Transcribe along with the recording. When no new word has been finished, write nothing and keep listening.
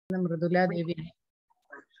Mrudula Devi.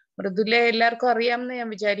 Mrudula എല്ലാവർക്കും അറിയാമെന്ന് ഞാൻ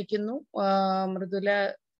വിചാരിക്കുന്നു. മൃദുല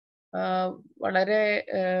വളരെ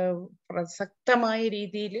പ്രസക്തമായ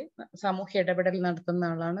രീതിയിൽ സാമൂഹ്യ ഇടപെടൽ നടത്തുന്ന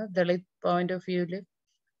ആളാണ്. ദളിത് പോയിന്റ് ഓഫ് വ്യൂവിൽ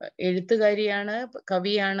എഴുത്തുകാരിയാണ്,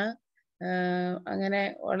 കവിയാണ്. അങ്ങനെ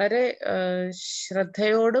വളരെ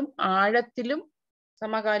ശ്രദ്ധയോടും ആഴത്തിലും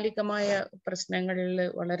സമകാലികമായ പ്രശ്നങ്ങളിൽ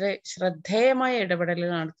വളരെ ശ്രദ്ധേയമായ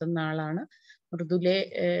ഇടപെടലുകൾ നടത്തുന്ന ആളാണ്. മൃദുലെ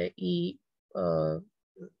ഈ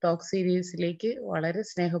ടോക്ക് സീരീസിലേക്ക് വളരെ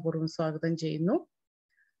സ്നേഹപൂർവ്വം സ്വാഗതം ചെയ്യുന്നു.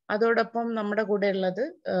 അതോടൊപ്പം നമ്മുടെ കൂടെ ഉള്ളത്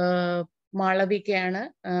മാളവികയാണ്.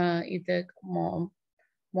 ഇത്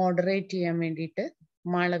മോഡറേറ്റ് ചെയ്യാൻ വേണ്ടിയിട്ട്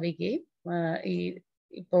മാളവികയും ഈ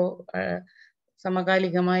ഇപ്പോ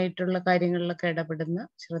സമകാലികമായിട്ടുള്ള കാര്യങ്ങളിലൊക്കെ ഇടപെടുന്ന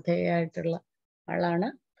ശ്രദ്ധേയായിട്ടുള്ള ആളാണ്.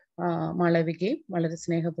 മാളവികയും വളരെ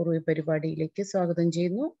സ്നേഹപൂർവ്വം ഈ പരിപാടിയിലേക്ക് സ്വാഗതം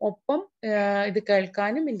ചെയ്യുന്നു. ഒപ്പം ഇത്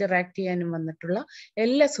കേൾക്കാനും ഇന്ററാക്ട് ചെയ്യാനും വന്നിട്ടുള്ള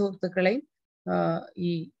എല്ലാ സുഹൃത്തുക്കളെയും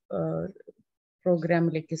ഈ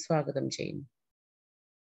പ്രോഗ്രാമിലേക്ക് സ്വാഗതം ചെയ്യുന്നു.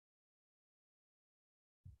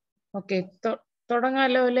 ഓക്കെ,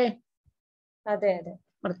 തുടങ്ങാലോ അല്ലേ? അതെ അതെ.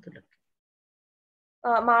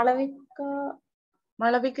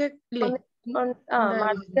 മാളവിക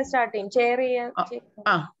സ്റ്റാർട്ട് ചെയ്യും. ഷെയർ ചെയ്യാം.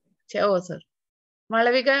 ഓ സർ,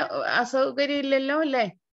 മാളവിക അസൗകര്യം ഇല്ലല്ലോ അല്ലേ?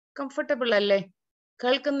 കംഫർട്ടബിൾ അല്ലേ?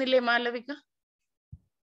 കേൾക്കുന്നില്ലേ മാളവിക?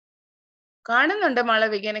 കാണുന്നുണ്ട്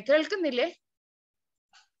മാളവികനെ, കേൾക്കുന്നില്ലേ?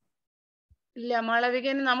 ഇല്ല,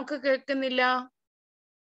 മാളവികനെ നമുക്ക് കേൾക്കുന്നില്ല.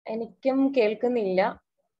 എനിക്കും കേൾക്കുന്നില്ല.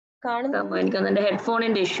 കാണുന്നു.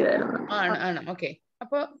 ഹെഡ്ഫോണിന്റെ ഇഷ്യൂ ആണ്. ഓക്കെ,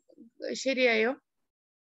 അപ്പൊ ശരിയായോ?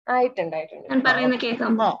 ആയിട്ടുണ്ട്. ഞാൻ പറയുന്നത്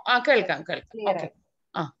കേൾക്കാമോ? കേൾക്കാം.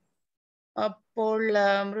 അപ്പോൾ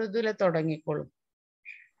മൃദുല തുടങ്ങിക്കോളും.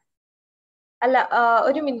 അല്ല,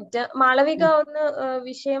 ഒരു മിനിറ്റ്. മാളവിക ഒന്ന്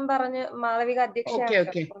വിഷയം പറഞ്ഞ് മാളവിക അധ്യക്ഷ.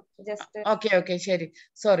 ഓക്കെ ശരി,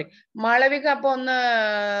 സോറി മാളവിക. അപ്പൊ ഒന്ന്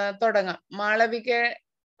തുടങ്ങാം. മാളവിക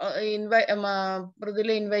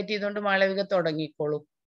മൃദുല ഇൻവൈറ്റ് ചെയ്തുകൊണ്ട് മാളവിക തുടങ്ങിക്കോളൂ.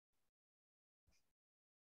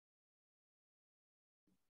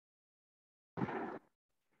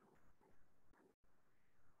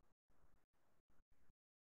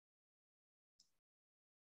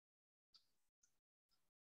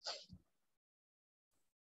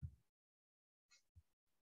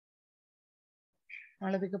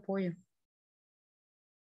 മാളവിക പോയോ?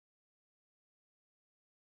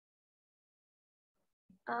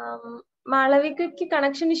 മാളവികയ്ക്ക്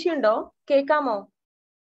കണക്ഷൻ ഇഷ്യൂ ഉണ്ടോ? കേൾക്കാമോ?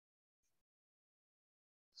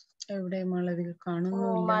 എവിടെ മാളവിക?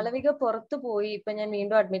 കാണുന്നില്ല. മാളവിക പുറത്തു പോയി. ഇപ്പൊ ഞാൻ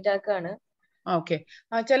വീണ്ടും അഡ്മിറ്റ് ആക്കാണ്. ഓക്കെ,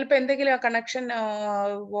 ചിലപ്പോ എന്തെങ്കിലും കണക്ഷൻ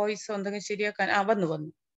വോയിസ് എന്തെങ്കിലും ശരിയാക്കാൻ വന്നു.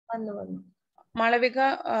 മാളവിക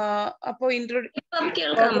അപ്പോ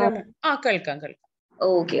കേൾക്കാം.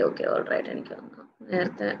 Okay, alright. എനിക്ക്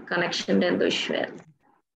നേരത്തെ കണക്ഷന്റെ എന്തോ ഇഷ്യൂ ആയിരുന്നു.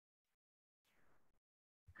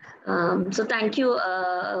 So thank you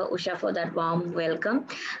Usha for that warm welcome.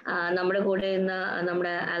 നമ്മുടെ കൂടെ ഇന്ന്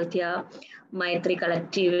നമ്മുടെ ആൽത്തിയ മൈത്രി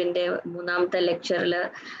കളക്റ്റീവിന്റെ മൂന്നാമത്തെ ലെക്ചറിൽ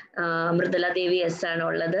Mrudula Devi എസ് ആണ്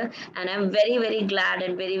ഉള്ളത്. And I'm very very glad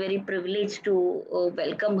and very very privileged to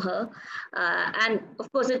welcome her. And of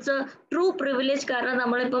course it's a true privilege, കാരണം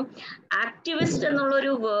നമ്മളിപ്പം ആക്ടിവിസ്റ്റ്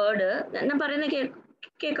എന്നുള്ളൊരു വേർഡ് ഞാൻ പറയുന്നത്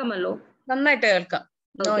കേൾക്കാമല്ലോ? നന്നായിട്ട് കേൾക്കാം.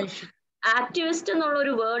 ആക്ടിവിസ്റ്റ് എന്നുള്ള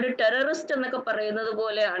ഒരു വേർഡ് ടെററിസ്റ്റ് എന്നൊക്കെ പറയുന്നത്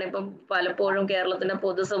പോലെയാണ് ഇപ്പം പലപ്പോഴും കേരളത്തിന്റെ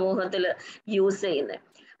പൊതുസമൂഹത്തിൽ യൂസ് ചെയ്യുന്നത്.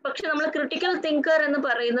 പക്ഷെ നമ്മൾ ക്രിട്ടിക്കൽ തിങ്കർ എന്ന്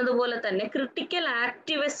പറയുന്നത് പോലെ തന്നെ ക്രിട്ടിക്കൽ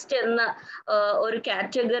ആക്ടിവിസ്റ്റ് എന്ന ഒരു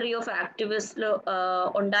കാറ്റഗറി ഓഫ് ആക്ടിവിസ്റ്റിൽ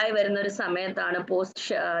ഉണ്ടായി വരുന്ന ഒരു സമയത്താണ് പോസ്റ്റ്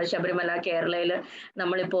ശബരിമല കേരളയിൽ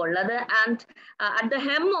നമ്മളിപ്പോൾ ഉള്ളത്. And at the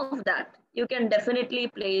hem of that you can definitely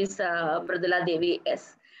place Mrudula Devi S.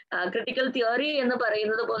 Critical theory എന്ന്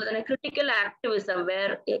പറയുന്നത് പോലെ തന്നെ critical activism, where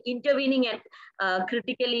intervening at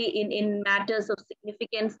critically in matters of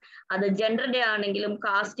significance, അത് ജെൻഡറിന്റെ ആണെങ്കിലും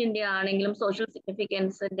കാസ്റ്റിന്റെ ആണെങ്കിലും സോഷ്യൽ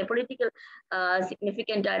സിഗ്നിഫിക്കൻസിന്റെ പൊളിറ്റിക്കൽ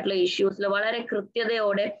സിഗ്നിഫിക്കന്റ് ആയിട്ടുള്ള ഇഷ്യൂസിൽ വളരെ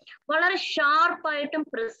കൃത്യതയോടെ വളരെ ഷാർപ്പായിട്ടും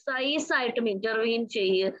പ്രിസൈസ് ആയിട്ടും ഇന്റർവീൻ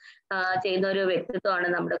ചെയ്യുന്ന ഒരു വ്യക്തിത്വമാണ്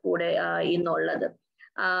നമ്മുടെ കൂടെ ഇന്നുള്ളത്.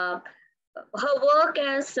 Her work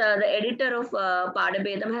as the editor of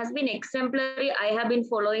Padabedam has been exemplary. I have been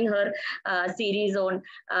following her series on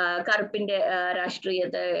കറുപ്പിന്റെ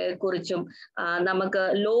രാഷ്ട്രീയത്തെ കുറിച്ചും നമുക്ക്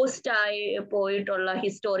ലോസ്റ്റ് ആയി പോയിട്ടുള്ള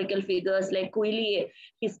ഹിസ്റ്റോറിക്കൽ ഫിഗേഴ്സ് ലൈക്ക് കുയിലിയെ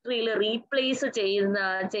ഹിസ്റ്ററിയിൽ റീപ്ലേസ്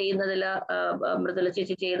ചെയ്യുന്നതിൽ മൃദുല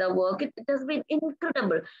ചേച്ചി ചെയ്ത work it has been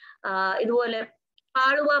incredible. ഇതുപോലെ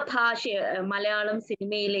ആളുവ ഭാഷ മലയാളം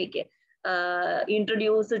സിനിമയിലേക്ക്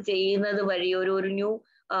ഇൻട്രൊഡ്യൂസ് ചെയ്യുന്നത് വഴി ഒരു ന്യൂ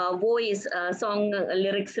വോയിസ്, സോങ്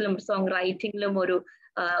ലിറിക്സിലും സോങ് റൈറ്റിംഗിലും ഒരു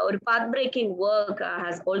or path-breaking work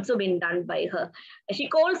has also been done by her. She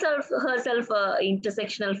calls herself an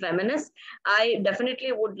intersectional feminist. I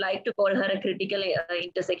definitely would like to call her a critical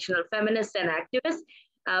intersectional feminist and activist.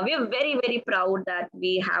 We are very, very proud that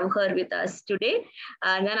we have her with us today.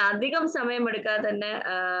 ഞാൻ അധികം സമയം എടുക്കാതെ തന്നെ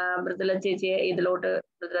മൃദുല ചേച്ചിയെ ഇതിലോട്ട്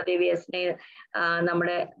മൃദുല ദേവി എസിനെ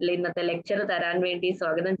നമ്മുടെ ഇന്നത്തെ ലെക്ചർ തരാൻ വേണ്ടി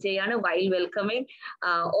സ്വാഗതം ചെയ്യാണ്. While welcoming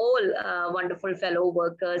all wonderful fellow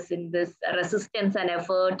workers in this resistance and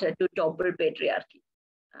effort to topple patriarchy.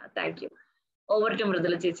 Thank you. Over to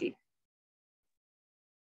Mrudula ചേച്ചി.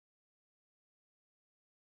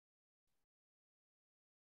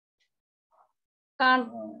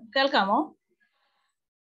 കേൾക്കാമോ?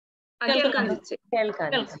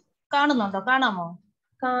 കാണുന്നുണ്ടോ? കാണാമോ?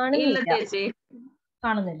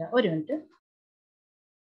 കാണുന്നില്ല. ഒരു മിനിറ്റ്.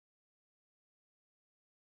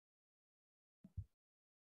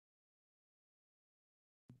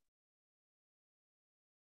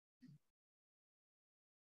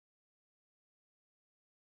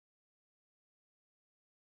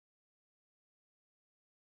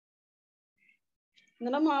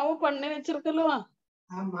 ഇന്നലെ മാവ് പണ്ണി വെച്ചിരിക്കല്ലോ.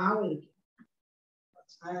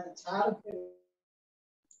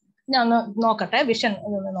 ഞാൻ ഒന്ന് നോക്കട്ടെ, വിഷൻ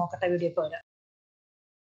ഒന്ന് നോക്കട്ടെ, വീഡിയോ പോരാ.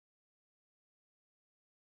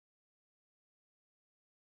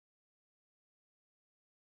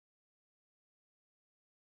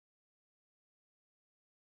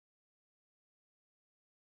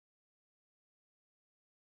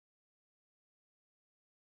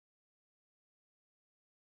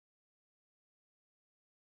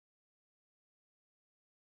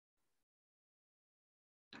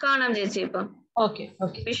 കാണാം ചേച്ചി ഇപ്പം. ഓക്കെ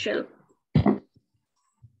ഓക്കെ, വിഷ്വൽ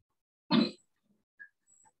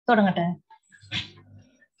തുടങ്ങട്ടെ.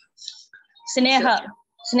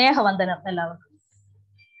 സ്നേഹവന്ദനം എല്ലാവർക്കും.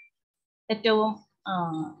 ഏറ്റവും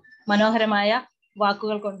മനോഹരമായ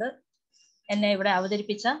വാക്കുകൾ കൊണ്ട് എന്നെ ഇവിടെ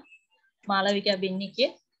അവതരിപ്പിച്ച മാളവിക ബെന്നിക്ക്,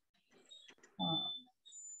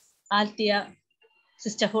 ആൽത്തിയ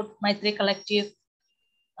സിസ്റ്റർഹുഡ്, മൈത്രി കളക്റ്റീവ്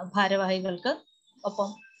ഭാരവാഹികൾക്ക്, ഒപ്പം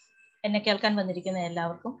എന്നെ കേൾക്കാൻ വന്നിരിക്കുന്ന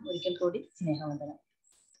എല്ലാവർക്കും ഒരിക്കൽ കൂടി സ്നേഹവന്ദനം.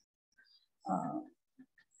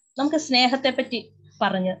 നമുക്ക് സ്നേഹത്തെ പറ്റി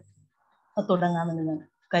പറഞ്ഞ് തുടങ്ങാമെന്ന് ഞാൻ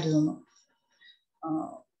കരുതുന്നു.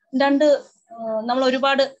 നമ്മൾ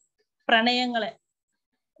ഒരുപാട് പ്രണയങ്ങളെ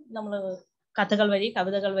നമ്മൾ കഥകൾ വഴി,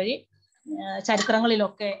 കവിതകൾ വഴി,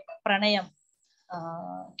 ചരിത്രങ്ങളിലൊക്കെ പ്രണയം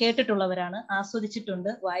കേട്ടിട്ടുള്ളവരാണ്,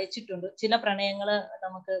 ആസ്വദിച്ചിട്ടുണ്ട്, വായിച്ചിട്ടുണ്ട്. ചില പ്രണയങ്ങൾ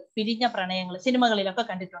നമുക്ക് പിരിഞ്ഞ പ്രണയങ്ങൾ സിനിമകളിലൊക്കെ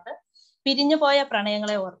കണ്ടിട്ടുണ്ട്. പിരിഞ്ഞു പോയ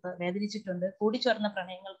പ്രണയങ്ങളെ ഓർത്ത് വേദനിച്ചിട്ടുണ്ട്. കൂടിച്ചേർന്ന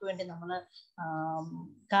പ്രണയങ്ങൾക്ക് വേണ്ടി നമ്മൾ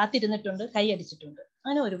കാത്തിരുന്നിട്ടുണ്ട്, കൈയടിച്ചിട്ടുണ്ട്.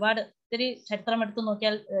 അങ്ങനെ ഒരുപാട് ഒത്തിരി ചരിത്രം എടുത്തു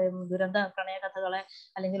നോക്കിയാൽ ദുരന്ത പ്രണയ കഥകളെ,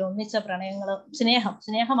 അല്ലെങ്കിൽ ഒന്നിച്ച പ്രണയങ്ങൾ,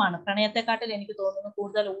 സ്നേഹമാണ് പ്രണയത്തെക്കാട്ടിൽ എനിക്ക് തോന്നുന്നു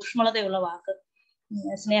കൂടുതൽ ഊഷ്മളതയുള്ള വാക്ക്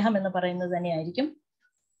സ്നേഹം എന്ന് പറയുന്നത് തന്നെയായിരിക്കും.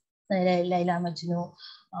 ലൈല മജ്നു,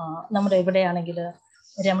 നമ്മുടെ എവിടെയാണെങ്കിൽ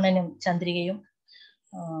രമണനും ചന്ദ്രികയും,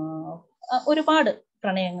 ഒരുപാട്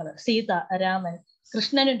പ്രണയങ്ങൾ, സീത, രാമൻ,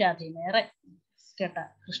 കൃഷ്ണനും രാധയും, ഏറെ കേട്ട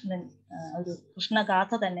ഒരു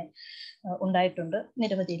കൃഷ്ണഗാഥ തന്നെ ഉണ്ടായിട്ടുണ്ട്.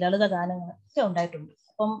 നിരവധി ലളിത ഗാനങ്ങളൊക്കെ ഉണ്ടായിട്ടുണ്ട്.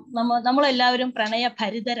 അപ്പം നമ്മളെല്ലാവരും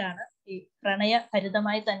പ്രണയഭരിതരാണ്. ഈ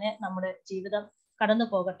പ്രണയഭരിതമായി തന്നെ നമ്മുടെ ജീവിതം കടന്നു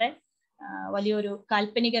പോകട്ടെ. വലിയൊരു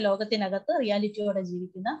കാൽപ്പനിക ലോകത്തിനകത്ത് റിയാലിറ്റിയോടെ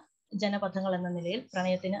ജീവിക്കുന്ന ജനപഥങ്ങൾ എന്ന നിലയിൽ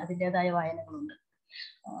പ്രണയത്തിന് അതിൻ്റെതായ വായനകളുണ്ട്.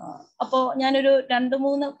 അപ്പോൾ ഞാനൊരു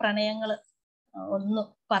 2-3 പ്രണയങ്ങൾ ഒന്ന്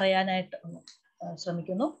പറയാനായിട്ട്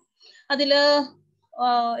ശ്രമിക്കുന്നു. അതില്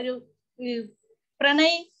ഒരു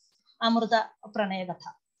പ്രണയ് അമൃത പ്രണയകഥ.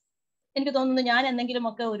 എനിക്ക് തോന്നുന്നു ഞാൻ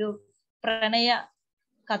എന്തെങ്കിലുമൊക്കെ ഒരു പ്രണയ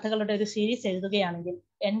കഥകളുടെ ഒരു സീരീസ് എഴുതുകയാണെങ്കിൽ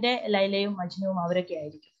എൻ്റെ ലൈലയും മജ്നുവും അവരൊക്കെ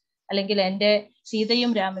ആയിരിക്കും, അല്ലെങ്കിൽ എൻ്റെ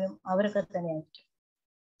സീതയും രാമനും അവരൊക്കെ തന്നെ ആയിരിക്കും.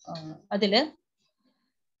 അതില്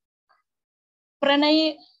പ്രണയ്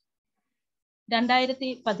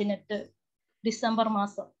 2018 ഡിസംബർ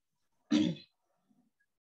മാസം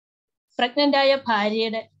പ്രഗ്നന്റായ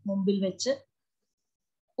ഭാര്യയുടെ മുമ്പിൽ വെച്ച്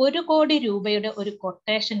 1 കോടി രൂപയുടെ ഒരു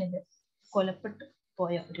കൊട്ടേഷനിൽ കൊലപ്പെട്ടു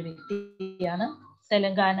പോയ ഒരു വ്യക്തിയാണ്.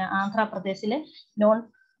 തെലങ്കാന, ആന്ധ്രാപ്രദേശിലെ നോൺ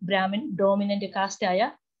ബ്രാഹ്മിൻ ഡോമിനന്റ് കാസ്റ്റ് ആയ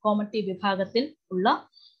കോമട്ടി വിഭാഗത്തിൽ ഉള്ള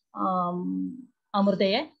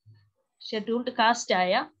അമൃതയെ ഷെഡ്യൂൾഡ് കാസ്റ്റ്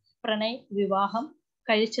ആയ പ്രണയ് വിവാഹം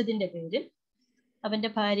കഴിച്ചതിന്റെ പേരിൽ അവന്റെ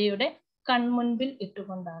ഭാര്യയുടെ കൺമുൻപിൽ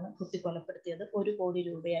ഇട്ടുകൊണ്ടാണ് കുത്തിക്കൊലപ്പെടുത്തിയത്. 1 കോടി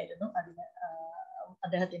രൂപയായിരുന്നു അതിന്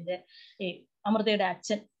അദ്ദേഹത്തിന്റെ ഈ അമൃതയുടെ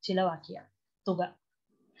അച്ഛൻ ചിലവാക്കിയ തുക.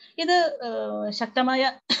 ഇത് ശക്തമായ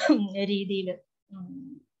രീതിയിൽ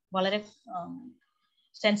വളരെ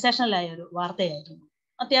സെൻസേഷണലായ ഒരു വാർത്തയായിരുന്നു.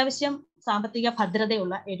 അത്യാവശ്യം സാമ്പത്തിക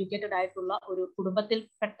ഭദ്രതയുള്ള, എഡ്യൂക്കേറ്റഡ് ആയിട്ടുള്ള ഒരു കുടുംബത്തിൽ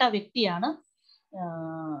പെട്ട വ്യക്തിയാണ്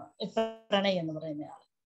പ്രണയ് എന്ന് പറയുന്ന ആൾ.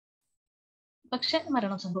 പക്ഷെ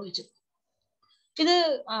മരണം സംഭവിച്ചു. ഇത്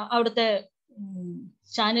അവിടുത്തെ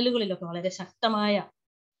ചാനലുകളിലൊക്കെ വളരെ ശക്തമായ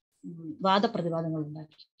വാദപ്രതിവാദങ്ങൾ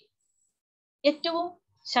ഉണ്ടാക്കി. ഏറ്റവും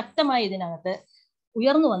ശക്തമായ ഇതിനകത്ത്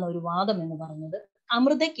ഉയർന്നു വന്ന ഒരു വാദം എന്ന് പറയുന്നത്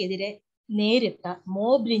അമൃതയ്ക്കെതിരെ നേരിട്ട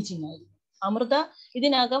മോബ് ലിഞ്ചിങ് ആയിരുന്നു. അമൃത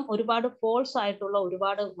ഇതിനകം ഒരുപാട് ഫോൾസ് ആയിട്ടുള്ള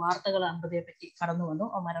ഒരുപാട് വാർത്തകൾ അമൃതയെ പറ്റി കടന്നു വന്നു.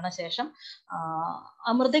 മരണശേഷം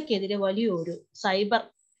അമൃതയ്ക്കെതിരെ വലിയൊരു സൈബർ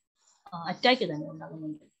അറ്റാക്ക് തന്നെ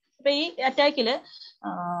ഉണ്ടാകുന്നുണ്ട്. അപ്പൊ ഈ അറ്റാക്കില്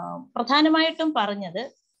പ്രധാനമായിട്ടും പറഞ്ഞത്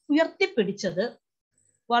ഉയർത്തിപ്പിടിച്ചത്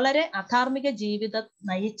വളരെ അധാർമിക ജീവിതം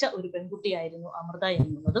നയിച്ച ഒരു പെൺകുട്ടിയായിരുന്നു അമൃത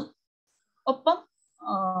എന്നുള്ളതും, ഒപ്പം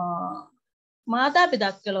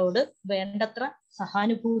മാതാപിതാക്കളോട് വേണ്ടത്ര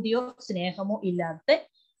സഹാനുഭൂതിയോ സ്നേഹമോ ഇല്ലാതെ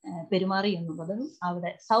പെരുമാറി എന്നുള്ളതും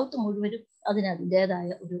അവിടെ സൗത്ത് മുഴുവനും അതിൻ്റെതായ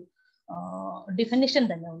ഒരു ഡിഫിനിഷൻ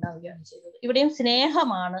തന്നെ ഉണ്ടാവുകയാണ് ചെയ്തത്. ഇവിടെയും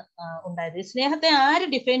സ്നേഹമാണ് ഉണ്ടായത്. സ്നേഹത്തെ ആര്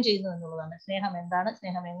ഡിഫൈൻ ചെയ്യുന്നു എന്നുള്ളതാണ്. സ്നേഹം എന്താണ്,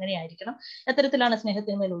 സ്നേഹം എങ്ങനെയായിരിക്കണം, എത്തരത്തിലാണ്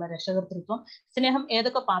സ്നേഹത്തിന്മേലുള്ള രക്ഷകർതൃത്വം, സ്നേഹം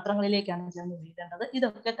ഏതൊക്കെ പാത്രങ്ങളിലേക്കാണ് ചെന്ന് വീഴേണ്ടത്,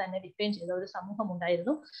 ഇതൊക്കെ തന്നെ ഡിഫൈൻ ചെയ്ത ഒരു സമൂഹം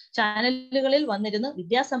ഉണ്ടായിരുന്നു. ചാനലുകളിൽ വന്നിരുന്ന്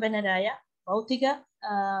വിദ്യാസമ്പന്നരായ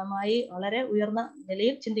ബൗദ്ധികമായി വളരെ ഉയർന്ന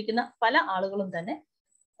നിലയിൽ ചിന്തിക്കുന്ന പല ആളുകളും തന്നെ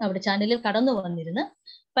അവിടെ ചാനലിൽ കടന്നു വന്നിരുന്ന്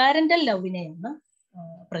പാരന്റൽ ലവിനെയാണ്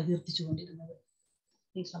പ്രകീർത്തിച്ചുകൊണ്ടിരുന്നത്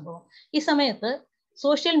ഈ സംഭവം. ഈ സമയത്ത്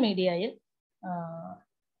സോഷ്യൽ മീഡിയയിൽ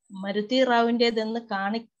മരുതി റാവുവിൻ്റെതെന്ന്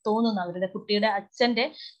തോന്നുന്ന, അവരുടെ കുട്ടിയുടെ അച്ഛൻ്റെ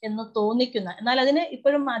എന്ന് തോന്നിക്കുന്ന, എന്നാൽ അതിന്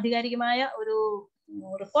ഇപ്പോഴും ആധികാരികമായ ഒരു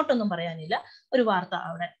റിപ്പോർട്ടൊന്നും പറയാനില്ല, ഒരു വാർത്ത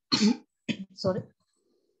അവിടെ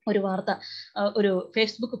ഒരു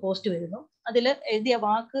ഫേസ്ബുക്ക് പോസ്റ്റ് വരുന്നു. അതിൽ എഴുതിയ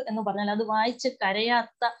വാക്ക് എന്ന് പറഞ്ഞാൽ അത് വായിച്ച്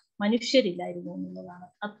കരയാത്ത മനുഷ്യരില്ലായിരുന്നു എന്നുള്ളതാണ്.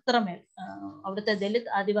 അത്രമേൽ അവിടുത്തെ ദലിത്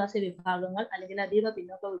ആദിവാസി വിഭാഗങ്ങൾ അല്ലെങ്കിൽ അതീവ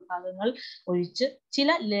പിന്നോക്ക വിഭാഗങ്ങൾ ഒഴിച്ച്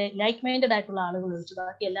ചില ലൈക്ക് മൈൻഡഡ് ആയിട്ടുള്ള ആളുകൾ ഒഴിച്ച്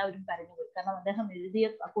ബാക്കി എല്ലാവരും കരഞ്ഞുപോയി. കാരണം അദ്ദേഹം എഴുതിയ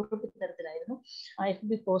കുറിപ്പ് തരത്തിലായിരുന്നു ആ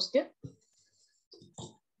FB പോസ്റ്റ്.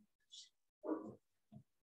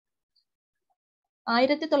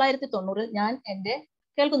 ഞാൻ എൻ്റെ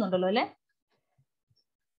കേൾക്കുന്നുണ്ടല്ലോ അല്ലെ?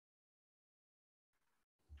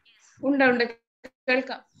 ഉണ്ട്,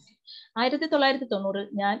 കേൾക്കാം. 1990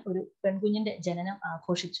 ഞാൻ ഒരു പെൺകുഞ്ഞിന്റെ ജനനം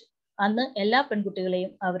ആഘോഷിച്ചു. അന്ന് എല്ലാ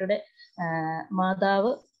പെൺകുട്ടികളെയും അവരുടെ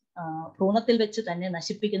മാതാവ് ഭ്രൂണത്തിൽ വെച്ച് തന്നെ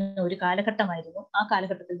നശിപ്പിക്കുന്ന ഒരു കാലഘട്ടമായിരുന്നു. ആ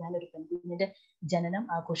കാലഘട്ടത്തിൽ ഞാൻ ഒരു പെൺകുഞ്ഞിന്റെ ജനനം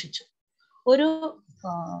ആഘോഷിച്ചു. ഒരു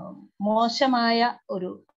മോശമായ ഒരു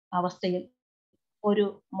അവസ്ഥയിൽ, ഒരു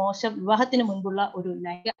വിവാഹത്തിന് മുൻപുള്ള ഒരു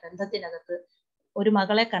ലൈംഗിക ബന്ധത്തിനകത്ത് ഒരു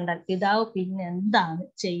മകളെ കണ്ടാൽ പിതാവ് പിന്നെ എന്താണ്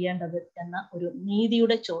ചെയ്യേണ്ടത് എന്ന ഒരു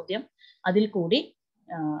നീതിയുടെ ചോദ്യം അതിൽ കൂടി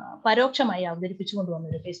പരോക്ഷമായി അവതരിപ്പിച്ചുകൊണ്ട് വന്ന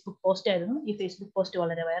ഒരു ഫേസ്ബുക്ക് പോസ്റ്റ് ആയിരുന്നു. ഈ ഫേസ്ബുക്ക് പോസ്റ്റ്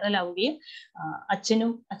വളരെ വൈറലാവുകയും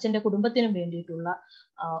അച്ഛൻ്റെ കുടുംബത്തിനും വേണ്ടിയിട്ടുള്ള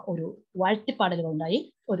ഒരു വാഴ്ത്തിപ്പാടലുകൾ ഉണ്ടായി.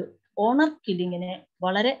 ഒരു ഓണർ കില്ലിങ്ങിനെ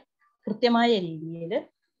വളരെ കൃത്യമായ രീതിയിൽ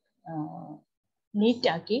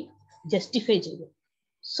നീറ്റാക്കി ജസ്റ്റിഫൈ ചെയ്തു.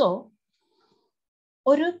 സോ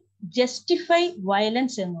ഒരു ജസ്റ്റിഫൈ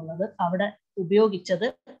വയലൻസ് എന്നുള്ളത് അവിടെ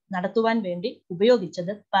നടത്തുവാൻ വേണ്ടി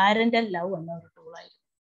ഉപയോഗിച്ചത് പാരന്റൽ ലവ് എന്ന ഒരു ടൂളായിരുന്നു.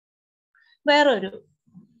 വേറൊരു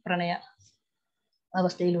പ്രണയ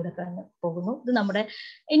അവസ്ഥയിലൂടെ കടന്നു പോകുന്നു. ഇത് നമ്മുടെ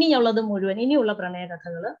ഇനിയുള്ള പ്രണയ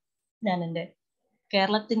കഥകൾ ഞാൻ എൻ്റെ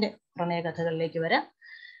കേരളത്തിന്റെ പ്രണയ കഥകളിലേക്ക് വരാം.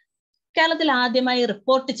 കേരളത്തിൽ ആദ്യമായി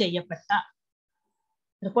റിപ്പോർട്ട് ചെയ്യപ്പെട്ട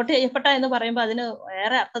എന്ന് പറയുമ്പോൾ അതിന്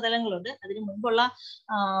ഏറെ അർത്ഥതലങ്ങളുണ്ട്. അതിന് മുൻപുള്ള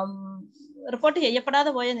റിപ്പോർട്ട്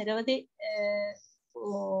ചെയ്യപ്പെടാതെ പോയ നിരവധി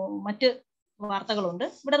മറ്റ് വാർത്തകളുണ്ട്.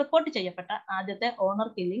 ഇവിടെ റിപ്പോർട്ട് ചെയ്യപ്പെട്ട ആദ്യത്തെ ഓണർ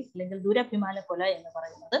കില്ലിംഗ് അല്ലെങ്കിൽ ദുരഭിമാന കൊല എന്ന്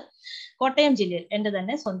പറയുന്നത് കോട്ടയം ജില്ലയിൽ, എൻ്റെ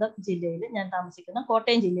തന്നെ സ്വന്തം ജില്ലയിൽ, ഞാൻ താമസിക്കുന്ന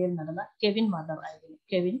കോട്ടയം ജില്ലയിൽ നടന്ന കെവിൻ മദർ ആയിരുന്നു.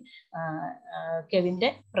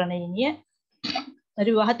 കെവിന്റെ പ്രണയിനിയെ ഒരു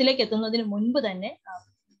വിവാഹത്തിലേക്ക് എത്തുന്നതിന് മുൻപ് തന്നെ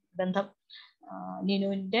ബന്ധം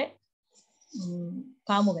നീനുവിന്റെ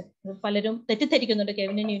കാമുകൻ, പലരും തെറ്റിദ്ധരിക്കുന്നുണ്ട്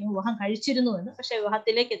കെവിനെ നീനു വിവാഹം കഴിച്ചിരുന്നു എന്ന്. പക്ഷെ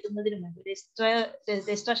വിവാഹത്തിലേക്ക് എത്തുന്നതിന് മുൻപ്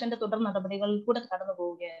രജിസ്ട്രേഷന്റെ തുടർ നടപടികളിൽ കൂടെ കടന്നു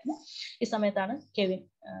പോവുകയായിരുന്നു. ഈ സമയത്താണ് കെവിൻ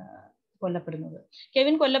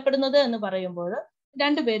കൊല്ലപ്പെടുന്നത് എന്ന് പറയുമ്പോൾ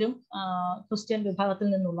രണ്ടുപേരും ക്രിസ്ത്യൻ വിഭാഗത്തിൽ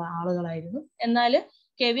നിന്നുള്ള ആളുകളായിരുന്നു. എന്നാൽ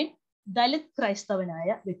കെവിൻ ദലിത് ക്രൈസ്തവനായ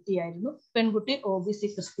വ്യക്തിയായിരുന്നു. പെൺകുട്ടി OBC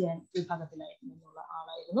ക്രിസ്ത്യൻ വിഭാഗത്തിലായിരുന്നു എന്നുള്ള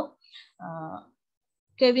ആളായിരുന്നു.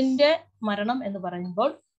 കെവിന്റെ മരണം എന്ന്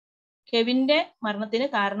പറയുമ്പോൾ കെവിന്റെ മരണത്തിന്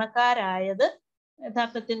കാരണക്കാരായത്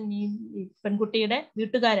യഥാർത്ഥത്തിൽ ഈ പെൺകുട്ടിയുടെ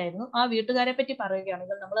വീട്ടുകാരായിരുന്നു. ആ വീട്ടുകാരെ പറ്റി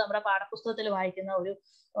പറയുകയാണെങ്കിൽ നമ്മൾ നമ്മുടെ പാഠപുസ്തകത്തിൽ വായിക്കുന്ന ഒരു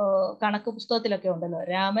കണക്ക് പുസ്തകത്തിലൊക്കെ ഉണ്ടല്ലോ,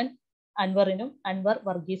 രാമൻ അൻവറിനും അൻവർ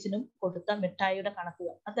വർഗീസിനും കൊടുത്ത മിഠായിയുടെ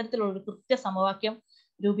കണക്കുകൾ, അത്തരത്തിലുള്ള ഒരു കൃത്യ സമവാക്യം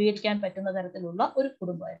രൂപീകരിക്കാൻ പറ്റുന്ന തരത്തിലുള്ള ഒരു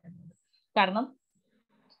കുടുംബമായിരുന്നു. കാരണം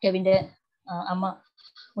കെവിന്റെ അമ്മ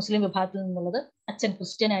മുസ്ലിം വിഭാഗത്തിൽ നിന്നുള്ളത്, അച്ഛൻ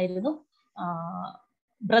ക്രിസ്ത്യൻ ആയിരുന്നു,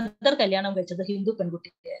 ബ്രദർ കല്യാണം കഴിച്ചത് ഹിന്ദു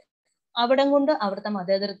പെൺകുട്ടിയായിരുന്നു. അവിടെ കൊണ്ട് അവിടുത്തെ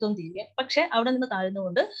മതേതരത്വം തീരുക. പക്ഷെ അവിടെ നിന്ന്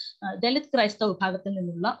താഴ്ന്നുകൊണ്ട് ദലിത് ക്രൈസ്തവ വിഭാഗത്തിൽ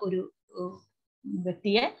നിന്നുള്ള ഒരു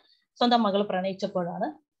വ്യക്തിയെ സ്വന്തം മകൾ പ്രണയിച്ചപ്പോഴാണ്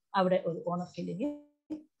അവിടെ ഒരു ഓണർ കില്ലിങ്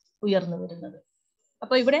ഉയർന്നു വരുന്നത്.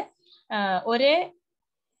 അപ്പൊ ഇവിടെ ഒരേ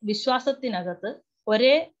വിശ്വാസത്തിനകത്ത്,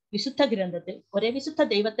 ഒരേ വിശുദ്ധ ഗ്രന്ഥത്തിൽ, ഒരേ വിശുദ്ധ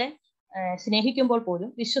ദൈവത്തെ സ്നേഹിക്കുമ്പോൾ പോലും,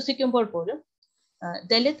 വിശ്വസിക്കുമ്പോൾ പോലും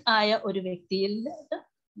ദലിത് ആയ ഒരു വ്യക്തിയിൽ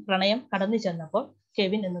പ്രണയം കടന്നു ചെന്നപ്പോൾ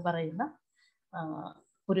കെവിൻ എന്ന് പറയുന്ന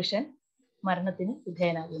പുരുഷൻ മരണത്തിന്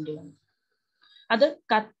വിധേയനാകേണ്ടി വന്നു. അത്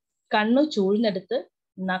കണ്ണു ചൂഴ്ന്നെടുത്ത്,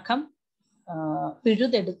 നഖം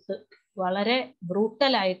പിഴുതെടുത്ത് വളരെ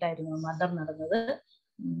ബ്രൂട്ടലായിട്ടായിരുന്നു മർഡർ നടന്നത്.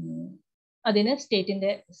 അതിന്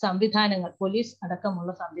സ്റ്റേറ്റിന്റെ സംവിധാനങ്ങൾ, പോലീസ്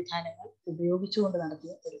അടക്കമുള്ള സംവിധാനങ്ങൾ ഉപയോഗിച്ചുകൊണ്ട്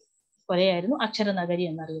നടത്തിയ ഒരു കൊലയായിരുന്നു. അക്ഷരനഗരി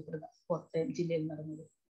എന്നറിയപ്പെടുന്ന കോട്ടയം ജില്ലയിൽ നടന്നത്.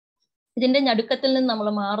 ഇതിന്റെ ഞടുക്കത്തിൽ നിന്ന് നമ്മൾ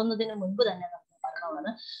മാറുന്നതിന് മുൻപ് തന്നെ നടന്ന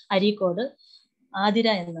മരണമാണ് അരീക്കോട് ആതിര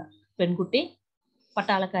എന്ന പെൺകുട്ടി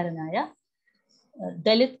പട്ടാളക്കാരനായ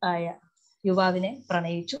ദലിത് ആയ യുവാവിനെ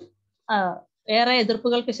പ്രണയിച്ചു. ഏറെ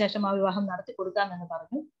എതിർപ്പുകൾക്ക് ശേഷം ആ വിവാഹം നടത്തി കൊടുക്കാമെന്ന്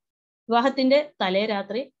പറഞ്ഞു. വിവാഹത്തിന്റെ തലേ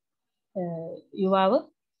രാത്രി യുവാവ്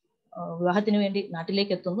വിവാഹത്തിന് വേണ്ടി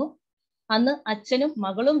നാട്ടിലേക്ക് എത്തുന്നു. അന്ന് അച്ഛനും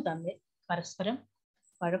മകളും തമ്മിൽ പരസ്പരം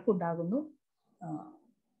വഴക്കുണ്ടാകുന്നു.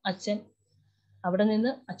 അച്ഛൻ അവിടെ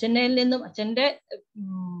നിന്ന് അച്ഛന്റെ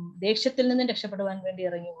ദേഷ്യത്തിൽ നിന്നും രക്ഷപ്പെടുവാൻ വേണ്ടി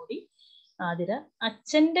ഇറങ്ങിക്കൂടി ആതിര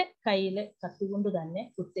അച്ഛന്റെ കയ്യില് കത്തികൊണ്ട് തന്നെ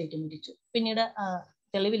കുത്തേറ്റ് മരിച്ചു. പിന്നീട്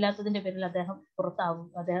തെളിവില്ലാത്തതിന്റെ പേരിൽ അദ്ദേഹം പുറത്താവും,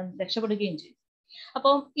 അദ്ദേഹം രക്ഷപ്പെടുകയും ചെയ്തു.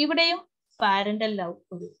 അപ്പം ഇവിടെയും പാരന്റൽ ലവ്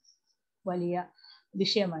ഒരു വലിയ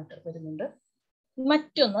വിഷയമായിട്ട് വരുന്നുണ്ട്.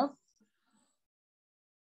 മറ്റൊന്ന്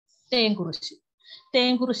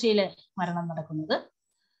തേങ്കുറിശ്ശിയിലെ മരണം നടക്കുന്നത്.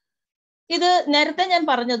 ഇത് നേരത്തെ ഞാൻ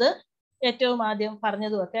പറഞ്ഞത്, ഏറ്റവും ആദ്യം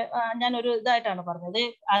പറഞ്ഞതുമൊക്കെ ഞാനൊരു ഇതായിട്ടാണ് പറഞ്ഞത്.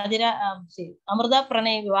 ആതിര അമൃത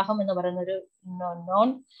പ്രണയ വിവാഹം എന്ന് പറയുന്ന ഒരു നോൺ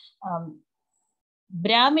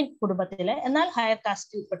ബ്രാഹ്മിൻ കുടുംബത്തിലെ എന്നാൽ ഹയർ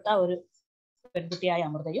കാസ്റ്റിൽപ്പെട്ട ഒരു പെൺകുട്ടിയായ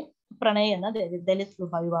അമൃതയും പ്രണയ് എന്ന ദലിത്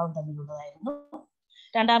വിഭാഗം തമ്മിലുള്ളതായിരുന്നു.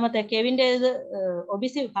 രണ്ടാമത്തെ കെവിൻ്റേത്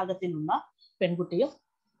OBC വിഭാഗത്തിലുള്ള പെൺകുട്ടിയും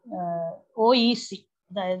OEC,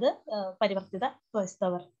 അതായത് പരിവർത്തിത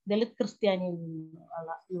ക്രൈസ്തവർ ദലിത് ക്രിസ്ത്യാനിയിൽ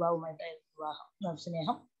നിന്നുള്ള യുവാവുമായിട്ടായിരുന്നു വിവാഹം,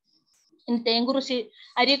 സ്നേഹം. ഇനി തേങ്കുറിശ്ശി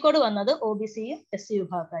അരീക്കോട് വന്നത് OBCയും SC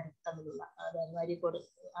വിഭാഗക്കാരും തമ്മിലുള്ള, അതായത് അരീക്കോട്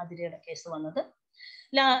ആതിരയുടെ കേസ് വന്നത്.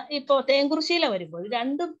 ഇപ്പോ തേങ്കുറിശ്ശിയിലെ വരുമ്പോൾ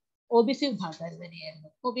രണ്ടും OBC വിഭാഗക്കാർ തന്നെയായിരുന്നു.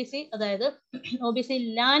 OBC അതായത് OBC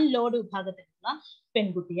ലാൻഡ് ലോഡ് വിഭാഗത്തിലുള്ള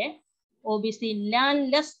പെൺകുട്ടിയെ OBC ലാൻഡ്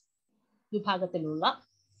ലെസ് വിഭാഗത്തിലുള്ള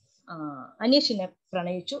അനീഷിനെ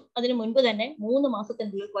പ്രണയിച്ചു. അതിനു മുൻപ് തന്നെ 3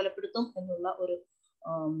 മാസത്തിനുള്ളിൽ കൊലപ്പെടുത്തും എന്നുള്ള ഒരു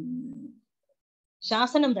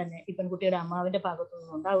ശാസനം തന്നെ ഈ പെൺകുട്ടിയുടെ അമ്മാവിന്റെ ഭാഗത്തു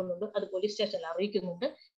നിന്ന് ഉണ്ടാകുന്നുണ്ട്. അത് പോലീസ് സ്റ്റേഷനിൽ അറിയിക്കുന്നുണ്ട്.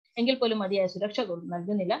 എങ്കിൽ പോലും മതിയായ സുരക്ഷ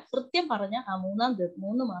നൽകുന്നില്ല. കൃത്യം പറഞ്ഞ ആ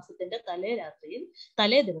 3 മാസത്തിന്റെ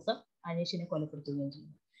തലേ ദിവസം അനീഷിനെ കൊലപ്പെടുത്തുകയും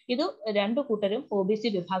ചെയ്യുന്നു. ഇത് രണ്ടു കൂട്ടരും OBC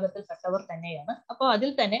വിഭാഗത്തിൽപ്പെട്ടവർ തന്നെയാണ്. അപ്പോൾ അതിൽ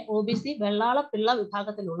തന്നെ OBC വെള്ളാള പിള്ള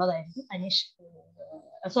വിഭാഗത്തിലുള്ളതായിരുന്നു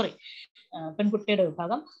പെൺകുട്ടിയുടെ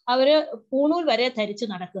വിഭാഗം. അവര് പൂണൂൽ വരെ ധരിച്ച്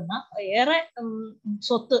നടക്കുന്ന, ഏറെ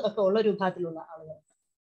സ്വത്ത് ഒക്കെ ഉള്ള ഒരു വിഭാഗത്തിലുള്ള ആളുകൾ.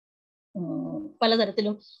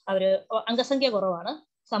 പലതരത്തിലും അവര് അംഗസംഖ്യ കുറവാണ്,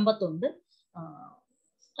 സമ്പത്തുണ്ട്,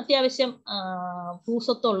 അത്യാവശ്യം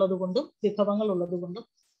ഭൂസ്വത്ത് ഉള്ളത് കൊണ്ടും വിഭവങ്ങൾ ഉള്ളത് കൊണ്ടും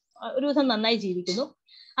ഒരുവിധം നന്നായി ജീവിക്കുന്നു.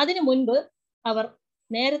 അതിനു മുൻപ്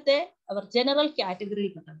നേരത്തെ അവർ ജനറൽ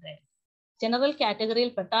കാറ്റഗറിയിൽപ്പെട്ടവരായിരുന്നു. ജനറൽ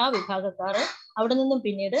കാറ്റഗറിയിൽപ്പെട്ട ആ വിഭാഗക്കാർ അവിടെ നിന്നും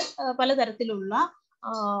പിന്നീട് പലതരത്തിലുള്ള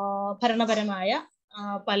ഭരണപരമായ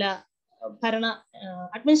പല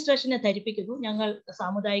അഡ്മിനിസ്ട്രേഷനെ ധരിപ്പിക്കുന്നു, ഞങ്ങൾ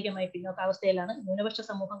സാമുദായികമായി പിന്നോക്കാവസ്ഥയിലാണ്, ന്യൂനപക്ഷ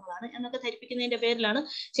സമൂഹങ്ങളാണ് എന്നൊക്കെ ധരിപ്പിക്കുന്നതിന്റെ പേരിലാണ്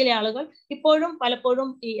ചില ആളുകൾ ഇപ്പോഴും പലപ്പോഴും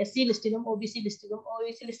ഈ SC ലിസ്റ്റിലും OBC ലിസ്റ്റിലും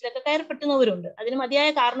OBC ലിസ്റ്റിലൊക്കെ കയറിപ്പെട്ടുന്നവരുണ്ട്. അതിന് മതിയായ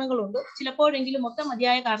കാരണങ്ങളുണ്ട്. ചിലപ്പോഴെങ്കിലും ഒക്കെ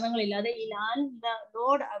മതിയായ കാരണങ്ങളില്ലാതെ ഈ ലാൻഡ്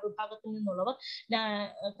ലോഡ് വിഭാഗത്തിൽ നിന്നുള്ളവർ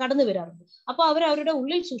കടന്നു വരാറുണ്ട്. അപ്പോൾ അവരുടെ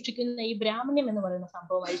ഉള്ളിൽ സൂക്ഷിക്കുന്ന ഈ ബ്രാഹ്മണ്യം എന്ന് പറയുന്ന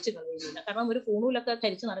സംഭവം അഴിച്ചു കളയുന്നില്ല. കാരണം ഒരു പൂണൂലൊക്കെ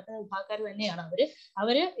ധരിച്ച് നടക്കുന്ന വിഭാഗക്കാർ തന്നെയാണ്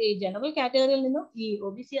അവര് ഈ ജനറൽ കാറ്റഗറിയിൽ നിന്നും ഈ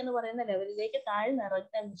OBC എന്ന് പറയുന്ന ലെവലിലേക്ക്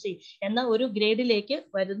താഴ്ന്നിറങ്ങി എന്ന ഒരു ഗ്രേഡിലേക്ക്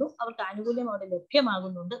വരുന്നു. അവർക്ക് ആനുകൂല്യം അവിടെ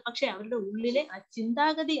ലഭ്യമാകുന്നുണ്ട്. പക്ഷെ അവരുടെ ഉള്ളിലെ ആ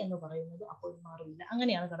ചിന്താഗതി എന്ന് പറയുന്നത് അപ്പോൾ മാറുന്നില്ല.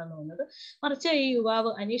 അങ്ങനെയാണ് കടന്നു വന്നത്. മറിച്ച് ഈ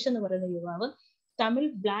യുവാവ് അനീഷ് എന്ന് പറയുന്ന യുവാവ്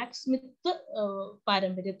തമിഴ് ബ്ലാക്ക് സ്മിത്ത്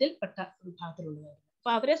പാരമ്പര്യത്തിൽ പെട്ട വിഭാഗത്തിലുള്ളതായിരുന്നു.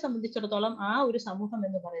 അപ്പൊ അവരെ സംബന്ധിച്ചിടത്തോളം ആ ഒരു സമൂഹം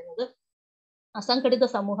എന്ന് പറയുന്നത് അസംഘടിത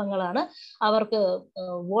സമൂഹങ്ങളാണ്. അവർക്ക്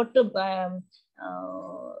വോട്ട്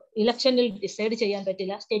ഇലക്ഷനിൽ ഡിസൈഡ് ചെയ്യാൻ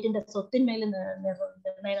പറ്റില്ല. സ്റ്റേറ്റിന്റെ സ്വത്തിന്മേൽ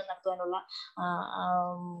നിർണയം നടത്തുവാനുള്ള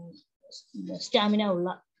സ്റ്റാമിന ഉള്ള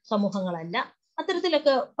സമൂഹങ്ങളല്ല.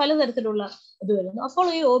 അത്തരത്തിലൊക്കെ പലതരത്തിലുള്ള ഇത് വരുന്നു. അപ്പോൾ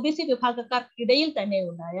ഈ OBC വിഭാഗക്കാർക്കിടയിൽ തന്നെ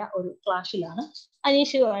ഉണ്ടായ ഒരു ക്ലാഷിലാണ്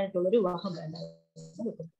അനീഷുമായിട്ടുള്ളൊരു വിവാഹം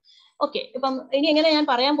വേണ്ടത്. ഓക്കെ, ഇപ്പം ഇനി എങ്ങനെ ഞാൻ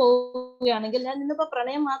പറയാൻ പോവുകയാണെങ്കിൽ, ഞാൻ ഇന്നിപ്പോ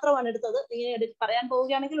പ്രണയം മാത്രമാണ് എടുത്തത്. ഇങ്ങനെ പറയാൻ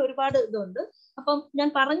പോവുകയാണെങ്കിൽ ഒരുപാട് ഇതുണ്ട്. അപ്പം ഞാൻ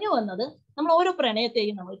പറഞ്ഞു വന്നത്, നമ്മൾ ഓരോ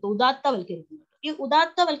പ്രണയത്തെയും നമ്മൾ ഉദാത്തവൽക്കരിക്കുന്നുണ്ട്. ഈ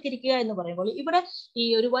ഉദാത്തവൽക്കരിക്കുക എന്ന് പറയുമ്പോൾ ഇവിടെ ഈ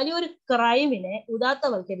ഒരു വലിയൊരു ക്രൈമിനെ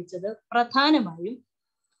ഉദാത്തവൽക്കരിച്ചത് പ്രധാനമായും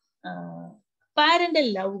പാരന്റൽ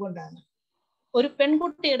ലവ് കൊണ്ടാണ്. ഒരു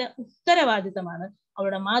പെൺകുട്ടിയുടെ ഉത്തരവാദിത്തമാണ്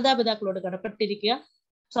അവരുടെ മാതാപിതാക്കളോട് കടപ്പെട്ടിരിക്കുക,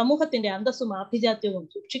 സമൂഹത്തിന്റെ അന്തസ്സും ആഭിജാത്യവും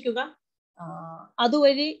സൂക്ഷിക്കുക,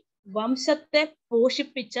 അതുവഴി വംശത്തെ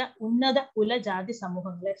പോഷിപ്പിച്ച ഉന്നത കുലജാതി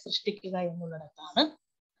സമൂഹങ്ങളെ സൃഷ്ടിക്കുക എന്നുള്ളിടത്താണ്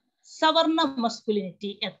സവർണ മസ്കുലിനിറ്റി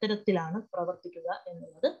എത്തരത്തിലാണ് പ്രവർത്തിക്കുക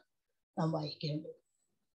എന്നുള്ളത് നാം വായിക്കേണ്ടത്.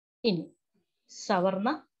 ഇനി സവർണ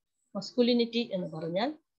മസ്കുലിനിറ്റി എന്ന് പറഞ്ഞാൽ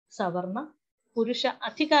സവർണ പുരുഷ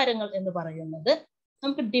അധികാരങ്ങൾ എന്ന് പറയുന്നത്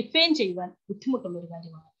നമുക്ക് ഡിഫൈൻ ചെയ്യുവാൻ ബുദ്ധിമുട്ടുള്ള ഒരു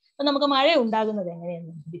കാര്യമാണ്. അപ്പൊ നമുക്ക് മഴ ഉണ്ടാകുന്നത്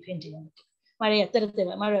എങ്ങനെയെന്ന് ഡിഫൈൻ ചെയ്യാൻ പറ്റും. മഴ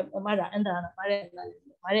എത്തരത്തില് മഴ എന്താണ്,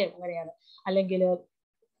 മഴ എങ്ങനെയാണ്, അല്ലെങ്കിൽ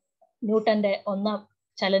ന്യൂട്ടന്റെ ഒന്നാം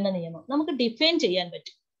ചലന നിയമം നമുക്ക് ഡിഫൈൻ ചെയ്യാൻ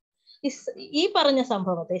പറ്റും. ഈ പറഞ്ഞ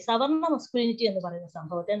സംഭവത്തെ, സവർണ മസ്കുലിനിറ്റി എന്ന് പറയുന്ന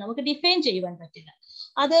സംഭവത്തെ നമുക്ക് ഡിഫൈൻ ചെയ്യുവാൻ പറ്റില്ല.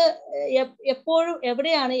 അത് എപ്പോഴും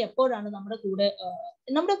എവിടെയാണ് എപ്പോഴാണ്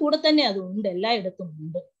നമ്മുടെ കൂടെ തന്നെ അത് ഉണ്ട്, എല്ലായിടത്തും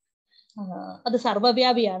ഉണ്ട്. അത്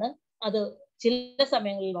സർവ്വവ്യാപിയാണ്. അത് ചില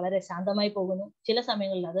സമയങ്ങളിൽ വളരെ ശാന്തമായി പോകുന്നു, ചില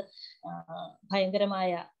സമയങ്ങളിൽ അത്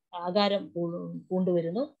ഭയങ്കരമായ ആകാരം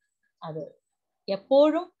പൂണ്ടുവരുന്നു. അത്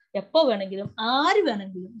എപ്പോഴും എപ്പോ വേണമെങ്കിലും ആര്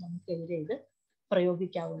വേണമെങ്കിലും നമുക്കെതിരെ ഇത്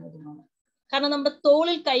പ്രയോഗിക്കാവുന്നതുമാണ്. കാരണം നമ്മുടെ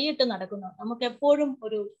തോളിൽ കൈയിട്ട് നടക്കുന്ന, നമുക്ക് എപ്പോഴും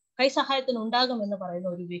ഒരു കൈസഹായത്തിന് ഉണ്ടാകും എന്ന് പറയുന്ന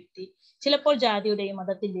ഒരു വ്യക്തി ചിലപ്പോൾ ജാതിയുടെയും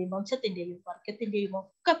മതത്തിന്റെയും വംശത്തിന്റെയും വർഗത്തിന്റെയും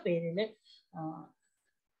ഒക്കെ പേരില്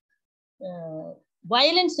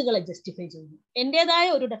വയലൻസുകളെ ജസ്റ്റിഫൈ ചെയ്യുന്നു. എന്റേതായ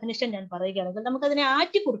ഒരു ഡെഫിനിഷൻ ഞാൻ പറയുകയാണെങ്കിൽ, നമുക്കതിനെ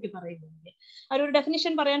ആറ്റിക്കുറുക്കി പറയുകയാണെങ്കിൽ, അതൊരു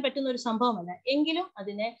ഡെഫിനിഷൻ പറയാൻ പറ്റുന്ന ഒരു സംഭവമല്ല, എങ്കിലും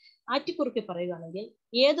അതിനെ ആറ്റിക്കുറുക്കി പറയുകയാണെങ്കിൽ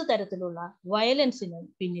ഏതു തരത്തിലുള്ള വയലൻസിന്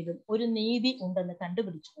പിന്നിലും ഒരു നീതി ഉണ്ടെന്ന്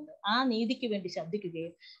കണ്ടുപിടിച്ചുകൊണ്ട് ആ നീതിക്ക് വേണ്ടി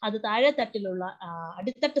ശബ്ദിക്കുകയും അത് താഴെത്തട്ടിലുള്ള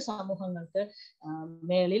അടിത്തട്ട് സമൂഹങ്ങൾക്ക്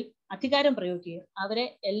മേളിൽ അധികാരം പ്രയോഗിക്കുകയും അവരെ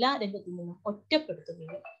എല്ലാ രംഗത്തു നിന്നും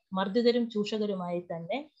ഒറ്റപ്പെടുത്തുകയും മർദ്ദിതരും ചൂഷകരുമായി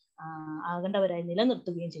തന്നെ ആകേണ്ടവരായി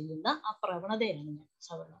നിലനിർത്തുകയും ചെയ്യുന്ന ആ പ്രവണതയാണ് ഞാൻ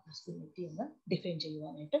സവർണ മസ്കുലിനിറ്റി എന്ന് ഡിഫൈൻ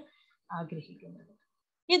ചെയ്യുവാനായിട്ട് ആഗ്രഹിക്കുന്നത്.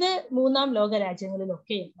 ഇത് മൂന്നാം ലോക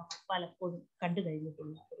രാജ്യങ്ങളിലൊക്കെയും നമ്മൾ പലപ്പോഴും കണ്ടു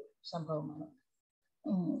കഴിഞ്ഞിട്ടുള്ള ഒരു സംഭവമാണ്.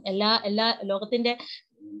 എല്ലാ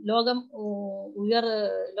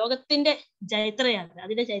ലോകത്തിന്റെ ജൈത്രയാത്ര,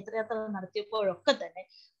 അതിന്റെ ജൈത്രയാത്ര നടത്തിയപ്പോഴൊക്കെ തന്നെ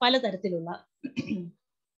പലതരത്തിലുള്ള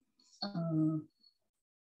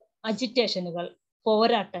അജിറ്റേഷനുകൾ,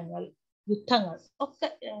 പോരാട്ടങ്ങൾ, യുദ്ധങ്ങൾ ഒക്കെ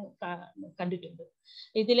കണ്ടിട്ടുണ്ട്.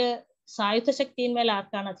 ഇതില് സായുധ ശക്തിയിന്മേൽ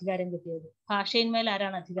ആർക്കാണ് അധികാരം കിട്ടിയത്, ഭാഷയിന്മേൽ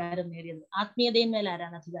ആരാണ് അധികാരം നേടിയത്, ആത്മീയതയിന്മേൽ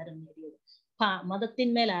ആരാണ് അധികാരം നേടിയത്,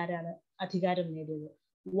 മതത്തിന്മേൽ ആരാണ് അധികാരം നേടിയത്,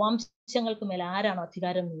 വംശങ്ങൾക്ക് മേൽ ആരാണോ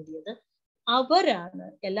അധികാരം നേടിയത്, അവരാണ്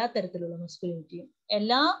എല്ലാ തരത്തിലുള്ള മസ്കുലിനിറ്റിയും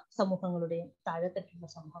എല്ലാ സമൂഹങ്ങളുടെയും താഴെത്തട്ടുള്ള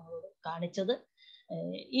സമൂഹങ്ങളോട് കാണിച്ചത്.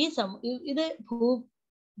 ഇത്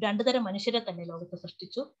രണ്ടു തരം മനുഷ്യരെ തന്നെ ലോകത്ത്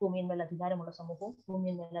സൃഷ്ടിച്ചു. ഭൂമിയിന്മേൽ അധികാരമുള്ള സമൂഹവും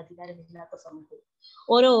ഭൂമിയിന്മേൽ അധികാരമില്ലാത്ത സമൂഹവും.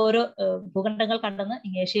 ഓരോ ഭൂഖണ്ഡങ്ങൾ കടന്ന്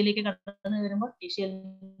ഏഷ്യയിലേക്ക് കടന്നു വരുമ്പോൾ,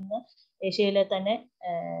 ഏഷ്യയിലെ തന്നെ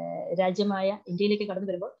രാജ്യമായ ഇന്ത്യയിലേക്ക് കടന്നു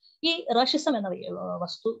വരുമ്പോൾ ഈ റേഷിസം എന്ന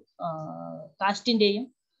വസ്തു കാസ്റ്റിന്റെയും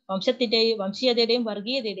വംശത്തിന്റെയും വംശീയതയുടെയും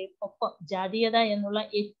വർഗീയതയുടെയും ഒപ്പം ജാതീയത എന്നുള്ള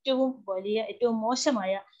ഏറ്റവും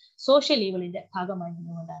മോശമായ സോഷ്യൽ ഈവലിന്റെ ഭാഗമായി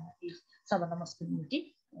നിന്നുകൊണ്ടാണ് ഈ സവർണ മസ്കുലിനിറ്റി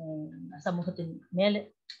സമൂഹത്തിന് മേലെ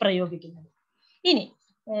പ്രയോഗിക്കുന്നത്. ഇനി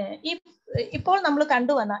ഇപ്പോൾ നമ്മൾ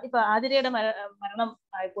കണ്ടുവന്ന ഇപ്പൊ ആതിരയുടെ മരണം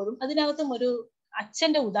ആയപ്പോഴും അതിനകത്തും ഒരു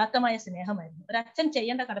അച്ഛന്റെ ഉദാത്തമായ സ്നേഹമായിരുന്നു. ഒരു അച്ഛൻ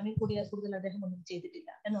ചെയ്യേണ്ട കടമയിൽ കൂടുതൽ അദ്ദേഹം ഒന്നും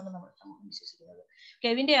ചെയ്തിട്ടില്ല എന്നാണ് നമ്മൾ സമൂഹം വിശ്വസിക്കുന്നത്.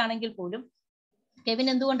 കെവിന്റെ ആണെങ്കിൽ പോലും കെവിൻ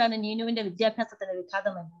എന്തുകൊണ്ടാണ് നീനുവിന്റെ വിദ്യാഭ്യാസത്തിന്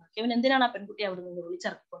വിഘാതമായിരുന്നത്? കെവിൻ എന്തിനാണ് ആ പെൺകുട്ടിയെ അവിടെ നിന്ന്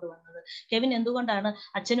വിളിച്ചിറക്കിക്കൊണ്ട് വന്നത്? കെവിൻ എന്തുകൊണ്ടാണ്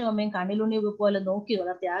അച്ഛനും അമ്മയും കണ്ണിലുണ്ണി പോലെ നോക്കി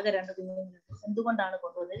വളർത്തി ആകെ 2 കുഞ്ഞുങ്ങൾ എന്തുകൊണ്ടാണ്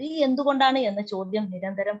കൊണ്ടുവന്നത്? ഈ എന്തുകൊണ്ടാണ് എന്ന ചോദ്യം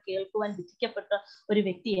നിരന്തരം കേൾക്കുവാൻ വിധിക്കപ്പെട്ട ഒരു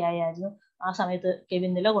വ്യക്തിയായിരുന്നു ആ സമയത്ത്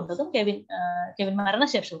കെവിൻ നിലകൊണ്ടതും കെവിൻ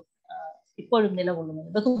മരണശേഷവും ഇപ്പോഴും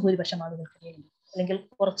നിലകൊള്ളുന്നത് ബഹുഭൂരിപക്ഷം ആളുകൾക്കിടയിൽ. അല്ലെങ്കിൽ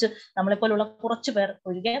നമ്മളെപ്പോലുള്ള കുറച്ചു പേർ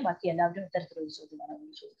ഒഴികെ ബാക്കി എല്ലാവരും ഇത്തരത്തിലൊരു ചോദ്യമാണ്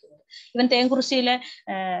ചോദിക്കുന്നത്. ഇവൻ തേങ്കുറിശ്ശിയിലെ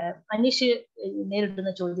അനീഷ്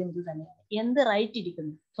നേരിടുന്ന ചോദ്യം ഇത് തന്നെയാണ്. എന്ത് റൈറ്റ്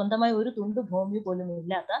ഇരിക്കുന്നു? സ്വന്തമായി ഒരു തുണ്ട് ഭൂമി പോലും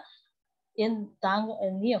ഇല്ലാത്ത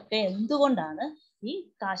നീയൊക്കെ എന്തുകൊണ്ടാണ് ഈ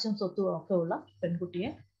കാശും സ്വത്തും ഒക്കെ ഉള്ള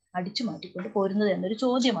പെൺകുട്ടിയെ അടിച്ചു മാറ്റിക്കൊണ്ട് പോരുന്നത് എന്നൊരു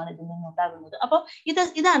ചോദ്യമാണ് ഇതിൽ നിന്നുണ്ടാകുന്നത്. അപ്പോൾ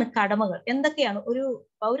ഇതാണ് കടമകൾ. എന്തൊക്കെയാണ് ഒരു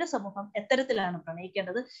പൗരസമൂഹം എത്തരത്തിലാണ്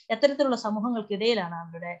പ്രണയിക്കേണ്ടത്, എത്തരത്തിലുള്ള സമൂഹങ്ങൾക്കിടയിലാണ്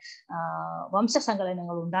അവരുടെ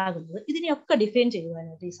വംശസങ്കലനങ്ങൾ ഉണ്ടാകുന്നത്, ഇതിനെയൊക്കെ ഡിഫൈൻ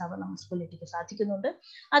ചെയ്യുവാനായിട്ട് ഈ സവർണ മസ്കുലിനിറ്റിക്ക് സാധിക്കുന്നുണ്ട്.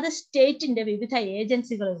 അത് സ്റ്റേറ്റിന്റെ വിവിധ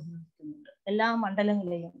ഏജൻസികളെ ഉപയോഗിക്കുന്നുണ്ട്. എല്ലാ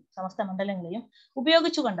മണ്ഡലങ്ങളെയും സമസ്ത മണ്ഡലങ്ങളെയും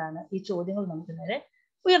ഉപയോഗിച്ചുകൊണ്ടാണ് ഈ ചോദ്യങ്ങൾ നമുക്ക് നേരെ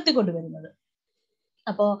ഉയർത്തിക്കൊണ്ടുവരുന്നത്.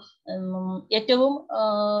 അപ്പോ ഏറ്റവും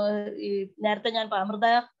ഈ നേരത്തെ ഞാൻ അമൃത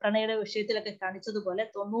പ്രണയുടെ വിഷയത്തിലൊക്കെ കാണിച്ചതുപോലെ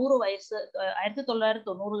 90 വയസ്സ്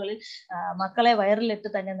 1990-കളിൽ മക്കളെ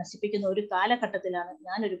വയറിലിട്ട് തന്നെ നശിപ്പിക്കുന്ന ഒരു കാലഘട്ടത്തിലാണ്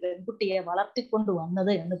ഞാനൊരു പെൺകുട്ടിയെ വളർത്തിക്കൊണ്ടു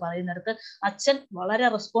വന്നത് എന്ന് പറയുന്നിടത്ത് അച്ഛൻ വളരെ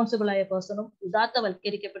റെസ്പോൺസിബിൾ ആയ പേഴ്സണും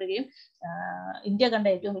ഉദാത്തവൽക്കരിക്കപ്പെടുകയും ഇന്ത്യ കണ്ട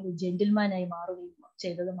ഏറ്റവും വലിയ ജെന്റിൽമാനായി മാറുകയും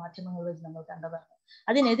ചെയ്തത് മാധ്യമങ്ങളിൽ നമ്മൾ കണ്ടതാണ്.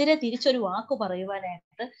 അതിനെതിരെ തിരിച്ചൊരു വാക്ക്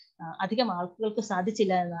പറയുവാനായിട്ട് അധികം ആളുകൾക്ക്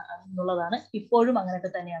സാധിച്ചില്ല എന്നുള്ളതാണ്. ഇപ്പോഴും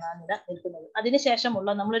അങ്ങനെയൊക്കെ തന്നെയാണ് ആ നില നിൽക്കുന്നത്. അതിനുശേഷമുള്ള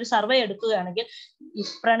നമ്മളൊരു സർവേ എടുക്കുകയാണെങ്കിൽ ഈ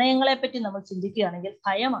പ്രണയങ്ങളെ പറ്റി നമ്മൾ ചിന്തിക്കുകയാണെങ്കിൽ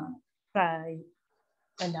ഭയമാണ്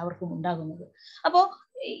എല്ലാവർക്കും ഉണ്ടാകുന്നത്. അപ്പോ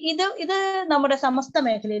ഇത് നമ്മുടെ സമസ്ത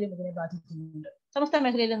മേഖലയിലും ഇതിനെ ബാധിക്കുന്നുണ്ട്. സമസ്ത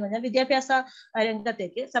മേഖലയിൽ എന്ന് പറഞ്ഞാൽ വിദ്യാഭ്യാസ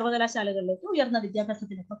രംഗത്തേക്ക്, സർവകലാശാലകളിലേക്ക്, ഉയർന്ന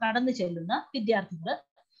വിദ്യാഭ്യാസത്തിലേക്ക് കടന്നു ചെല്ലുന്ന വിദ്യാർത്ഥികൾ,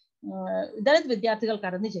 ദളിത് വിദ്യാർത്ഥികൾ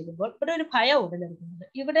കടന്നു ചെല്ലുമ്പോൾ ഇവിടെ ഒരു ഭയം ഉടലെടുക്കുന്നുണ്ട്.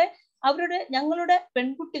 ഇവിടെ ഞങ്ങളുടെ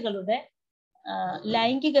പെൺകുട്ടികളുടെ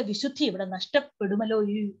ലൈംഗിക വിശുദ്ധി ഇവിടെ നഷ്ടപ്പെടുമല്ലോ,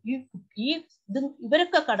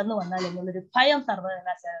 ഇവരൊക്കെ കടന്നു വന്നാൽ എന്നുള്ളൊരു ഭയം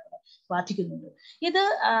സർവകലാശാലകളെ ബാധിക്കുന്നുണ്ട്. ഇത്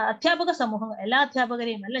അധ്യാപക സമൂഹം, എല്ലാ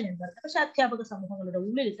അധ്യാപകരെയും അല്ല ഞാൻ പറഞ്ഞത്, പക്ഷെ അധ്യാപക സമൂഹങ്ങളുടെ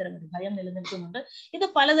ഉള്ളിൽ ഇത്തരം ഒരു ഭയം നിലനിൽക്കുന്നുണ്ട്. ഇത്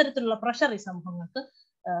പലതരത്തിലുള്ള പ്രഷർ ഈ സമൂഹങ്ങൾക്ക്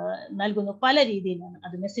നൽകുന്നു. പല രീതിയിലാണ്.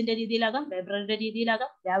 അത് മെസ്സിന്റെ രീതിയിലാകാം, ലൈബ്രറിയുടെ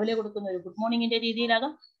രീതിയിലാകാം, രാവിലെ കൊടുക്കുന്ന ഒരു ഗുഡ് മോർണിംഗിന്റെ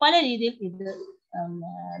രീതിയിലാകാം. പല രീതിയിൽ ഇത്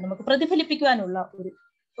നമുക്ക് പ്രതിഫലിപ്പിക്കുവാനുള്ള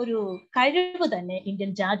ഒരു കഴിവ് തന്നെ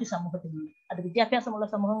ഇന്ത്യൻ ജാതി സമൂഹത്തിനുണ്ട്. അത് വിദ്യാഭ്യാസമുള്ള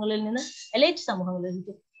സമൂഹങ്ങളിൽ നിന്ന് എലൈറ്റ്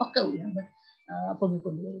സമൂഹങ്ങളിലേക്ക് ഒക്കെ ഉയർന്ന്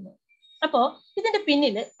പൊങ്ങിക്കൊണ്ടുവരുന്നു. അപ്പോ ഇതിന്റെ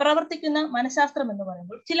പിന്നിൽ പ്രവർത്തിക്കുന്ന മനഃശാസ്ത്രം എന്ന്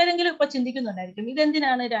പറയുമ്പോൾ ചിലരെങ്കിലും ഇപ്പൊ ചിന്തിക്കുന്നുണ്ടായിരിക്കും,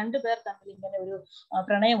 ഇതെന്തിനാണ് രണ്ടുപേർ തമ്മിൽ ഇങ്ങനെ ഒരു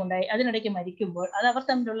പ്രണയമുണ്ടായി അതിനിടയ്ക്ക് മരിക്കുമ്പോൾ അത് അവർ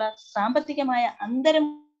തമ്മിലുള്ള സാമ്പത്തികമായ അന്തരം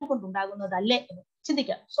കൊണ്ടുണ്ടാകുന്നതല്ലേ എന്ന്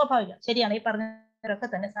ചിന്തിക്കാം. സ്വാഭാവികം, ശരിയാണ്. ഈ പറഞ്ഞവരൊക്കെ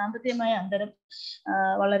തന്നെ സാമ്പത്തികമായ അന്തരം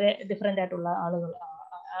വളരെ ഡിഫറെന്റ് ആയിട്ടുള്ള ആളുകൾ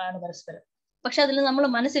ആണ് പരസ്പരം. പക്ഷെ അതിൽ നമ്മൾ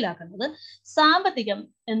മനസ്സിലാക്കേണ്ടത് സാമ്പത്തികം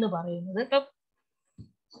എന്ന് പറയുന്നത്, ഇപ്പൊ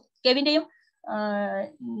കെവിന്റെയും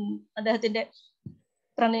അദ്ദേഹത്തിന്റെ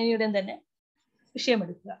പ്രണയിയുടെയും തന്നെ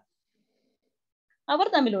വിഷയമെടുക്കുക, അവർ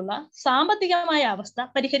തമ്മിലുള്ള സാമ്പത്തികമായ അവസ്ഥ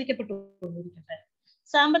പരിഹരിക്കപ്പെട്ടുകൊണ്ടിരിക്കട്ടെ.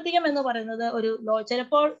 സാമ്പത്തികം എന്ന് പറയുന്നത് ഒരു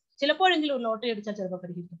ചിലപ്പോഴെങ്കിലും ഒരു ലോട്ടറി അടിച്ചാൽ ചിലപ്പോൾ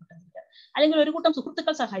പരിഹരിക്കപ്പെട്ടിരിക്കാം, അല്ലെങ്കിൽ ഒരു കൂട്ടം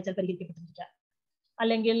സുഹൃത്തുക്കൾ സഹായിച്ചാൽ പരിഹരിക്കപ്പെട്ടിരിക്കാം,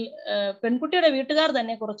 അല്ലെങ്കിൽ പെൺകുട്ടിയുടെ വീട്ടുകാർ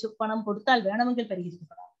തന്നെ കുറച്ച് പണം കൊടുത്താൽ വേണമെങ്കിൽ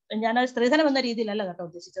പരിഹരിക്കപ്പെടാം. ഞാനത് സ്ത്രീധനം എന്ന രീതിയിലല്ല കേട്ടോ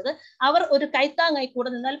ഉദ്ദേശിച്ചത്. അവർ ഒരു കൈത്താങ്ങായി കൂടെ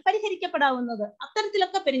നിന്നാൽ പരിഹരിക്കപ്പെടാവുന്നത്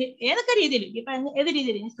അത്തരത്തിലൊക്കെ ഏതൊക്കെ രീതിയിൽ, ഇപ്പൊ ഏത്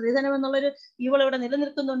രീതിയിൽ സ്ത്രീധനം എന്നുള്ളൊരു ഇവിടെ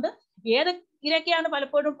നിലനിൽക്കുന്നുണ്ട്. ഇതൊക്കെയാണ്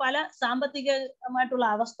പലപ്പോഴും പല സാമ്പത്തികമായിട്ടുള്ള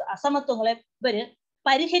അസമത്വങ്ങളെ ഇവര്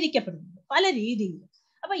പരിഹരിക്കപ്പെടുന്നത് പല രീതിയിൽ.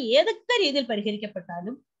 അപ്പൊ ഏതൊക്കെ രീതിയിൽ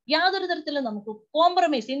പരിഹരിക്കപ്പെട്ടാലും യാതൊരു തരത്തിലും നമുക്ക്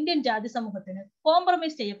കോംപ്രമൈസ്, ഇന്ത്യൻ ജാതി സമൂഹത്തിന്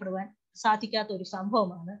കോംപ്രമൈസ് ചെയ്യപ്പെടുവാൻ സാധിക്കാത്ത ഒരു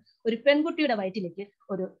സംഭവമാണ് ഒരു പെൺകുട്ടിയുടെ വയറ്റിലേക്ക്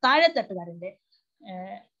ഒരു താഴെത്തട്ടുകാരന്റെ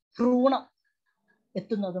ഭ്രൂണം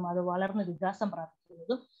എത്തുന്നതും അത് വളർന്ന് വികാസം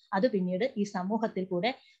പ്രാപിക്കുന്നതും അത് പിന്നീട് ഈ സമൂഹത്തിൽ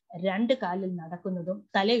കൂടെ രണ്ട് കാലിൽ നടക്കുന്നതും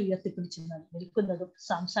തല ഉയർത്തിപ്പിടിച്ച് നിൽക്കുന്നതും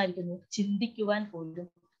സംസാരിക്കുന്നതും ചിന്തിക്കുവാൻ പോലും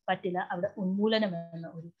പറ്റില്ല. അവിടെ ഉന്മൂലനം എന്ന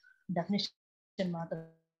ഒരു ഡെഫിനിഷൻ മാത്രം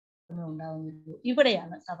ഉണ്ടാകുന്നത്.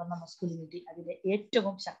 ഇവിടെയാണ് സവർണ മസ്കുലിനിറ്റി അതിന്റെ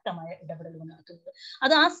ഏറ്റവും ശക്തമായ ഇടപെടലുകൾ നടത്തുന്നത്.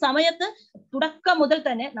 അത് ആ സമയത്ത് തുടക്കം മുതൽ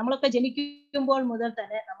തന്നെ, നമ്മളൊക്കെ ജനിക്കുമ്പോൾ മുതൽ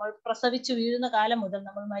തന്നെ, നമ്മൾ പ്രസവിച്ചു വീഴുന്ന കാലം മുതൽ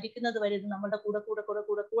നമ്മൾ മരിക്കുന്നത് വരെ നമ്മളുടെ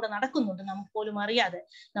കൂടെ നടക്കുന്നുണ്ട്. നമുക്ക് പോലും അറിയാതെ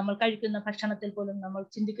നമ്മൾ കഴിക്കുന്ന ഭക്ഷണത്തിൽ പോലും, നമ്മൾ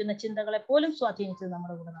ചിന്തിക്കുന്ന ചിന്തകളെ പോലും സ്വാധീനിച്ചത്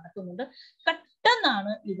നമ്മുടെ കൂടെ നടക്കുന്നുണ്ട്.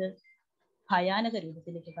 പെട്ടെന്നാണ് ഇത് ഭയാനക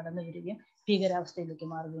രൂപത്തിലേക്ക് കടന്നു വരികയും ഭീകരാവസ്ഥയിലേക്ക്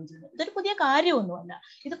മാറുകയും ചെയ്യുന്നത്. ഇതൊരു പുതിയ കാര്യമൊന്നുമല്ല,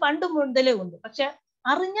 ഇത് പണ്ട് മുതലേ ഉണ്ട്. പക്ഷെ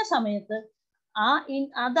അറിഞ്ഞ സമയത്ത്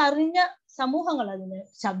അതറിഞ്ഞ സമൂഹങ്ങൾ അതിനെ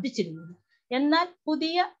ശബ്ദിച്ചിരുന്നു. എന്നാൽ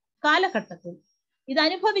പുതിയ കാലഘട്ടത്തിൽ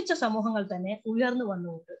ഇതനുഭവിച്ച സമൂഹങ്ങൾ തന്നെ ഉയർന്നു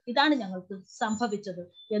വന്നുകൊണ്ട് ഇതാണ് ഞങ്ങൾക്ക് സംഭവിച്ചത്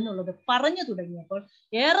എന്നുള്ളത് പറഞ്ഞു തുടങ്ങിയപ്പോൾ,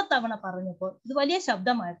 ഏറെ തവണ പറഞ്ഞപ്പോൾ, ഇത് വലിയ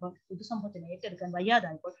ശബ്ദമായപ്പോൾ പൊതുസമൂഹത്തിന് ഏറ്റെടുക്കാൻ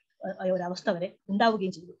വയ്യാതായപ്പോൾ ഒരവസ്ഥ വരെ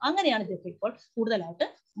ഉണ്ടാവുകയും ചെയ്തു. അങ്ങനെയാണ് ഇതൊക്കെ ഇപ്പോൾ കൂടുതലായിട്ട്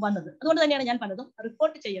വന്നത്. അതുകൊണ്ട് തന്നെയാണ് ഞാൻ പലതും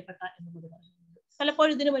റിപ്പോർട്ട് ചെയ്യപ്പെട്ട എന്നുള്ളത് പറയുന്നത്.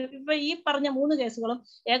 പലപ്പോഴും ഇപ്പൊ ഈ പറഞ്ഞ 3 കേസുകളും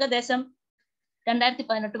ഏകദേശം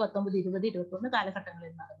 2018, 19, 20, 21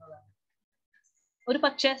 കാലഘട്ടങ്ങളിൽ നടന്നതാണ്. ഒരു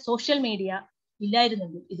പക്ഷെ സോഷ്യൽ മീഡിയ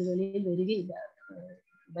ഇല്ലായിരുന്നെങ്കിൽ ഇത് വെളിയിൽ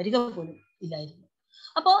വരിക പോലും ഇല്ലായിരുന്നു.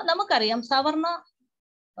 അപ്പോ നമുക്കറിയാം സവർണ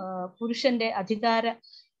പുരുഷന്റെ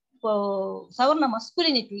സവർണ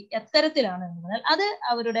മസ്കുലിനിറ്റി എത്തരത്തിലാണ് എന്ന് പറഞ്ഞാൽ അത്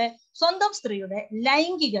അവരുടെ സ്വന്തം സ്ത്രീയുടെ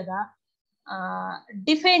ലൈംഗികത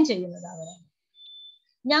ഡിഫൈൻ ചെയ്യുന്നത് അവരാണ്.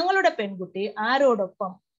 ഞങ്ങളുടെ പെൺകുട്ടി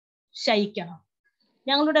ആരോടൊപ്പം ശയിക്കണം,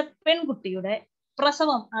 ഞങ്ങളുടെ പെൺകുട്ടിയുടെ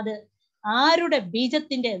പ്രസവം അത് ആരുടെ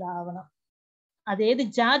ബീജത്തിൻ്റെതാവണം, അതേത്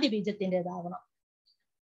ജാതി ബീജത്തിൻ്റെതാവണം.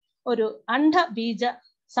 ഒരു അണ്ഡബീജ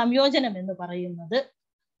സംയോജനം എന്ന് പറയുന്നത്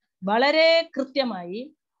വളരെ കൃത്യമായി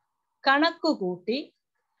കണക്കുകൂട്ടി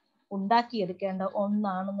ഉണ്ടാക്കിയെടുക്കേണ്ട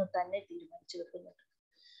ഒന്നാണെന്ന് തന്നെ തീരുമാനിച്ചു വെക്കുന്നുണ്ട്.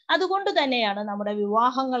 അതുകൊണ്ട് തന്നെയാണ് നമ്മുടെ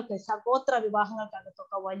വിവാഹങ്ങൾക്ക്, സഗോത്ര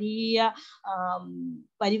വിവാഹങ്ങൾക്കകത്തൊക്കെ വലിയ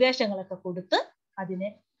പരിവേഷങ്ങളൊക്കെ കൊടുത്ത് അതിനെ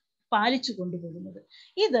പാലിച്ചു കൊണ്ടുപോകുന്നത്.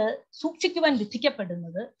 ഇത് സൂക്ഷിക്കുവാൻ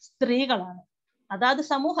വിധിക്കപ്പെടുന്നത് സ്ത്രീകളാണ്. അതാത്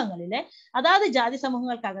സമൂഹങ്ങളിലെ, അതാത് ജാതി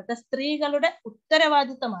സമൂഹങ്ങൾക്കകത്തെ സ്ത്രീകളുടെ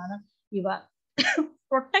ഉത്തരവാദിത്തമാണ് ഇവ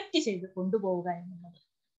പ്രൊട്ടക്ട് ചെയ്ത് കൊണ്ടുപോവുക എന്നുള്ളത്.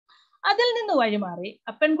 അതിൽ നിന്ന് വഴിമാറി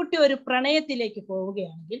പെൺകുട്ടി ഒരു പ്രണയത്തിലേക്ക്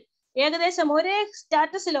പോവുകയാണെങ്കിൽ, ഏകദേശം ഒരേ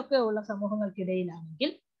സ്റ്റാറ്റസിലൊക്കെ ഉള്ള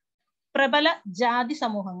സമൂഹങ്ങൾക്കിടയിലാണെങ്കിൽ, പ്രബല ജാതി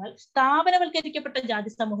സമൂഹങ്ങൾ, സ്ഥാപനവൽക്കരിക്കപ്പെട്ട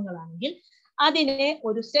ജാതി സമൂഹങ്ങളാണെങ്കിൽ അതിനെ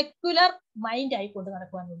ഒരു സെക്യുലർ മൈൻഡ് ആയി കൊണ്ട്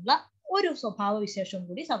നടക്കുവാനുള്ള ഒരു സ്വഭാവ വിശേഷം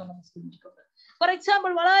കൂടി സവർണ്ണ മസ്കുലിനിറ്റിക്കുണ്ട്. ഫോർ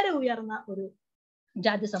എക്സാമ്പിൾ, വളരെ ഉയർന്ന ഒരു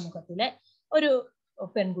ജാതി സമൂഹത്തിലെ ഒരു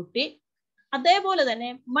പെൺകുട്ടി അതേപോലെ തന്നെ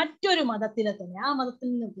മറ്റൊരു മതത്തിലെ തന്നെ, ആ മതത്തിൽ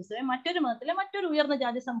നിന്ന് വ്യത്യസ്തമായി മറ്റൊരു മതത്തിലെ മറ്റൊരു ഉയർന്ന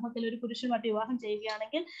ജാതി സമൂഹത്തിലെ ഒരു പുരുഷനുമായിട്ട് വിവാഹം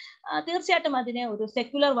ചെയ്യുകയാണെങ്കിൽ തീർച്ചയായിട്ടും അതിനെ ഒരു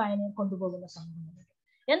സെക്യുലർ വായനയിൽ കൊണ്ടുപോകുന്ന സമൂഹമുണ്ട്.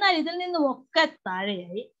 എന്നാൽ ഇതിൽ നിന്നും ഒക്കെ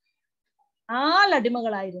താഴെയായി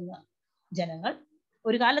ആളടിമകളായിരുന്ന ജനങ്ങൾ,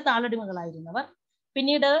 ഒരു കാലത്ത് ആളടിമകളായിരുന്നവർ,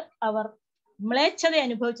 പിന്നീട് അവർ മ്ലേച്ഛത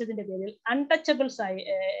അനുഭവിച്ചതിന്റെ പേരിൽ, അൺടച്ചബിൾസ്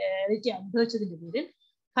ആയിട്ട് അനുഭവിച്ചതിന്റെ പേരിൽ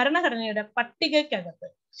ഭരണഘടനയുടെ പട്ടികയ്ക്കകത്ത്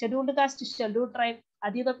ഷെഡ്യൂൾഡ് കാസ്റ്റ്, ഷെഡ്യൂൾഡ് ട്രൈബ്,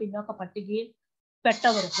 അതീവ പിന്നോക്ക പട്ടികയിൽ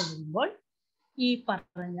പെട്ടവരൊക്കെ വരുമ്പോൾ ഈ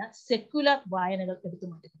പറഞ്ഞ സെക്യുലർ വായനകൾ എടുത്തു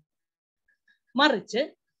മാറ്റുന്നു. മറിച്ച്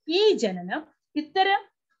ഈ ജനനം ഇത്തരം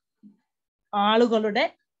ആളുകളുടെ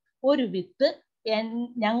ഒരു വിത്ത്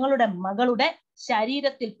ഞങ്ങളുടെ മകളുടെ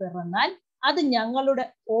ശരീരത്തിൽ പിറന്നാൽ അത് ഞങ്ങളുടെ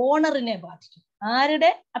ഓണറിനെ ബാധിക്കും. ആരുടെ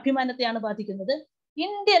അഭിമാനത്തെയാണ് ബാധിക്കുന്നത്?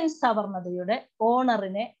 ഇന്ത്യൻ സവർണതയുടെ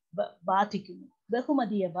ഓണറിനെ ബാധിക്കുന്നു,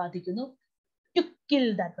 ബഹുമതിയെ ബാധിക്കുന്നു. To kill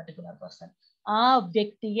that particular person, ആ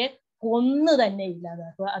വ്യക്തിയെ കൊന്നു തന്നെ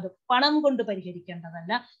ഇല്ലാതാക്കുക. അത് പണം കൊണ്ട്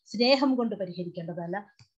പരിഹരിക്കേണ്ടതല്ല, സ്നേഹം കൊണ്ട് പരിഹരിക്കേണ്ടതല്ല,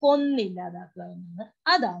 കൊന്നില്ലാതാക്കുക എന്നത്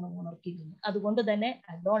അതാണ് ഓണർ കില്ലിങ്. അതുകൊണ്ട് തന്നെ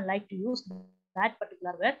I don't like to use that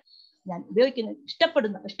particular word. ഞാൻ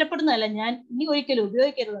ഇഷ്ടപ്പെടുന്നതല്ല, ഞാൻ ഇനി ഒരിക്കലും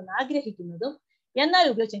ഉപയോഗിക്കരുതെന്ന് ആഗ്രഹിക്കുന്നതും, എന്നാൽ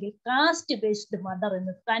ഉപയോഗിച്ചെങ്കിൽ കാസ്റ്റ് ബേസ്ഡ് മർഡർ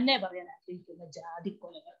എന്ന് തന്നെ പറയാൻ ആഗ്രഹിക്കുന്ന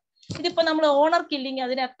ജാതിക്കൊലകൾ. ഇതിപ്പോ നമ്മൾ ഓണർ കില്ലിങ്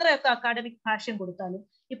അതിന് എത്രയൊക്കെ അക്കാഡമിക് ഭാഷ്യം കൊടുത്താലും,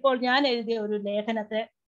 ഇപ്പോൾ ഞാൻ എഴുതിയ ഒരു ലേഖനത്തെ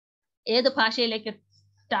ഏത് ഭാഷയിലേക്ക്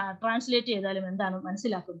ട്രാൻസ്ലേറ്റ് ചെയ്താലും എന്താണ്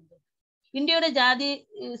മനസ്സിലാക്കുന്നത്? ഇന്ത്യയുടെ ജാതി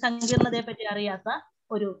സങ്കീർണതയെ പറ്റി അറിയാത്ത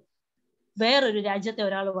വേറൊരു രാജ്യത്തെ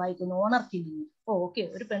ഒരാൾ വായിക്കുന്നു ഓണർ കില്ലിങ്. ഓക്കെ,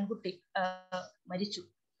 ഒരു പെൺകുട്ടി മരിച്ചു,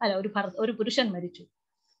 അല്ല ഒരു പുരുഷൻ മരിച്ചു,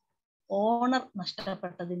 ഓണർ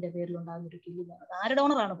നഷ്ടപ്പെട്ടതിന്റെ പേരിൽ ഉണ്ടാകുന്ന ഒരു കില്ലിങ്ങാണ്. ആരുടെ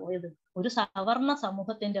ഓണറാണ് പോയത്? ഒരു സവർണ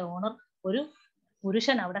സമൂഹത്തിന്റെ ഓണർ ഒരു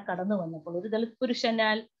പുരുഷൻ അവിടെ കടന്നു വന്നപ്പോൾ, ഒരു ദളിത്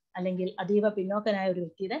പുരുഷനാൽ അല്ലെങ്കിൽ അതീവ പിന്നോക്കനായ ഒരു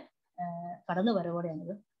വ്യക്തിയുടെ കടന്നു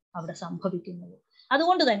വരവോടെയാണിത് അവിടെ സംഭവിക്കുന്നത്.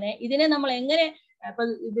 അതുകൊണ്ട് തന്നെ ഇതിനെ നമ്മൾ എങ്ങനെ, ഇപ്പൊ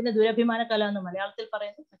ഇതിന് ദുരഭിമാന കല എന്ന് മലയാളത്തിൽ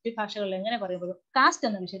പറയുന്നു, മറ്റു ഭാഷകളിൽ എങ്ങനെ പറയുമ്പോഴും കാസ്റ്റ്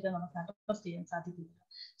എന്ന വിഷയത്തെ നമുക്ക് അഡ്രസ് ചെയ്യാൻ സാധിക്കില്ല.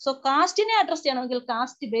 സോ കാസ്റ്റിനെ അഡ്രസ് ചെയ്യണമെങ്കിൽ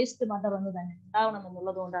കാസ്റ്റ് ബേസ്ഡ് മർഡർ എന്ന് തന്നെ ഉണ്ടാവണം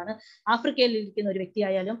എന്നുള്ളത് കൊണ്ടാണ് ആഫ്രിക്കയിൽ ഇരിക്കുന്ന ഒരു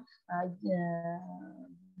വ്യക്തിയായാലും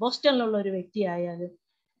ബോസ്റ്റണിലുള്ള ഒരു വ്യക്തിയായാലും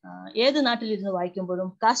ഏത് നാട്ടിലിരുന്ന് വായിക്കുമ്പോഴും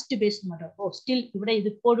കാസ്റ്റ് ബേസ്ഡ് മർഡർ, സ്റ്റിൽ ഇവിടെ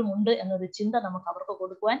ഇതിപ്പോഴും ഉണ്ട് എന്നൊരു ചിന്ത നമുക്ക് അവർക്ക്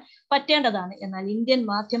കൊടുക്കുവാൻ പറ്റേണ്ടതാണ്. എന്നാൽ ഇന്ത്യൻ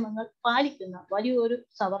മാധ്യമങ്ങൾ പാലിക്കുന്ന വലിയൊരു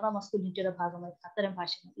സവർണ മസ്കുലിനിറ്റിയുടെ ഭാഗമായി അത്തരം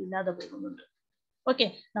ഭാഷകൾ ഇല്ലാതെ പോകുന്നുണ്ട്. ഓക്കെ,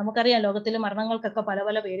 നമുക്കറിയാം ലോകത്തിലെ മരണങ്ങൾക്കൊക്കെ പല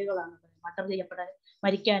പല പേരുകളാണ്. മർഡർ ചെയ്യപ്പെടാൻ,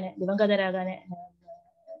 മരിക്കാന്, ദിവംഗതരാകാന്,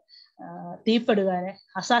 തീപ്പെടുവാന്,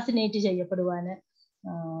 അസാസിനേറ്റ് ചെയ്യപ്പെടുവാന്,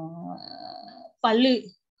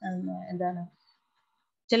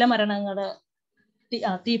 ചില മരണങ്ങള്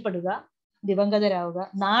തീപ്പെടുക, ദിവംഗതരാവുക,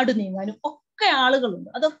 നാട് നീങ്ങാനും ഒക്കെ ആളുകളുണ്ട്.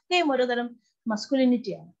 അതൊക്കെയും ഒരുതരം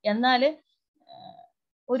മസ്കുലിനിറ്റിയാണ്. എന്നാൽ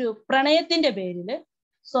ഒരു പ്രണയത്തിന്റെ പേരിൽ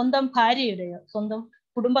സ്വന്തം ഭാര്യയുടെയോ സ്വന്തം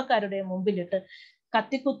കുടുംബക്കാരുടെയോ മുമ്പിലിട്ട്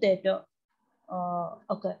കത്തിക്കുത്തേറ്റോ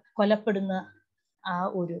ഒക്കെ കൊലപ്പെടുന്ന ആ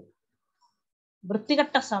ഒരു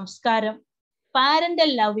വൃത്തികെട്ട സംസ്കാരം പാരന്റൽ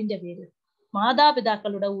ലവിന്റെ പേരിൽ,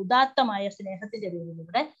 മാതാപിതാക്കളുടെ ഉദാത്തമായ സ്നേഹത്തിന്റെ പേരിൽ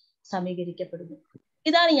ഇവിടെ സമീകരിക്കപ്പെടുന്നു.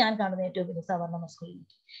 ഇതാണ് ഞാൻ കാണുന്ന ഏറ്റവും വലിയ സവർണ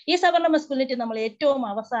മസ്കുലിനിറ്റി. ഈ സവർണ മസ്കുലിനിറ്റി നമ്മൾ ഏറ്റവും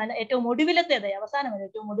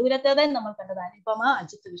ഒടുവിലത്തേതായി നമ്മൾ കണ്ടത് അനുപമ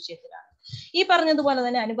അജിത്ത് വിഷയത്തിലാണ്. ഈ പറഞ്ഞതുപോലെ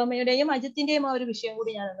തന്നെ അനുപമയുടെയും അജിത്തിന്റെയും ആ ഒരു വിഷയം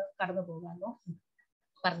കൂടി ഞാനൊന്ന് കടന്നു പോകാമോ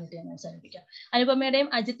പറഞ്ഞിട്ട് ഞാൻ അവസാനിപ്പിക്കാം. അനുപമയുടെയും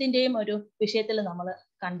അജിത്തിന്റെയും ഒരു വിഷയത്തിൽ നമ്മൾ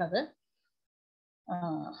കണ്ടത്,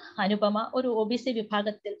 അനുപമ ഒരു OBC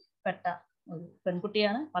വിഭാഗത്തിൽപ്പെട്ട ഒരു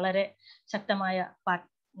പെൺകുട്ടിയാണ്. വളരെ ശക്തമായ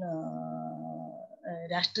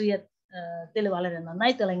രാഷ്ട്രീയത്തിൽ വളരെ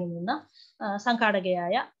നന്നായി തിളങ്ങി നിന്ന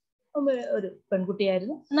സംഘാടകയായ ഒരു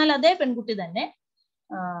പെൺകുട്ടിയായിരുന്നു. എന്നാൽ അതേ പെൺകുട്ടി തന്നെ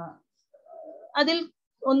അതിൽ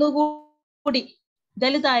ഒന്നുകൂടി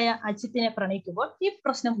ദലിതായ അജിത്തിനെ പ്രണയിക്കുമ്പോൾ ഈ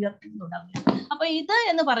പ്രശ്നം ഉയർത്തുന്നുണ്ടാവില്ല. അപ്പൊ അപ്പൊ ഇത്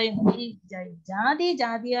എന്ന് പറയുന്നത് ഈ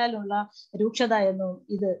ജാതിയാലുള്ള രൂക്ഷത എന്നും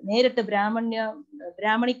ഇത് നേരിട്ട്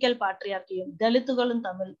ബ്രാഹ്മണിക്കൽ പാട്രിയാർക്കിയും ദളിതുകളും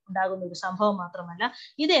തമ്മിൽ ഉണ്ടാകുന്ന ഒരു സംഭവം മാത്രമല്ല,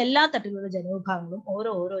 ഇത് എല്ലാ തട്ടിലുള്ള ജനവിഭാഗങ്ങളും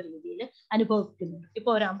ഓരോ രീതിയിൽ അനുഭവിക്കുന്നുണ്ട്.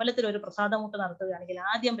 ഇപ്പൊ ഒരു അമ്പലത്തിൽ ഒരു പ്രസാദമൂട്ട് നടത്തുകയാണെങ്കിൽ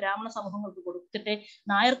ആദ്യം ബ്രാഹ്മണ സമൂഹങ്ങൾക്ക് കൊടുത്തിട്ട്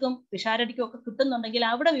നായർക്കും പിഷാരടിക്കും ഒക്കെ കിട്ടുന്നുണ്ടെങ്കിൽ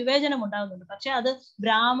അവിടെ വിവേചനം ഉണ്ടാകുന്നുണ്ട്. പക്ഷെ അത്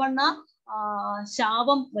ബ്രാഹ്മണ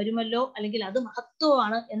ശാപം വരുമല്ലോ, അല്ലെങ്കിൽ അത്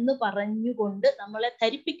മഹത്വമാണ് എന്ന് പറഞ്ഞുകൊണ്ട് നമ്മളെ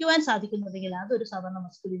ധരിപ്പിക്കുവാൻ സാധിക്കുന്നുണ്ടെങ്കിൽ അതൊരു സവർണ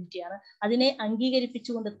മസ്കുലിനിറ്റിയാണ്. അതിനെ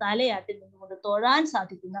അംഗീകരിപ്പിച്ചുകൊണ്ട് തലയാട്ടി നിന്നുകൊണ്ട് തൊഴാൻ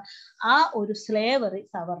സാധിക്കുന്ന ആ ഒരു സ്ലേവറി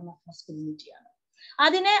സവർണ മസ്കുലിനിറ്റിയാണ്.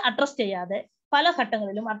 അതിനെ അഡ്രസ് ചെയ്യാതെ പല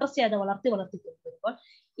ഘട്ടങ്ങളിലും അഡ്രസ് ചെയ്യാതെ വളർത്തി കൊണ്ടുവരുമ്പോൾ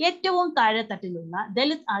ഏറ്റവും താഴെത്തട്ടിലുള്ള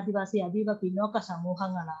ദലിത്, ആദിവാസി, അതീവ പിന്നോക്ക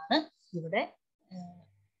സമൂഹങ്ങളാണ് ഇവിടെ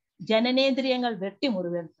ജനനേന്ദ്രിയങ്ങൾ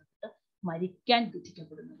വെട്ടിമുറിവേൽപ്പെട്ട് മരിക്കാൻ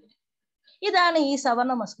വിധിക്കപ്പെടുന്നത്. ഇതാണ് ഈ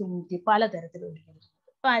സവർണ മസ്കുലിനിറ്റി പലതരത്തിലുള്ള.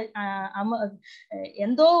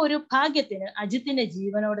 എന്തോ ഒരു ഭാഗ്യത്തിന് അജിത്തിന്റെ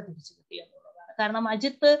ജീവനോടെ തിരിച്ചു കിട്ടി എന്നുള്ളതാണ്. കാരണം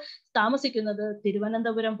അജിത്ത് താമസിക്കുന്നത്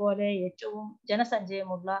തിരുവനന്തപുരം പോലെ ഏറ്റവും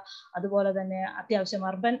ജനസഞ്ചയമുള്ള, അതുപോലെ തന്നെ അത്യാവശ്യം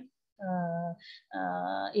അർബൻ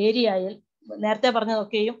ഏരിയയിൽ, നേരത്തെ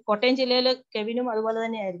പറഞ്ഞതൊക്കെയും കോട്ടയം ജില്ലയിൽ കെവിനും അതുപോലെ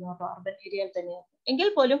തന്നെയായിരുന്നു. അപ്പൊ അർബൻ ഏരിയയിൽ തന്നെയാണ്. എങ്കിൽ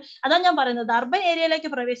പോലും അതാണ് ഞാൻ പറയുന്നത്, അർബൻ ഏരിയയിലേക്ക്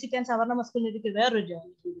പ്രവേശിക്കാൻ സവർണ മസ്കുലിനിറ്റിക്ക് വേറൊരു രീതിയാണ്.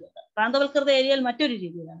 പ്രാന്തവൽകൃത ഏരിയയിൽ മറ്റൊരു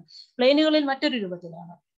രീതിയിലാണ്, പ്ലെയിനുകളിൽ മറ്റൊരു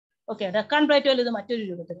രൂപത്തിലാണ്, ഓക്കെ, ഡെക്കാൻ പ്ലേറ്റോയിൽ ഇത് മറ്റൊരു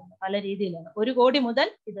രൂപത്തിലാണ്, പല രീതിയിലാണ്. 1 കോടി മുതൽ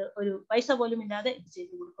ഇത് ഒരു പൈസ പോലും ഇല്ലാതെ ഇത്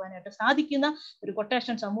ചെയ്തു കൊടുക്കുവാനായിട്ട് സാധിക്കുന്ന ഒരു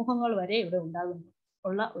കൊട്ടേഷൻ സമൂഹങ്ങൾ വരെ ഇവിടെ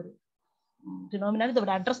ഉള്ള ഒരു ഫിനോമിനൽ ഇത്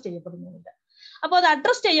ഇവിടെ അഡ്രസ് ചെയ്യപ്പെടുന്നുണ്ട്. അപ്പോൾ അത്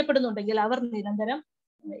അഡ്രസ് ചെയ്യപ്പെടുന്നുണ്ടെങ്കിൽ അവർ നിരന്തരം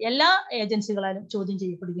എല്ലാ ഏജൻസികളാലും ചോദ്യം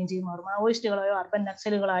ചെയ്യപ്പെടുകയും ചെയ്യും. അവർ മാവോയിസ്റ്റുകളായോ അർബൻ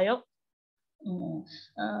നക്സലുകളായോ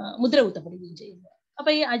മുദ്ര കുത്തപ്പെടുകയും ചെയ്യുന്നു. അപ്പൊ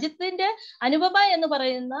ഈ അജിത്തിന്റെ അനുപമ എന്ന്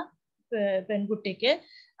പറയുന്ന പെൺകുട്ടിക്ക്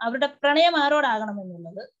അവരുടെ പ്രണയം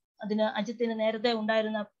ആരോടാകണമെന്നുള്ളത്, അതിന് അജിത്തിന് നേരത്തെ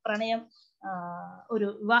ഉണ്ടായിരുന്ന പ്രണയം ഒരു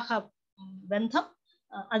വിവാഹ ബന്ധം,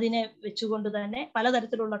 അതിനെ വെച്ചുകൊണ്ട് തന്നെ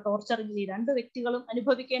പലതരത്തിലുള്ള ടോർച്ചറിൽ ഈ 2 വ്യക്തികളും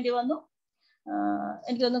അനുഭവിക്കേണ്ടി വന്നു.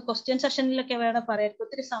 എനിക്ക് തോന്നുന്നു ക്വസ്റ്റ്യൻ സെഷനിലൊക്കെ വേണം പറയാൻ,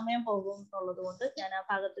 ഒത്തിരി സമയം പോകും എന്നുള്ളത് കൊണ്ട് ഞാൻ ആ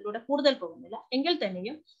ഭാഗത്തിലൂടെ കൂടുതൽ പോകുന്നില്ല. എങ്കിൽ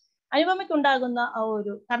തന്നെയും അനുപമയ്ക്കുണ്ടാകുന്ന ആ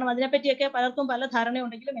ഒരു, കാരണം അതിനെപ്പറ്റിയൊക്കെ പലർക്കും പല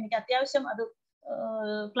ധാരണയുണ്ടെങ്കിലും എനിക്ക് അത്യാവശ്യം അത്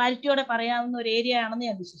ക്ലാരിറ്റിയോടെ പറയാവുന്ന ഒരു ഏരിയ ആണെന്ന്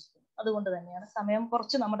ഞാൻ വിശ്വസിക്കുന്നു. അതുകൊണ്ട് തന്നെയാണ് സമയം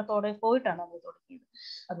കുറച്ച് നമ്മുടെ പോയിട്ടാണ് നമ്മൾ തുടങ്ങിയത്.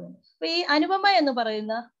 അതുകൊണ്ട് അപ്പൊ ഈ അനുപമ എന്ന്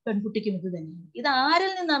പറയുന്ന പെൺകുട്ടിക്കും ഇത് തന്നെയാണ്. ഇത്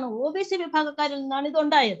ആരിൽ നിന്നാണ്? OBC വിഭാഗക്കാരിൽ നിന്നാണ്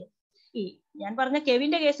ഇതുണ്ടായത്. ഈ ഞാൻ പറഞ്ഞ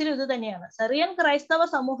കെവിന്റെ കേസിലും ഇത് തന്നെയാണ്. സെറിയൻ ക്രൈസ്തവ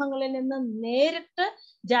സമൂഹങ്ങളിൽ നിന്ന് നേരിട്ട്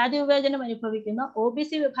ജാതി വിവേചനം അനുഭവിക്കുന്ന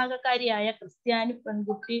OBC വിഭാഗക്കാരിയായ ക്രിസ്ത്യാനി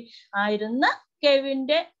പെൺകുട്ടി ആയിരുന്ന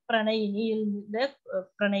കെവിന്റെ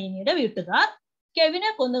പ്രണയിനിയുടെ വീട്ടുകാർ കെവിനെ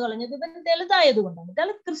കൊന്നുകളഞ്ഞത് ഇവൻ ദളിതായത് കൊണ്ടാണ്,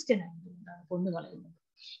 ദളിത് ക്രിസ്ത്യൻ ആയതുകൊണ്ടാണ് കൊന്നുകളയുന്നത്.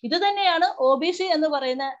 ഇത് തന്നെയാണ് OBC എന്ന്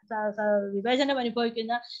പറയുന്ന വിവേചനം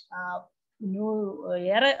അനുഭവിക്കുന്ന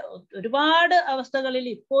ഒരുപാട് അവസ്ഥകളിൽ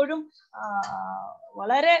ഇപ്പോഴും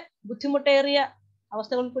വളരെ ബുദ്ധിമുട്ടേറിയ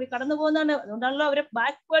അവസ്ഥകളിൽ കൂടി കടന്നു പോകുന്നതാണ്. അതുകൊണ്ടാണല്ലോ അവരെ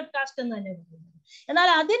ബാക്ക്വേർഡ് കാസ്റ്റ് എന്ന് തന്നെ പറയുന്നത്. എന്നാൽ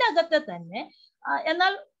അതിനകത്തെ തന്നെ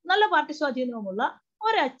എന്നാൽ നല്ല പാർട്ടി സ്വാധീനവുമുള്ള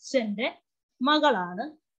ഒരച്ഛന്റെ മകളാണ്.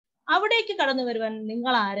 അവിടേക്ക് കടന്നു വരുവാൻ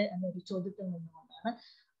നിങ്ങൾ ആര് എന്നൊരു ചോദ്യത്തിൽ നിന്നുകൊണ്ടാണ്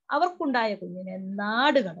അവർക്കുണ്ടായ കുഞ്ഞിനെ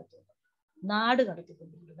നാട്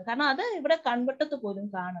കടത്തിക്കൊണ്ടിരിക്കുന്നത്. കാരണം അത് ഇവിടെ കൺവെട്ടത്ത് പോലും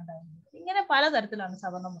കാണണ്ടായിരുന്നു. ഇങ്ങനെ പലതരത്തിലാണ്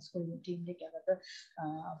സവർണ മസ്കുലിനിറ്റി ഇന്ത്യക്കകത്ത്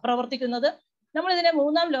പ്രവർത്തിക്കുന്നത്. നമ്മൾ ഇതിനെ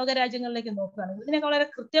 3ാം ലോക രാജ്യങ്ങളിലേക്ക് നോക്കുകയാണെങ്കിൽ ഇതിനൊക്കെ വളരെ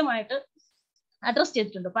കൃത്യമായിട്ട് അഡ്രസ്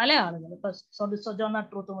ചെയ്തിട്ടുണ്ട് പല ആളുകളും. ഇപ്പൊ സൊജോർണ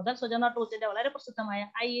ട്രൂത്ത് മുതൽ, സൊജോർണ ട്രൂത്തിന്റെ വളരെ പ്രസിദ്ധമായ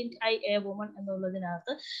I A Woman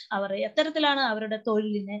എന്നുള്ളതിനകത്ത് അവർ എത്തരത്തിലാണ് അവരുടെ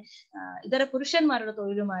തൊഴിലിനെ ഇതര പുരുഷന്മാരുടെ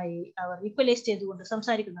തൊഴിലുമായി അവർ ഈക്വലൈസ് ചെയ്തുകൊണ്ട്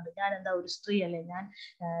സംസാരിക്കുന്നുണ്ട്. ഞാൻ എന്താ ഒരു സ്ത്രീ അല്ലേ? ഞാൻ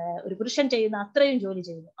ഒരു പുരുഷൻ ചെയ്യുന്ന അത്രയും ജോലി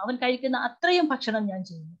ചെയ്യുന്നു, അവൻ കഴിക്കുന്ന അത്രയും ഭക്ഷണം ഞാൻ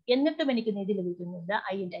ചെയ്യുന്നു, എന്നിട്ടും എനിക്ക് നീതി ലഭിക്കുന്നില്ല.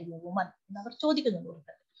 I A Woman എന്ന് അവർ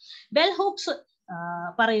ചോദിക്കുന്നുണ്ട്. ബെൽ ഹൂക്സ്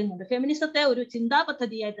പറയുന്നുണ്ട് ഫെമിനിസത്തെ ഒരു ചിന്താ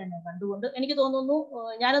പദ്ധതിയായി തന്നെ കണ്ടുകൊണ്ട്. എനിക്ക് തോന്നുന്നു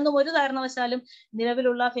ഞാനൊന്നും ഒരു കാരണവശാലും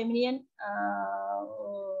നിലവിലുള്ള ഫെമിനിയൻ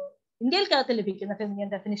ഇന്ത്യയിൽക്കകത്ത് ലഭിക്കുന്ന ഫെമിനിയൻ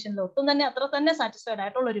ഡെഫിനിഷനിൽ ഒട്ടും തന്നെ അത്ര തന്നെ സാറ്റിസ്ഫൈഡ്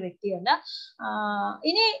ആയിട്ടുള്ള ഒരു വ്യക്തിയല്ല.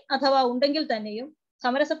 ഇനി അഥവാ ഉണ്ടെങ്കിൽ തന്നെയും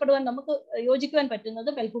സമരസപ്പെടുവാൻ നമുക്ക് യോജിക്കുവാൻ പറ്റുന്നത്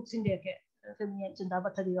ബെൽ ഹൂക്സിന്റെ ഒക്കെ ഫെമിനിയൻ ചിന്താ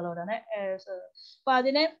പദ്ധതികളോടാണ്. അപ്പൊ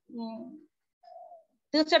അതിനെ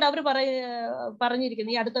തീർച്ചയായിട്ടും അവർ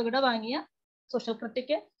പറഞ്ഞിരിക്കുന്നു. ഈ അടുത്ത വിട വാങ്ങിയ സോഷ്യൽ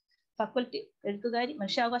ക്രിട്ടിക്ക്, ഫാക്കൽറ്റി, എഴുത്തുകാരി,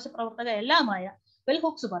 മനുഷ്യാവകാശ പ്രവർത്തക എല്ലാമായ ബെൽ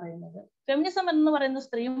ഹൂക്സ് പറയുന്നത് ഫെമിനിസം എന്ന് പറയുന്ന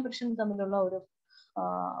സ്ത്രീയും പുരുഷനും തമ്മിലുള്ള ഒരു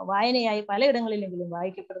വായനയായി പലയിടങ്ങളിലെങ്കിലും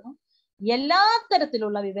വായിക്കപ്പെടുന്നു. എല്ലാ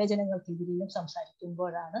തരത്തിലുള്ള വിവേചനങ്ങൾക്കെതിരെയും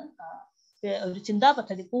സംസാരിക്കുമ്പോഴാണ് ഒരു ചിന്താ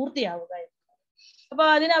പദ്ധതി പൂർത്തിയാവുക എന്നുള്ളത്. അപ്പൊ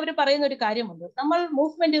അതിന് അവർ പറയുന്ന ഒരു കാര്യമുണ്ട്. നമ്മൾ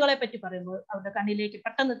മൂവ്മെന്റുകളെ പറ്റി പറയുമ്പോൾ അവരുടെ കണ്ണിലേക്ക്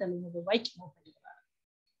പെട്ടെന്ന് തെളിയുന്നത് വൈറ്റ് മൂവ്മെന്റുകളാണ്.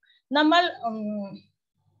 നമ്മൾ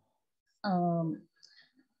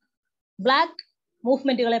ബ്ലാക്ക്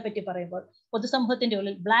മൂവ്മെന്റുകളെ പറ്റി പറയുമ്പോൾ പൊതുസമൂഹത്തിന്റെ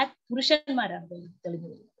ഉള്ളിൽ ബ്ലാക്ക് പുരുഷന്മാരാണ് തെളിഞ്ഞു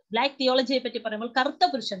വരുന്നത്. ബ്ലാക്ക് തിയോളജിയെ പറ്റി പറയുമ്പോൾ കറുത്ത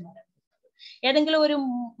പുരുഷന്മാരാണ്. ഏതെങ്കിലും ഒരു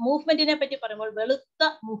മൂവ്മെന്റിനെ പറ്റി പറയുമ്പോൾ വെളുത്ത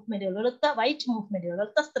മൂവ്മെന്റുകൾ, വെളുത്ത വൈറ്റ് മൂവ്മെന്റുകൾ,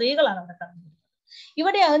 വെളുത്ത സ്ത്രീകളാണ് അവിടെ കടന്നു വരുന്നത്.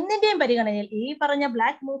 ഇവിടെ ഒന്നിന്റെയും പരിഗണനയിൽ ഈ പറഞ്ഞ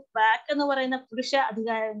ബ്ലാക്ക് എന്ന് പറയുന്ന പുരുഷ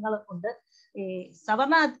അധികാരങ്ങൾ ഉണ്ട്. ഈ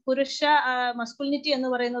സവർണ പുരുഷ മസ്കുലിനിറ്റി എന്ന്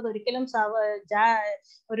പറയുന്നത് ഒരിക്കലും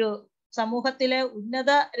ഒരു സമൂഹത്തിലെ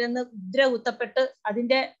ഉന്നതരെന്ന് മുദ്ര കുത്തപ്പെട്ട്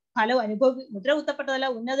അതിന്റെ ഫലം മുദ്ര കുത്തപ്പെട്ടതല്ല,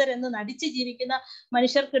 ഉന്നതരെന്ന് നടിച്ച് ജീവിക്കുന്ന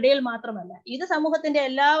മനുഷ്യർക്കിടയിൽ മാത്രമല്ല, ഇത് സമൂഹത്തിന്റെ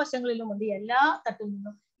എല്ലാ വശങ്ങളിലും ഉണ്ട്. എല്ലാ തട്ടിൽ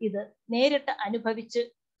നിന്നും ഇത് നേരിട്ട് അനുഭവിച്ച്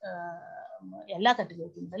എല്ലാ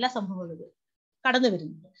തട്ടിലേക്കും എല്ലാ സംഭവങ്ങളിലും കടന്നു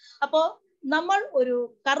വരുന്നുണ്ട്. അപ്പോ നമ്മൾ ഒരു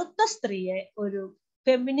കറുത്ത സ്ത്രീയെ ഒരു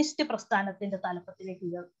ഫെമിനിസ്റ്റ് പ്രസ്ഥാനത്തിന്റെ തലപ്പത്തിലേക്ക്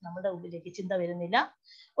നമ്മുടെ ഉള്ളിലേക്ക് ചിന്ത വരുന്നില്ല.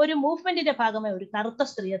 ഒരു മൂവ്മെന്റിന്റെ ഭാഗമായി ഒരു കറുത്ത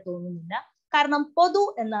സ്ത്രീയെ തോന്നുന്നില്ല. കാരണം പൊതു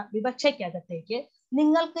എന്ന വിവക്ഷയ്ക്കകത്തേക്ക്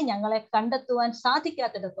നിങ്ങൾക്ക് ഞങ്ങളെ കണ്ടെത്തുവാൻ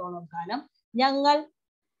സാധിക്കാത്തിടത്തോളം കാലം ഞങ്ങൾ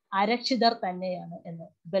അരക്ഷിതർ തന്നെയാണ് എന്ന്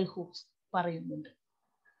ബെൽ ഹൂക്സ് പറയുന്നുണ്ട്.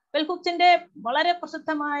 ബെൽ ഹൂക്സിന്റെ വളരെ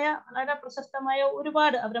പ്രശസ്തമായ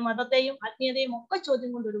ഒരുപാട് അവരുടെ മതത്തെയും ആത്മീയതയും ഒക്കെ ചോദ്യം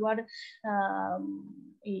കൊണ്ട് ഒരുപാട്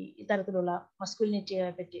ഈ ഇത്തരത്തിലുള്ള മസ്കുലിനിറ്റിയെ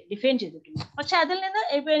പറ്റി ഡിഫൈൻ ചെയ്തിട്ടുണ്ട്. പക്ഷെ അതിൽ നിന്ന്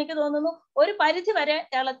ഇപ്പൊ എനിക്ക് തോന്നുന്നു ഒരു പരിധി വരെ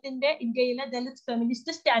ഇന്ത്യയിലെ ദലിത്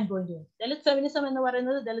ഫെമിനിസ്റ്റ് സ്റ്റാൻഡ് പോയിന്റ് വരും. ദലിത് ഫെമിനിസം എന്ന്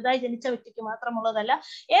പറയുന്നത് ദലിതായി ജനിച്ച വ്യക്തിക്ക് മാത്രമുള്ളതല്ല,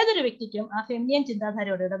 ഏതൊരു വ്യക്തിക്കും ആ ഫെമിനിയൻ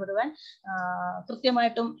ചിന്താധാരയോട് ഇടപെടുവാൻ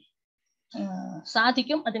കൃത്യമായിട്ടും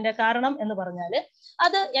സാധിക്കും. അതിന്റെ കാരണം എന്ന് പറഞ്ഞാൽ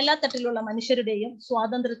അത് എല്ലാ തട്ടിലുള്ള മനുഷ്യരുടെയും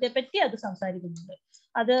സ്വാതന്ത്ര്യത്തെ പറ്റി അത് സംസാരിക്കുന്നുണ്ട്.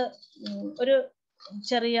 അത് ഒരു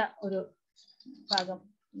ചെറിയ ഒരു ഭാഗം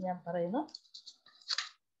ഞാൻ പറയുന്നു.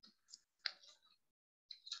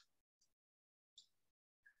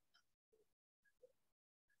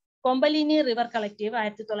 കൊമ്പലിനി റിവർ കളക്റ്റീവ്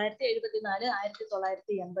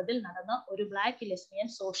 1974-1980 നടന്ന ഒരു ബ്ലാക്ക് ലെസ്ബിയൻ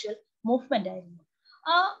സോഷ്യൽ മൂവ്മെന്റ് ആയിരുന്നു.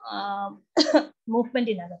 ആ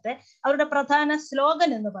മൂവ്മെന്റിനകത്തെ അവരുടെ പ്രധാന സ്ലോഗൻ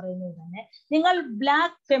എന്ന് പറയുന്നത് തന്നെ, നിങ്ങൾ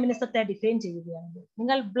ബ്ലാക്ക് ഫെമിനിസത്തെ ഡിഫൈൻ ചെയ്യുകയാണെങ്കിൽ,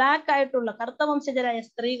 നിങ്ങൾ ബ്ലാക്ക് ആയിട്ടുള്ള കറുത്ത വംശജരായ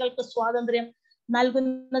സ്ത്രീകൾക്ക് സ്വാതന്ത്ര്യം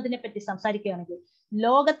നൽകുന്നതിനെ പറ്റി സംസാരിക്കുകയാണെങ്കിൽ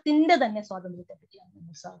ലോകത്തിന്റെ തന്നെ സ്വാതന്ത്ര്യത്തെ പറ്റിയാണ്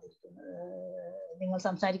നിങ്ങൾ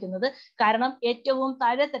സംസാരിക്കുന്നത്. കാരണം ഏറ്റവും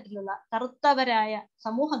താഴെത്തട്ടിലുള്ള കറുത്തവരായ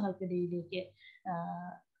സമൂഹങ്ങൾക്കിടയിലേക്ക്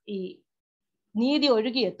ഈ നീതി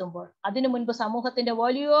ഒഴുകിയെത്തുമ്പോൾ അതിനു മുൻപ് സമൂഹത്തിന്റെ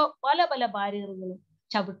പല ബാരിയറുകളും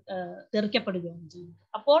തെറിക്കപ്പെടുകയാണ് ചെയ്യുന്നത്.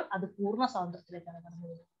 അപ്പോൾ അത് പൂർണ്ണ സ്വാതന്ത്ര്യത്തിലേക്കാണ് കടന്നു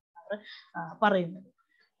വരുന്നത് അവർ പറയുന്നത്.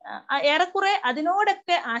 ഏറെക്കുറെ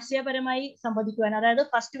അതിനോടൊക്കെ ആശയപരമായി സംവദിക്കുവാൻ, അതായത്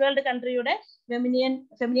ഫസ്റ്റ് വേൾഡ് കൺട്രിയുടെ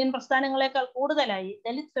ഫെമിനിയൻ പ്രസ്ഥാനങ്ങളെക്കാൾ കൂടുതലായി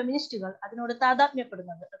ദലിത് ഫെമിനിസ്റ്റുകൾ അതിനോട്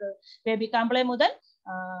താതാത്മ്യപ്പെടുന്നത്, അത് ബേബി കാംബ്ലെ മുതൽ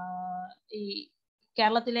ഈ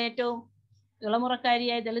കേരളത്തിലെ ഏറ്റവും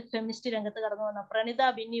ഇളമുറക്കാരിയായ ദലിത് ഫെമിനിസ്റ്റ് രംഗത്ത് കടന്നു വന്ന പ്രണിത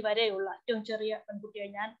ബിന്നി വരെയുള്ള ഏറ്റവും ചെറിയ പെൺകുട്ടിയെ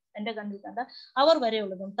ഞാൻ എന്റെ കണ്ണിൽ കണ്ട അവർ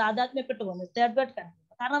വരെയുള്ളതും താതാത്മ്യപ്പെട്ടു വന്നു തേർഡ് വേൾഡ് കൺട്രി.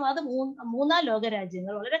 കാരണം അത് മൂന്നാം ലോക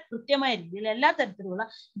രാജ്യങ്ങൾ വളരെ കൃത്യമായ രീതിയിൽ എല്ലാ തരത്തിലുള്ള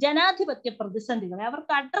ജനാധിപത്യ പ്രതിസന്ധികളെ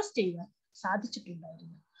അവർക്ക് അഡ്രസ് ചെയ്യാൻ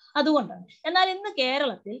സാധിച്ചിട്ടുണ്ടായിരുന്നു. അതുകൊണ്ടാണ്. എന്നാൽ ഇന്ന്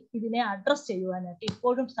കേരളത്തിൽ ഇതിനെ അഡ്രസ് ചെയ്യുവാനായിട്ട്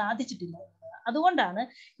ഇപ്പോഴും സാധിച്ചിട്ടില്ല. അതുകൊണ്ടാണ്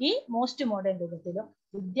ഈ മോസ്റ്റ് മോഡേൺ യുഗത്തിലും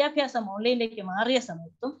വിദ്യാഭ്യാസം ഓൺലൈനിലേക്ക് മാറിയ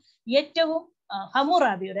സമയത്തും ഏറ്റവും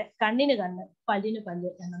ഹമുറാബിയുടെ കണ്ണിന് കണ്ണ് പല്ലിന് പല്ല്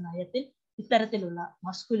എന്ന നയത്തിൽ ഇത്തരത്തിലുള്ള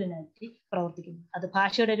മസ്കുലിനിറ്റി പ്രവർത്തിക്കുന്നു. അത്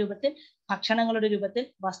ഭാഷയുടെ രൂപത്തിൽ, ഭക്ഷണങ്ങളുടെ രൂപത്തിൽ,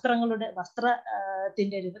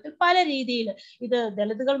 വസ്ത്രത്തിന്റെ രൂപത്തിൽ, പല രീതിയിൽ. ഇത്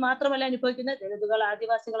ദളിതുകൾ മാത്രമല്ല അനുഭവിക്കുന്നത്. ദളിതുകൾ,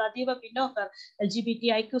 ആദിവാസികൾ, അതീവ പിന്നോക്കർ,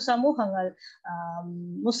 LGBTIQ സമൂഹങ്ങൾ,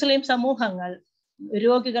 മുസ്ലിം സമൂഹങ്ങൾ,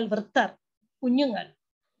 രോഗികൾ, വൃദ്ധർ, കുഞ്ഞുങ്ങൾ,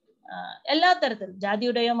 എല്ലാ തരത്തിലും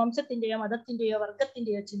ജാതിയുടെയോ വംശത്തിന്റെയോ മതത്തിന്റെയോ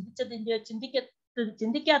വർഗത്തിന്റെയോ ചിന്തിച്ചതിന്റെയോ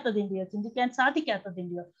ചിന്തിക്കാത്തതിന്റെയോ ചിന്തിക്കാൻ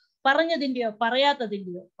സാധിക്കാത്തതിന്റെയോ പറഞ്ഞതിന്റെയോ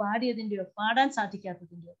പറയാത്തതിന്റെയോ പാടിയതിന്റെയോ പാടാൻ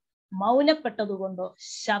സാധിക്കാത്തതിന്റെയോ മൗനപ്പെട്ടതുകൊണ്ടോ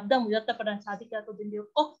ശബ്ദം ഉയർത്തപ്പെടാൻ സാധിക്കാത്തതിന്റെയോ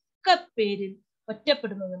ഒക്കെ പേരിൽ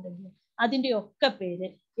ഒറ്റപ്പെടുന്നുണ്ടെങ്കിൽ അതിന്റെ ഒക്കെ പേര്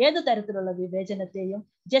ഏത് തരത്തിലുള്ള വിവേചനത്തെയും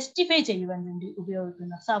ജസ്റ്റിഫൈ ചെയ്യുവാൻ വേണ്ടി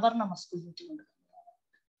ഉപയോഗിക്കുന്ന സവർണ മസ്കുലിനിറ്റി കൊണ്ട്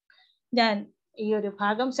ഞാൻ ഈ ഒരു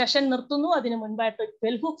ഭാഗം സെഷൻ നിർത്തുന്നു. അതിനു മുൻപായിട്ട്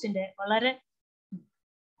ബെൽ ഹൂക്സിന്റെ വളരെ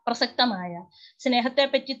പ്രസക്തമായ സ്നേഹത്തെ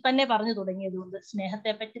പറ്റി തന്നെ പറഞ്ഞു തുടങ്ങിയതുകൊണ്ട്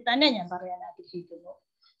സ്നേഹത്തെ പറ്റി തന്നെ ഞാൻ പറയാൻ ആഗ്രഹിക്കുന്നു.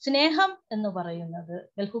 സ്നേഹം എന്ന് പറയുന്നത്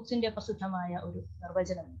ബെൽ ഹൂക്സിന്റെ പ്രസിദ്ധമായ ഒരു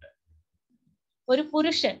നിർവചനമുണ്ട്. ഒരു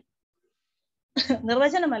പുരുഷൻ,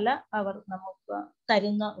 നിർവചനമല്ല, അവർ നമുക്ക്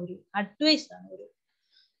തരുന്ന ഒരു അഡ്വൈസ് ആണ്, ഒരു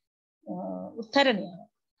ഉദ്ധരണിയാണ്.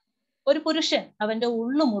 ഒരു പുരുഷൻ അവന്റെ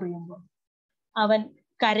ഉള്ളു മുറിയുമ്പോൾ അവൻ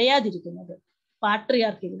കരയാതിരിക്കുന്നത്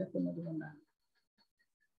പാട്രിയാർക്കി വിലക്കുന്നത് കൊണ്ടാണ്.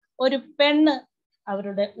 ഒരു പെണ്ണ്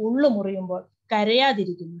അവരുടെ ഉള്ളു മുറിയുമ്പോൾ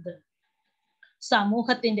കരയാതിരിക്കുന്നത്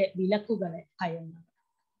സമൂഹത്തിന്റെ വിലക്കുകളെ ഭയന്നാണ്.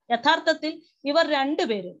 യഥാർത്ഥത്തിൽ ഇവർ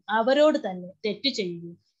രണ്ടുപേരും അവരോട് തന്നെ തെറ്റു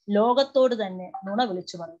ചെയ്യുകയും ലോകത്തോട് തന്നെ നുണ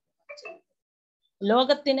വിളിച്ചു പറയുകയും ചെയ്യും.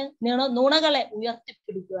 ലോകത്തിന് നുണകളെ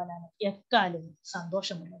ഉയർത്തിപ്പിടിക്കുവാനാണ് എക്കാലവും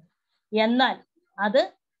സന്തോഷമുള്ളത്. എന്നാൽ അത്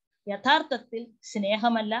യഥാർത്ഥത്തിൽ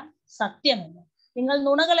സ്നേഹമല്ല, സത്യമല്ല. നിങ്ങൾ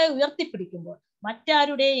നുണകളെ ഉയർത്തിപ്പിടിക്കുമ്പോൾ,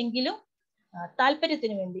 മറ്റാരുടെയെങ്കിലും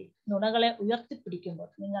താല്പര്യത്തിന് വേണ്ടി നുണകളെ ഉയർത്തിപ്പിടിക്കുമ്പോൾ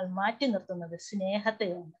നിങ്ങൾ മാറ്റി നിർത്തുന്നത്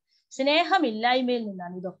സ്നേഹത്തെയാണ്. സ്നേഹമില്ലായ്മയിൽ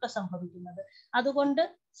നിന്നാണ് ഇതൊക്കെ സംഭവിക്കുന്നത്. അതുകൊണ്ട്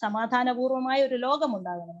സമാധാനപൂർവമായ ഒരു ലോകം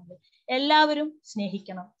ഉണ്ടാകണമെങ്കിൽ എല്ലാവരും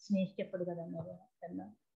സ്നേഹിക്കണം, സ്നേഹിക്കപ്പെടുക തന്നെ വേണം എന്ന്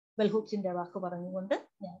ബെൽ ഹുക്സിന്റെ വാക്ക് പറഞ്ഞുകൊണ്ട്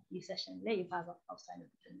ഞാൻ ഈ സെഷനിലെ ഈ ഭാഗം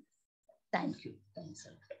അവസാനിപ്പിക്കുന്നു. Thank you.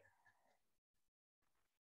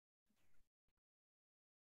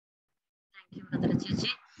 മൃദുല ചേച്ചി.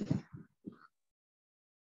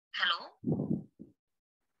 ഹലോ,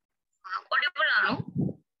 ഓഡിബിൾ ആണോ?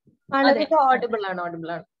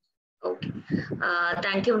 ഓഡിബിൾ ആണ്. ഓക്കെ,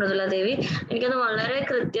 താങ്ക് യു മൃദുല ദേവി. എനിക്കത് വളരെ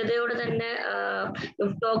കൃത്യതയോടെ തന്നെ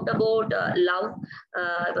talked about love.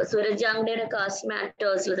 Sooraj ജാംഗ്ഡയുടെ cast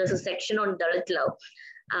matters section on Dalit love.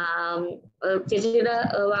 ചേച്ചിയുടെ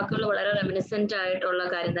വാക്കുകൾ വളരെ റെമിനിസെന്റ് ആയിട്ടുള്ള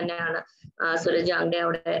കാര്യം തന്നെയാണ് സൂരജ് ജാംഗ്ഡെ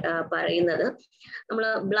അവിടെ പറയുന്നത്. നമ്മൾ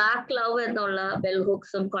ബ്ലാക്ക് ലവ് എന്നുള്ള ബെൽ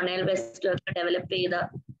ഹുക്സും കൊണേൽ വെസ്റ്റും ഒക്കെ ഡെവലപ്പ് ചെയ്ത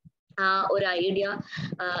ഒരു ഐഡിയ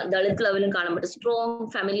ദളിത് ലവിലും കാണാൻ പറ്റും. സ്ട്രോങ്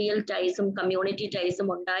ഫാമിലിയൽ ടൈസും കമ്മ്യൂണിറ്റി ടൈസും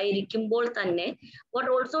ഉണ്ടായിരിക്കുമ്പോൾ തന്നെ what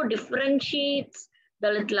also differentiates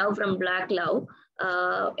Dalit love from black love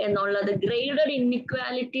എന്നുള്ളത് ഗ്രേഡഡ്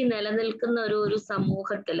ഇൻഇക്വാലിറ്റി നിലനിൽക്കുന്ന ഒരു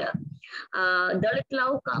സമൂഹത്തില് Dalit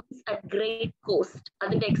love comes at great cost.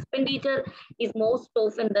 അതിന്റെ expenditure is most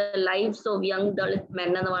of in the lives of young Dalit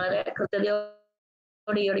men എന്ന് വളരെ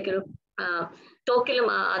കൃത്യതയോടെ ഈ ഇടയ്ക്കൊരു ടോക്കിലും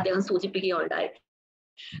അദ്ദേഹം സൂചിപ്പിക്കുകയുണ്ടായി.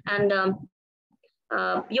 And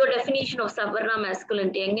your definition of Savarna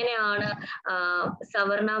masculinity, എങ്ങനെയാണ്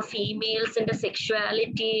Savarna ഫീമെയിൽസിന്റെ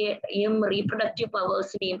സെക്ഷുവാലിറ്റിയും റീപ്രൊഡക്റ്റീവ്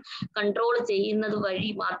പവേഴ്സിനെയും കൺട്രോൾ ചെയ്യുന്നത്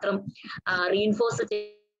വഴി മാത്രം റീഇൻഫോഴ്സ്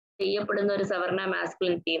ചെയ്യപ്പെടുന്ന ഒരു Savarna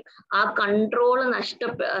മാസ്കുലിനിറ്റിയും ആ കൺട്രോൾ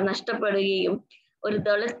നഷ്ടപ്പെടുകയും ഒരു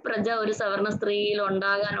ദളിത് പ്രജ ഒരു സവർണ സ്ത്രീയിൽ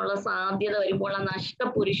ഉണ്ടാകാനുള്ള സാധ്യത വരുമ്പോൾ ആ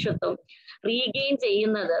നഷ്ടപുരുഷത്വം റീഗെയിൻ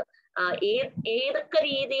ചെയ്യുന്നത് ഏതൊക്കെ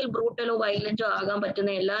രീതിയിൽ ബ്രൂട്ടലോ വയലന്റോ ആകാൻ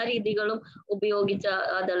പറ്റുന്ന എല്ലാ രീതികളും ഉപയോഗിച്ച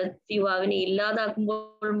ആ ദളിത് യുവാവിനെ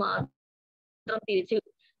ഇല്ലാതാക്കുമ്പോൾ മാത്രം തിരിച്ചു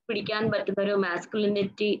പിടിക്കാൻ പറ്റുന്ന ഒരു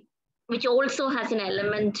masculinity which also has an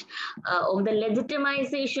element of the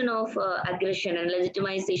legitimization of aggression and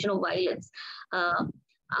legitimization of violence.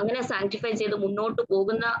 അങ്ങനെ സാങ്ക്ടിഫൈ ചെയ്ത് മുന്നോട്ട്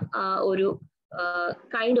പോകുന്ന ഒരു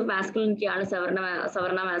കൈൻഡ് ഓഫ് മാസ്കുലിനിറ്റി ആണ്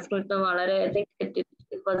സവർണ മാസ്കുലിനിറ്റി. വളരെ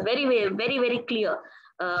it was very clear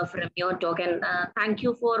from your talk, and thank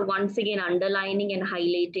you for once again underlining and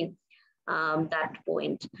highlighting that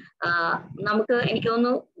point. നമുക്ക് എനിക്ക്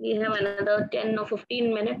തോന്നുന്നു we have another 10 or 15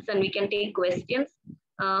 minutes and we can take questions.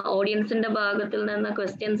 ഓഡിയൻസിന്റെ ഭാഗത്തിൽ നിന്ന്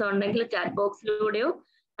questions ഉണ്ടെങ്കിൽ chat ബോക്സിലൂടെയോ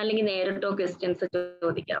അല്ലെങ്കിൽ നേരിട്ടോ questions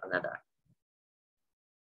ചോദിക്കാവുന്നതാണ്.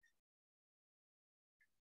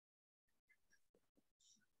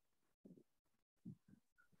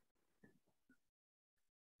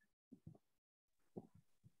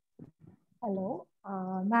 Hello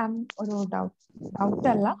ma'am, ഒരു ഡൗട്ട്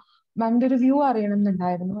അല്ല, മാമിന്റെ ഒരു വ്യൂ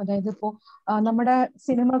അറിയണമെന്നുണ്ടായിരുന്നു. അതായത് ഇപ്പോ നമ്മുടെ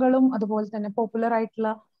സിനിമകളും അതുപോലെ തന്നെ പോപ്പുലർ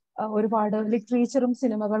ആയിട്ടുള്ള ഒരുപാട് ലിറ്ററേച്ചറും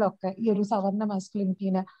സിനിമകളും ഒക്കെ ഈ ഒരു സവർണ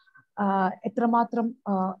മാസ്കുലിനിറ്റീനെ എത്രമാത്രം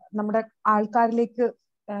നമ്മുടെ ആൾക്കാരിലേക്ക്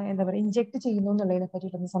എന്താ പറയുക ഇൻജെക്ട് ചെയ്യുന്നു എന്നുള്ളതിനെ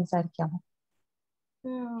പറ്റിയിട്ടൊന്ന് സംസാരിക്കാമോ?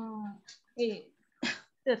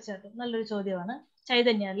 തീർച്ചയായിട്ടും നല്ലൊരു ചോദ്യമാണ്.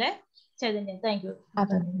 ചൈതന്യ അല്ലേ? Chaitanya, thank you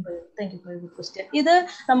for good question. ഇത്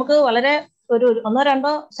നമുക്ക് വളരെ ഒരു ഒന്നോ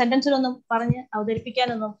രണ്ടോ സെന്റൻസിലൊന്നും പറഞ്ഞ്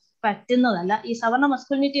അവതരിപ്പിക്കാനൊന്നും പറ്റുന്നതല്ല. ഈ സവർണ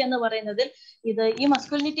മസ്കുലിനിറ്റി എന്ന് പറയുന്നതിൽ ഈ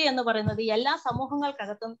മസ്കുലിനിറ്റി എന്ന് പറയുന്നത് എല്ലാ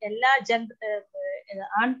സമൂഹങ്ങൾക്കകത്തും എല്ലാ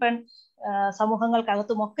ആൺ പെൺ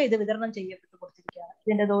സമൂഹങ്ങൾക്കകത്തും ഒക്കെ ഇത് വിതരണം ചെയ്യപ്പെട്ടു കൊടുത്തിരിക്കുകയാണ്.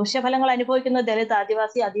 ഇതിന്റെ ദൂഷ്യഫലങ്ങൾ അനുഭവിക്കുന്ന ദളിത്,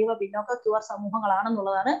 ആദിവാസി, അതീവ പിന്നോക്ക ക്യൂർ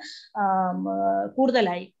സമൂഹങ്ങളാണെന്നുള്ളതാണ്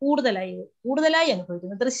കൂടുതലായി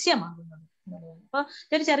അനുഭവിക്കുന്നത്, ദൃശ്യമാകുന്നത്. അപ്പൊ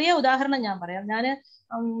ഒരു ചെറിയ ഉദാഹരണം ഞാൻ പറയാം. ഞാൻ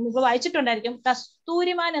ഇപ്പൊ വായിച്ചിട്ടുണ്ടായിരിക്കും,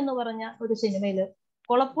 കസ്തൂരിമാൻ എന്ന് പറഞ്ഞ ഒരു സിനിമയില്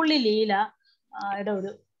കൊളപ്പുള്ളി ലീലയുടെ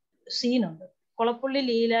ഒരു സീനുണ്ട്. കൊളപ്പുള്ളി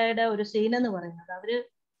ലീലയുടെ ഒരു സീൻ എന്ന് പറയുന്നത് അവര്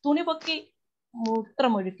തുണി പൊക്കി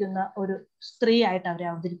മൂത്രമൊഴിക്കുന്ന ഒരു സ്ത്രീ ആയിട്ട് അവരെ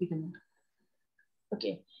അവതരിപ്പിക്കുന്നുണ്ട്.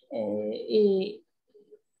 ഓക്കെ, ഈ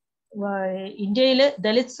ഇന്ത്യയില്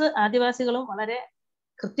ദളിത്സ്, ആദിവാസികളും വളരെ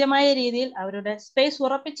കൃത്യമായ രീതിയിൽ അവരുടെ സ്പേസ്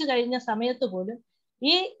ഉറപ്പിച്ചു കഴിഞ്ഞ സമയത്ത് പോലും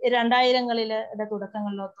ഈ 2000-കളിലെ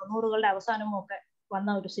തുടക്കങ്ങളിലോ 90-കളുടെ അവസാനമോ ഒക്കെ വന്ന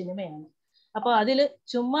ഒരു സിനിമയാണ്. അപ്പൊ അതില്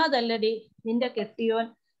ചുമ്മാതല്ലടി നിന്റെ കെട്ടിയോൻ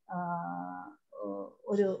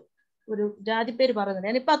ഒരു ജാതിപ്പേര് പറയുന്നത്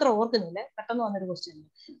ഞാനിപ്പോ അത്ര ഓർക്കുന്നില്ല, പെട്ടെന്ന് വന്നൊരു ക്വസ്റ്റ്യൻ,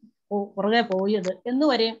 പുറകെ പോയത് എന്ന്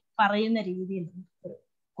വരെ പറയുന്ന രീതിയിൽ ഒരു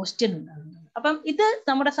ക്വസ്റ്റ്യൻ ഉണ്ടാകുന്നത്. അപ്പം ഇത്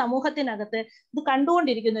നമ്മുടെ സമൂഹത്തിനകത്ത് ഇത്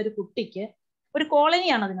കണ്ടുകൊണ്ടിരിക്കുന്ന ഒരു കുട്ടിക്ക് ഒരു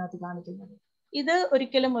കോളനിയാണ് അതിനകത്ത് കാണിക്കുന്നത്. ഇത്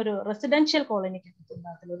ഒരിക്കലും ഒരു റെസിഡൻഷ്യൽ കോളനിക്കകത്ത്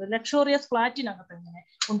ഉണ്ടാകില്ല, ഒരു ലക്ഷറിയസ് ഫ്ലാറ്റിനകത്ത് ഇങ്ങനെ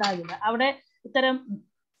ഉണ്ടാകില്ല. അവിടെ ഇത്തരം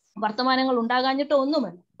വർത്തമാനങ്ങൾ ഉണ്ടാകാഞ്ഞിട്ട്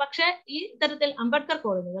ഒന്നുമല്ല. പക്ഷെ ഈ തരത്തിൽ അംബേദ്കർ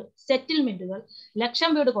കോളനികൾ, സെറ്റിൽമെന്റുകൾ,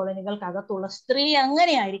 ലക്ഷം വീട് കോളനികൾക്കകത്തുള്ള സ്ത്രീ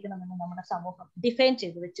അങ്ങനെയായിരിക്കണമെന്ന് നമ്മുടെ സമൂഹം ഡിഫൈൻ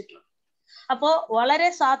ചെയ്ത് വെച്ചിട്ടുണ്ട്. അപ്പോ വളരെ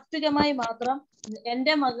സാത്വികമായി മാത്രം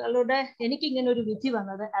എൻ്റെ മകളുടെ എനിക്കിങ്ങനെ ഒരു വിധി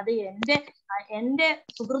വന്നത് അത് എൻ്റെ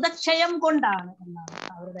സുഹൃതക്ഷയം കൊണ്ടാണ് എന്നാണ്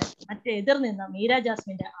അവരുടെ മറ്റേ എതിർ നിന്ന മീര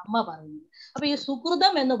ജാസ്മിന്റെ അമ്മ പറയുന്നത്. അപ്പൊ ഈ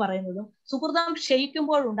സുഹൃതം എന്ന് പറയുന്നതും സുഹൃതം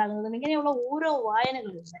ക്ഷയിക്കുമ്പോൾ ഉണ്ടാകുന്നതും ഇങ്ങനെയുള്ള ഓരോ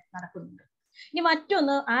വായനകളും നടക്കുന്നുണ്ട്. ഇനി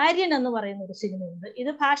മറ്റൊന്ന് ആര്യൻ എന്ന് പറയുന്ന ഒരു സിനിമയുണ്ട്. ഇത്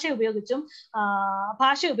ഭാഷ ഉപയോഗിച്ചും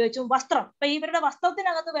വസ്ത്രം, ഇപ്പൊ ഇവരുടെ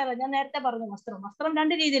വസ്ത്രത്തിനകത്ത് വേറെ, ഞാൻ നേരത്തെ പറഞ്ഞു വസ്ത്രം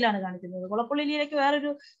രണ്ട് രീതിയിലാണ് കാണിക്കുന്നത്. കുളപ്പുള്ളിയിലേക്ക്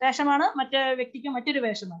വേറൊരു വേഷമാണ്, മറ്റേ വ്യക്തിക്ക് മറ്റൊരു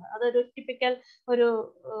വേഷമാണ്. അതൊരു ടിപ്പിക്കൽ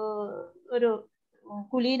ഒരു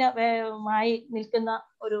കുലീനമായി നിൽക്കുന്ന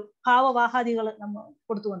ഒരു ഭാവവാഹാദികൾ നമ്മൾ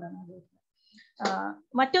കൊടുത്തുകൊണ്ടാണ്.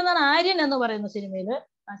 മറ്റൊന്നാണ് ആര്യൻ എന്ന് പറയുന്ന സിനിമയില്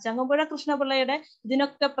ചങ്ങമ്പുഴ കൃഷ്ണപിള്ളയുടെ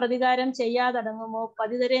ഇതിനൊക്കെ പ്രതികാരം ചെയ്യാതടങ്ങുമോ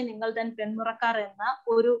പതിതരെ നിങ്ങൾ തൻ പെൺമുറക്കാർ എന്ന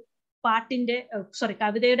ഒരു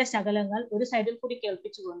കവിതയുടെ ശകലങ്ങൾ ഒരു സൈഡിൽ കൂടി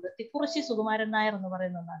കേൾപ്പിച്ചുകൊണ്ട് തിക്കുറിശ്ശി സുകുമാരൻ നായർ എന്ന്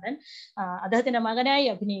പറയുന്ന നടൻ അദ്ദേഹത്തിന്റെ മകനായി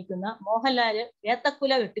അഭിനയിക്കുന്ന മോഹൻലാല്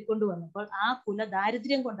ഏത്തക്കുല വെട്ടിക്കൊണ്ടുവന്നപ്പോൾ ആ കുല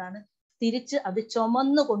ദാരിദ്ര്യം കൊണ്ടാണ് തിരിച്ച് അത്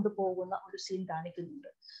ചുമന്നു കൊണ്ടുപോകുന്ന ഒരു സീൻ കാണിക്കുന്നുണ്ട്.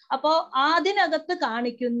 അപ്പോ അതിനകത്ത്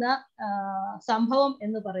കാണിക്കുന്ന സംഭവം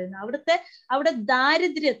എന്ന് പറയുന്ന അവിടെ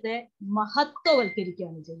ദാരിദ്ര്യത്തെ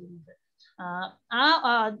മഹത്വവൽക്കരിക്കുകയാണ് ചെയ്യുന്നത്.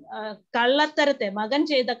 കള്ളത്തരത്തെ, മകൻ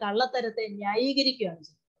ചെയ്ത കള്ളത്തരത്തെ ന്യായീകരിക്കുകയാണ്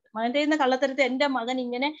ചെയ്യുന്നത്. മകൻ ചെയ്യുന്ന കള്ളത്തരത്തെ എൻ്റെ മകൻ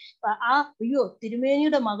ഇങ്ങനെ അയ്യോ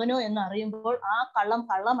തിരുമേനിയുടെ മകനോ എന്ന് അറിയുമ്പോൾ ആ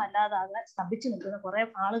കള്ളമല്ലാതാകാൻ സ്തംഭിച്ചു നിൽക്കുന്ന കുറെ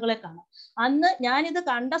ആളുകളെ കാണാം. അന്ന് ഞാനിത്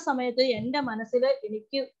കണ്ട സമയത്ത് എൻ്റെ മനസ്സിൽ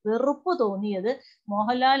എനിക്ക് വെറുപ്പ് തോന്നിയത്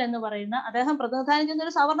മോഹൻലാൽ എന്ന് പറയുന്ന അദ്ദേഹം പ്രതിനിധാനം ചെയ്യുന്ന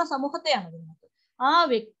ഒരു സവർണ സമൂഹത്തെയാണ് ഇതിനകത്ത്. ആ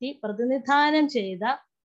വ്യക്തി പ്രതിനിധാനം ചെയ്ത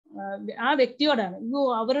ആ വ്യക്തിയോടാണ്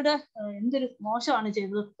അവരുടെ എന്തൊരു മോശമാണ്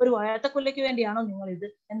ചെയ്തത്, ഒരു വയത്തക്കൊല്ലയ്ക്ക് വേണ്ടിയാണോ നിങ്ങൾ ഇത്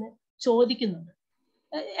എന്ന് ചോദിക്കുന്നുണ്ട്.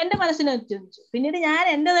 എൻ്റെ മനസ്സിനെ ചോദിച്ചു. പിന്നീട് ഞാൻ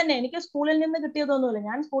എനിക്ക് സ്കൂളിൽ നിന്ന് കിട്ടിയതൊന്നുമില്ല.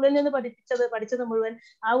 ഞാൻ സ്കൂളിൽ നിന്ന് പഠിച്ചത് മുഴുവൻ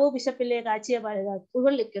ആവോ ബിഷപ്പിലെ കാച്ചിയ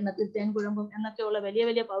പുകളിൽ തേൻകുഴമ്പും എന്നൊക്കെയുള്ള വലിയ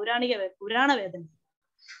വലിയ പുരാണ വേദന.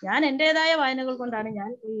 ഞാൻ എൻ്റെതായ വായനകൾ കൊണ്ടാണ്,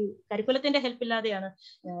 ഞാൻ ഈ കരിക്കുലത്തിന്റെ ഹെൽപ്പില്ലാതെയാണ്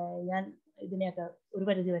ഞാൻ ഇതിനെയൊക്കെ ഒരു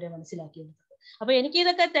പരിധി വരെ മനസ്സിലാക്കിയത്. അപ്പൊ എനിക്ക്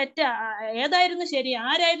ഇതൊക്കെ തെറ്റ്, ഏതായിരുന്നു ശരി,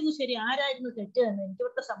 ആരായിരുന്നു തെറ്റ് എന്ന് എനിക്ക്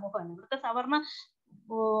ഇവിടുത്തെ സമൂഹമാണ്, ഇവിടുത്തെ സവർണ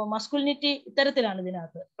മസ്കുലിനിറ്റി ഇത്തരത്തിലാണ്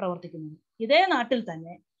ഇതിനകത്ത് പ്രവർത്തിക്കുന്നത്. ഇതേ നാട്ടിൽ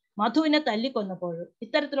തന്നെ മധുവിനെ തല്ലിക്കൊന്നപ്പോൾ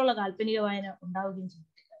ഇത്തരത്തിലുള്ള കാൽപ്പനിക വായന ഉണ്ടാവുകയും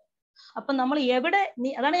ചെയ്തിട്ടില്ല. അപ്പൊ നമ്മൾ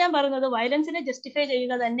അതാണ് ഞാൻ പറയുന്നത്, വയലൻസിനെ ജസ്റ്റിഫൈ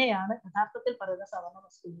ചെയ്യുക തന്നെയാണ് യഥാർത്ഥത്തിൽ പറയുന്ന സവർണ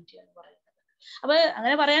മസ്കുലിനിറ്റി എന്ന് പറയുന്നത്. അപ്പൊ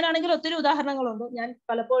അങ്ങനെ പറയാനാണെങ്കിൽ ഒത്തിരി ഉദാഹരണങ്ങളുണ്ട്. ഞാൻ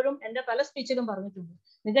പലപ്പോഴും എൻ്റെ പല സ്പീച്ചിലും പറഞ്ഞിട്ടുണ്ട്.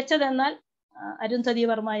 മികച്ചതെന്നാൽ അരുന്ധതി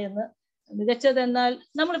വർമ്മ എന്ന്, മികച്ചതെന്നാൽ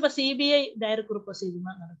നമ്മളിപ്പോ CBI ഡയറിക്കുറിപ്പ് സിനിമ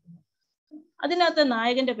നടക്കുന്നു, അതിനകത്ത്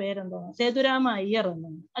നായകന്റെ പേരെന്താണ്, സേതുരാമ അയ്യർ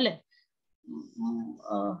എന്നാണ് അല്ലെ.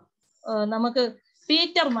 നമുക്ക്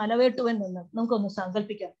പീറ്റർ മലവേട്ടുവൻ എന്ന് നമുക്കൊന്ന്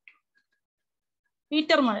സങ്കല്പിക്കാൻ പറ്റും.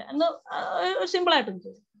 പീറ്റർ മല എന്ന് സിമ്പിൾ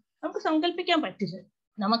ആയിട്ട് നമുക്ക് സങ്കല്പിക്കാൻ പറ്റില്ല,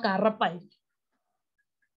 നമുക്ക് അറപ്പായിരിക്കും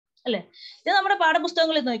അല്ലെ. ഇത് നമ്മുടെ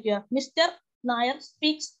പാഠപുസ്തകങ്ങളിൽ നോക്കിയാ mister Nair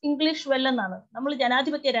speaks English well എന്നാണ് നമ്മൾ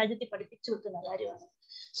ജനാധിപത്യ രാജ്യത്തെ പഠിപ്പിച്ചു വെക്കുന്ന കാര്യമാണ്.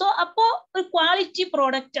 സോ അപ്പോ ഒരു ക്വാളിറ്റി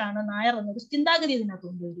പ്രോഡക്റ്റ് ആണ് നായർ എന്നൊരു ചിന്താഗതി ഇതിനകത്ത്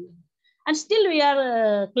കൊണ്ടുവരികയാണ്. And still we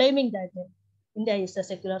are claiming that India is a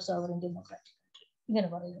secular sovereign democratic country. ഇങ്ങനെ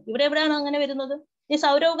പറയുന്നു. എവിടെയാണ് അങ്ങനെ വരുന്നത്? ഈ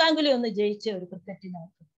സൗരവ് ഗാംഗുലി ഒന്ന് ജയിച്ച ഒരു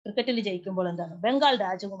ക്രിക്കറ്റിൽ ജയിക്കുമ്പോൾ എന്താണ്, ബംഗാൾ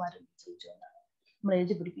രാജകുമാരൻ ജയിച്ചു എന്നാണ് നമ്മൾ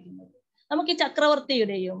എഴുതി പിടിപ്പിക്കുന്നത്. നമുക്ക് ഈ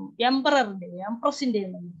ചക്രവർത്തിയുടെയും എംപററിന്റെയും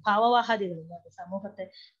എംപ്രസിന്റെയും ഭാവവാഹാദികളില്ലാതെ സമൂഹത്തെ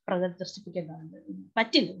പ്രദർശിപ്പിക്കാൻ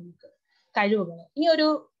പറ്റില്ല. നമുക്ക് കഴിവുകൾ. ഇനി ഒരു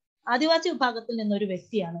ആദിവാസി വിഭാഗത്തിൽ നിന്നൊരു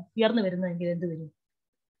വ്യക്തിയാണ് ഉയർന്നു വരുന്നതെങ്കിൽ എന്ത് വരും?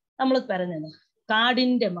 നമ്മൾ പറഞ്ഞത്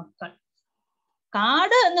കാടിന്റെ മക്കൾ.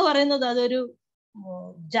 കാട് എന്ന് പറയുന്നത് അതൊരു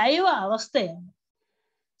ജൈവ അവസ്ഥയാണ്.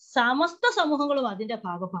 സമസ്ത സമൂഹങ്ങളും അതിന്റെ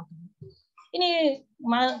ഭാഗഭാഗമാണ്. ഇനി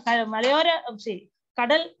മലയോര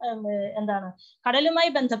കടലുമായി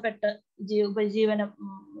ബന്ധപ്പെട്ട് ഉപജീവനം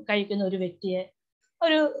കഴിക്കുന്ന ഒരു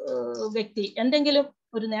വ്യക്തി എന്തെങ്കിലും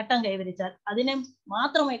ഒരു നേട്ടം കൈവരിച്ചാൽ അതിനെ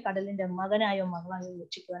മാത്രമായി കടലിന്റെ മകനായോ മകളായോ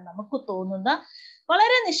രക്ഷിക്കുവാൻ നമുക്ക് തോന്നുന്ന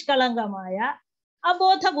വളരെ നിഷ്കളങ്കമായ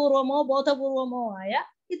അബോധപൂർവമോ ബോധപൂർവമോ ആയ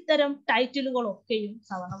ഇത്തരം ടൈറ്റിലുകളൊക്കെയും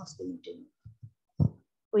സവർണ മസ്കുലിനിറ്റി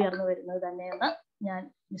ഉയർന്നു വരുന്നത് തന്നെയെന്ന് ഞാൻ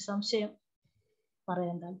നിസ്സംശയം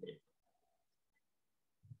പറയാൻ താല്പര്യം.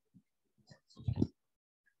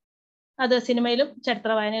 അത് സിനിമയിലും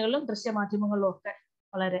ചരിത്ര വായനകളിലും ദൃശ്യമാധ്യമങ്ങളിലും ഒക്കെ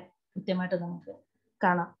വളരെ കൃത്യമായിട്ട് നമുക്ക്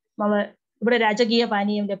കാണാം. ഇവിടെ രാജകീയ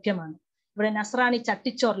പാനീയം ലഭ്യമാണ്, ഇവിടെ നസ്രാണി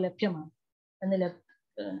ചട്ടിച്ചോറ് ലഭ്യമാണ്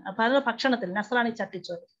പല ഭക്ഷണത്തിൽ നസ്രാണി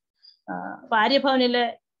ചട്ടിച്ചോറ്. ആര്യഭവനിലെ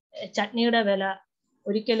ചട്നിയുടെ വില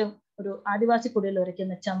ഒരിക്കലും ഒരു ആദിവാസി കുടിയിൽ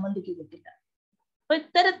ഉരയ്ക്കുന്ന ചമ്മന്തിക്ക് കിട്ടില്ല. അപ്പൊ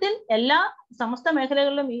ഇത്തരത്തിൽ എല്ലാ സമസ്ത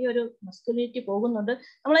മേഖലകളിലും ഈ ഒരു മസ്കുലിനിറ്റി പോകുന്നുണ്ട്.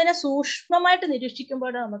 നമ്മളതിനെ സൂക്ഷ്മമായിട്ട്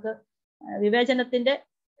നിരീക്ഷിക്കുമ്പോൾ നമുക്ക് വിവേചനത്തിന്റെ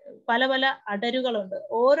പല പല അടരുകളുണ്ട്.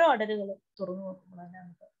 ഓരോ അടരുകളും തുറന്നു നോക്കുമ്പോൾ തന്നെ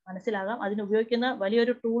നമുക്ക് മനസ്സിലാകാം. അതിന് ഉപയോഗിക്കുന്ന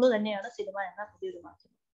വലിയൊരു ടൂള് തന്നെയാണ് സിനിമ എന്ന പുതിയൊരു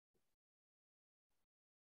മാധ്യമം.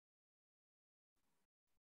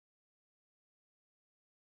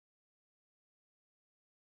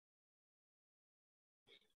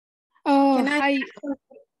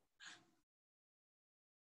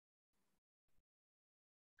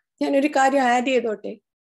 ഞാനൊരു കാര്യം ആഡ് ചെയ്തോട്ടെ?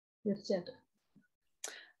 തീർച്ചയായിട്ടും.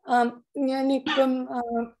 ഞാനിപ്പം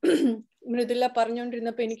മൃദുല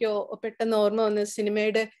പറഞ്ഞുകൊണ്ടിരുന്നപ്പോൾ എനിക്ക് പെട്ടെന്ന് ഓർമ്മ വന്ന്,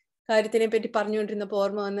 സിനിമയുടെ കാര്യത്തിനെ പറ്റി പറഞ്ഞുകൊണ്ടിരുന്നപ്പോൾ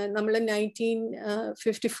ഓർമ്മ വന്ന്, നമ്മൾ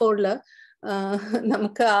 1954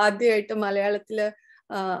 നമുക്ക് ആദ്യമായിട്ട് മലയാളത്തില്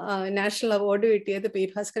നാഷണൽ അവാർഡ് കിട്ടിയത് പി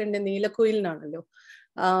ഭാസ്കരന്റെ നീലക്കുയിലിനാണല്ലോ.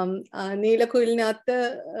 നീലക്കുയിലിനകത്ത്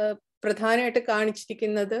പ്രധാനമായിട്ട്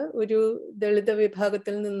കാണിച്ചിരിക്കുന്നത് ഒരു ദളിത്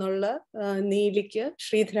വിഭാഗത്തിൽ നിന്നുള്ള നീലിക്ക്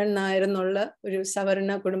ശ്രീധരൻ നായർ എന്നുള്ള ഒരു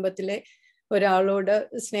സവർണ കുടുംബത്തിലെ ഒരാളോട്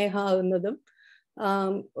സ്നേഹമാകുന്നതും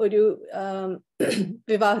ഒരു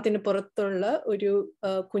വിവാഹത്തിന് പുറത്തുള്ള ഒരു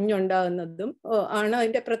കുഞ്ഞുണ്ടാകുന്നതും ആണ്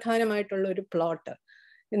അതിന്റെ പ്രധാനമായിട്ടുള്ള ഒരു പ്ലോട്ട്.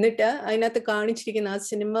 എന്നിട്ട് അതിനകത്ത് കാണിച്ചിരിക്കുന്ന ആ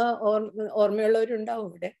സിനിമ ഓർമ്മയുള്ളവരുണ്ടാവും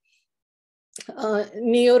ഇവിടെ.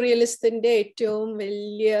 നിയോ റിയലിസത്തിന്റെ ഏറ്റവും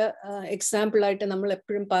വലിയ എക്സാമ്പിൾ ആയിട്ട് നമ്മൾ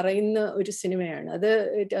എപ്പോഴും പറയുന്ന ഒരു സിനിമയാണ് അത്.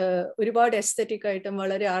 ഒരുപാട് എസ്തെറ്റിക് ആയിട്ടും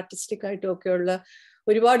വളരെ ആർട്ടിസ്റ്റിക് ആയിട്ടും ഒക്കെയുള്ള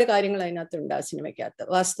ഒരുപാട് കാര്യങ്ങൾ അതിനകത്തുണ്ട് ആ സിനിമയ്ക്കകത്ത്.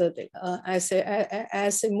 വാസ്തവത്തിൽ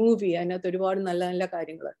ആസ് എ മൂവി അതിനകത്ത് ഒരുപാട് നല്ല നല്ല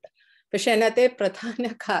കാര്യങ്ങളുണ്ട്. പക്ഷെ അതിനകത്തെ പ്രധാന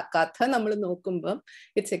കഥ നമ്മൾ നോക്കുമ്പം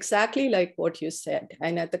it's exactly like what you said.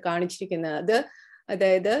 അതിനകത്ത് കാണിച്ചിരിക്കുന്നത്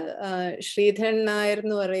അതായത് ശ്രീധരൻ നായർ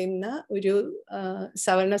എന്ന് പറയുന്ന ഒരു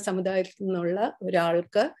സവർണ സമുദായത്തിൽ നിന്നുള്ള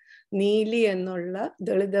ഒരാൾക്ക് നീലി എന്നുള്ള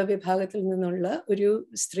ദളിത് വിഭാഗത്തിൽ നിന്നുള്ള ഒരു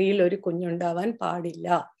സ്ത്രീയിൽ ഒരു കുഞ്ഞുണ്ടാവാൻ പാടില്ല.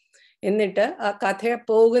 എന്നിട്ട് ആ കഥ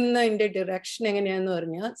പോകുന്നതിന്റെ ഡിറക്ഷൻ എങ്ങനെയാന്ന്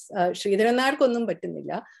പറഞ്ഞാൽ ശ്രീധരൻ നായർക്കൊന്നും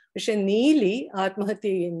പറ്റുന്നില്ല, പക്ഷെ നീലി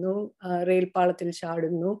ആത്മഹത്യ ചെയ്യുന്നു, റെയിൽപാളത്തിൽ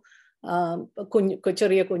ചാടുന്നു,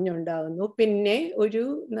 ചെറിയ കുഞ്ഞുണ്ടാകുന്നു. പിന്നെ ഒരു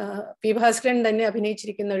പി ഭാസ്കരൻ തന്നെ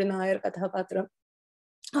അഭിനയിച്ചിരിക്കുന്ന ഒരു നായർ കഥാപാത്രം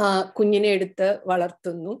കുഞ്ഞിനെ എടുത്ത്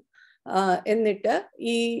വളർത്തുന്നു. എന്നിട്ട്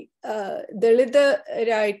ഈ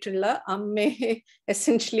ദളിതരായിട്ടുള്ള അമ്മയെ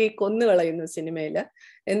എസെൻഷ്യലി കൊന്നുകളയുന്നു സിനിമയില്.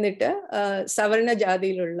 എന്നിട്ട് സവർണ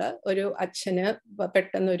ജാതിയിലുള്ള ഒരു അച്ഛന്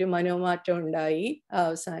പെട്ടെന്നൊരു മനോമാറ്റം ഉണ്ടായി.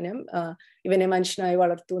 അവസാനം ഇവനെ മനുഷ്യനായി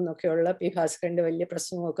വളർത്തു എന്നൊക്കെയുള്ള പി ഭാസ്കരന്റെ വലിയ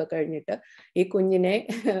പ്രസംഗമൊക്കെ കഴിഞ്ഞിട്ട് ഈ കുഞ്ഞിനെ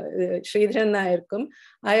ശ്രീധരൻ നായർക്കും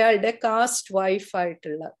അയാളുടെ കാസ്റ്റ്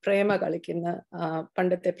വൈഫായിട്ടുള്ള പ്രേമ കളിക്കുന്ന,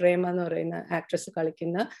 പണ്ടത്തെ പ്രേമ എന്ന് പറയുന്ന ആക്ട്രസ്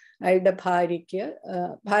കളിക്കുന്ന അയാളുടെ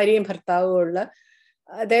ഭാര്യയും ഭർത്താവും ഉള്ള,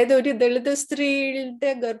 അതായത് ഒരു ദളിത് സ്ത്രീയുടെ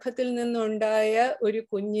ഗർഭത്തിൽ നിന്നുണ്ടായ ഒരു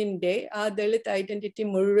കുഞ്ഞിന്റെ ആ ദളിത് ഐഡന്റിറ്റി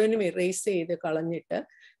മുഴുവനും ഇറേസ് ചെയ്ത് കളഞ്ഞിട്ട്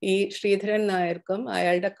ഈ ശ്രീധരൻ നായർക്കും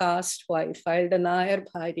അയാളുടെ കാസ്റ്റ് വൈഫ്, അയാളുടെ നായർ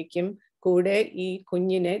ഭാര്യയ്ക്കും കൂടെ ഈ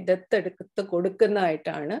കുഞ്ഞിനെ ദത്തെടുത്ത്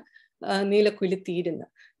കൊടുക്കുന്നതായിട്ടാണ് നീലക്കുയില്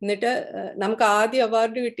തീരുന്നത്. എന്നിട്ട് നമുക്ക് ആദ്യ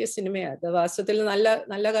അവാർഡ് കിട്ടിയ സിനിമയാണ് അത്. വാസ്തവത്തിൽ നല്ല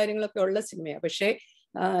നല്ല കാര്യങ്ങളൊക്കെ ഉള്ള സിനിമയാണ്. പക്ഷെ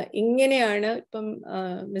ഇങ്ങനെയാണ് ഇപ്പം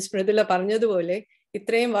മിസ് മൃദുല പറഞ്ഞതുപോലെ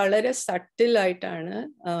ഇത്രയും വളരെ സട്ടിലായിട്ടാണ്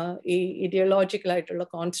ഈ ഇഡിയോളജിക്കൽ ആയിട്ടുള്ള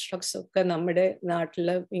കോൺസ്ട്രക്ട്സ് ഒക്കെ നമ്മുടെ നാട്ടിൽ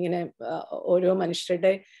ഇങ്ങനെ ഓരോ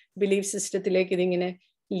മനുഷ്യരുടെ ബിലീഫ് സിസ്റ്റത്തിലേക്ക് ഇതിങ്ങനെ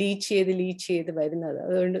ലീച്ച് ചെയ്ത് വരുന്നത്.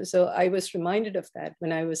 അതുകൊണ്ട് so I was reminded of that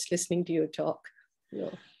when I was listening to your talk.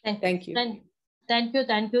 Thank you.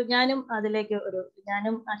 Thank you. ഞാനും അതിലേക്ക്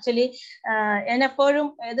ഞാനും ആക്ച്വലി എന്നെപ്പോഴും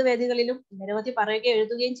ഏത് വേദികളിലും നിരവധി പറയുകയും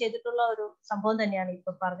എഴുതുകയും ചെയ്തിട്ടുള്ള ഒരു സംഭവം തന്നെയാണ്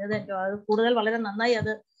ഇപ്പൊ പറഞ്ഞത്. അത് കൂടുതൽ വളരെ നന്നായി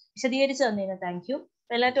അത് വിശദീകരിച്ചു തന്നതിന് താങ്ക് യു.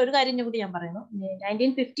 എല്ലാറ്റും ഒരു കാര്യം കൂടി ഞാൻ പറയുന്നു.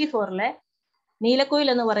 1954 നീലക്കുയിൽ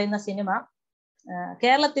എന്ന് പറയുന്ന സിനിമ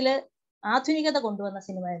കേരളത്തില് ആധുനികത കൊണ്ടുവന്ന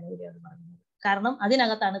സിനിമ എന്ന് കൂടിയാണ് പറയുന്നത്. കാരണം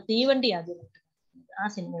അതിനകത്താണ് തീവണ്ടി ആദ്യം ആ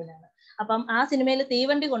സിനിമയിലാണ്. അപ്പം ആ സിനിമയിൽ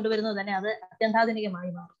തീവണ്ടി കൊണ്ടുവരുന്നത് തന്നെ അത്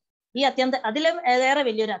അത്യന്താധുനികമായി മാറും. ഈ അതിലും ഏറെ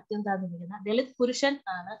വലിയൊരു അത്യന്താധുനികത ദളിത് പുരുഷൻ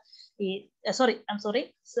ആണ്.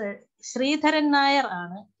 ശ്രീധരൻ നായർ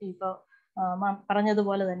ആണ് ഇപ്പൊ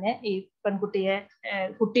പറഞ്ഞതുപോലെ തന്നെ ഈ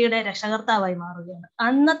കുട്ടിയുടെ രക്ഷകർത്താവായി മാറുകയാണ്.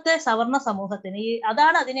 അന്നത്തെ സവർണ സമൂഹത്തിന്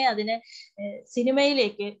അതാണ് അതിനെ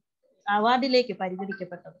സിനിമയിലേക്ക് അവാർഡിലേക്ക്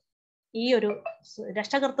പരിഗണിക്കപ്പെട്ടത്, ഈ ഒരു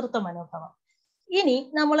രക്ഷകർത്തൃത്വ മനോഭാവം. ഇനി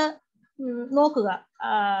നമ്മള് നോക്കുക,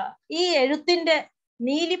 ഈ എഴുത്തിന്റെ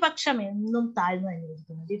നീലിപക്ഷം എന്നും താഴ്ന്നു തന്നെ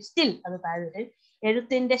ഇരിക്കുന്നത്. സ്റ്റിൽ അത് താഴ്ന്നിട്ട്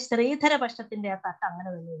എഴുത്തിന്റെ ശ്രീധര പക്ഷത്തിന്റെ ആ തട്ട് അങ്ങനെ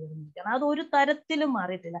തന്നെ ഉയർന്നിരിക്കണം. അത് ഒരു തരത്തിലും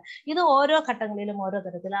മാറിയിട്ടില്ല. ഇത് ഓരോ ഘട്ടങ്ങളിലും ഓരോ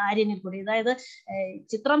തരത്തിൽ ആര്യനിൽ കൂടി, അതായത്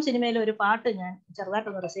ചിത്രം സിനിമയിലെ ഒരു പാട്ട് ഞാൻ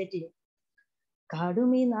ചെറുതായിട്ടൊന്ന് റിസൈറ്റ് ചെയ്യും.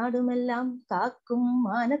 കാടുമീ നാടുമെല്ലാം കാക്കും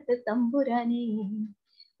മാനത്തെ തമ്പുരാനേ,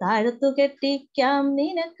 താഴത്തു കെട്ടിക്കാം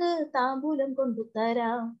നിനക്ക് താമ്പൂലം കൊണ്ടു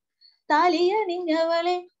തരാം,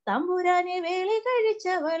 താലിയണിഞ്ഞവളെ തമ്പുരാനെ വേളി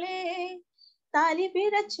കഴിച്ചവളെ, താലി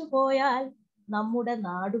പിഴച്ചു പോയാൽ നമ്മുടെ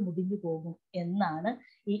നാട് മുടിഞ്ഞു പോകും എന്നാണ്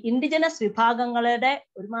ഈ ഇൻഡിജിനസ് വിഭാഗങ്ങളുടെ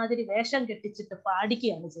ഒരുമാതിരി വേഷം കെട്ടിച്ചിട്ട്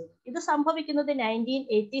പാടിക്കുകയാണ് ചെയ്തത്. ഇത് സംഭവിക്കുന്നത്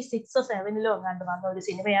 1986-87 എങ്ങാണ്ട് വന്ന ഒരു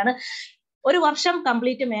സിനിമയാണ്. ഒരു വർഷം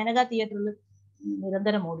കംപ്ലീറ്റ് മേനക തിയേറ്ററിൽ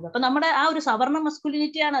നിരന്തരം ഓടുന്നത്. അപ്പൊ നമ്മുടെ ആ ഒരു സവർണ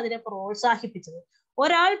മസ്കുലിനിറ്റിയാണ് അതിനെ പ്രോത്സാഹിപ്പിച്ചത്.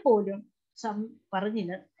 ഒരാൾ പോലും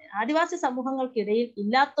പറഞ്ഞില്ല, ആദിവാസി സമൂഹങ്ങൾക്കിടയിൽ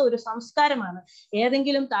ഇല്ലാത്ത ഒരു സംസ്കാരമാണ്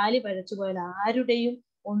ഏതെങ്കിലും താലി പഴച്ചു പോയാൽ ആരുടെയും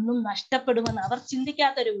ഒന്നും നഷ്ടപ്പെടുമെന്ന് അവർ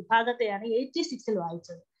ചിന്തിക്കാത്ത ഒരു വിഭാഗത്തെയാണ് 86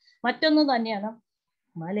 വായിച്ചത്. മറ്റൊന്ന് തന്നെയാണ്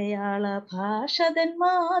മലയാള ഭാഷതൻ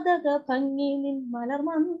മാദക ഭംഗിനിൻ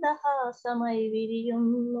മലർമന്ദഹാസമായി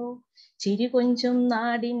വിരിയുന്നു ചിരികൊഞ്ചും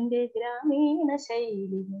നാടിന്റെ ഗ്രാമീണ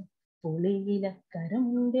ശൈലിന്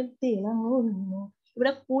പുളിയിലക്കരമുണ്ടിൽ തിളങ്ങുന്നു.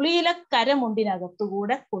 ഇവിടെ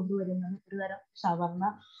പുളിയിലക്കരമുണ്ടിനകത്തുകൂടെ കൊണ്ടുവരുന്നത് ഒരുതരം സവർണ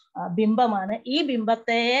ബിംബമാണ്. ഈ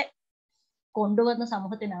ബിംബത്തെ കൊണ്ടുവന്ന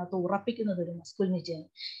സമൂഹത്തിനകത്ത് ഉറപ്പിക്കുന്നത് ഒരു മസ്കുലിനിറ്റിയാണ്.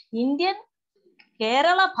 ഇന്ത്യൻ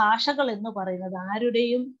കേരള ഭാഷകൾ എന്ന് പറയുന്നത്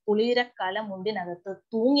ആരുടെയും പുളിയിലക്കല മുണ്ടിനകത്ത്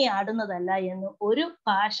തൂങ്ങിയാടുന്നതല്ല എന്ന് ഒരു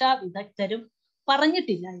ഭാഷാ വിദഗ്ധരും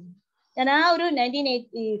പറഞ്ഞിട്ടില്ലായിരുന്നു. ഞാൻ ആ ഒരു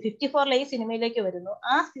 1954 ഈ സിനിമയിലേക്ക് വരുന്നു.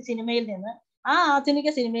 ആ സിനിമയിൽ നിന്ന്, ആ ആധുനിക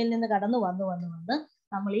സിനിമയിൽ നിന്ന് കടന്നു വന്ന്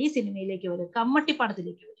നമ്മൾ ഈ സിനിമയിലേക്ക് വരും,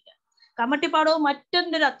 കമ്മട്ടിപ്പാടത്തിലേക്ക് വരിക. കമ്മട്ടിപ്പാടവും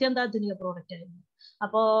മറ്റൊരു അത്യന്താധുനിക പ്രോഡക്റ്റ് ആയിരുന്നു.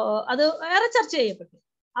 അപ്പോ അത് ഏറെ ചർച്ച ചെയ്യപ്പെട്ടു.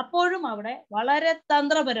 അപ്പോഴും അവിടെ വളരെ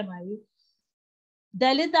തന്ത്രപരമായി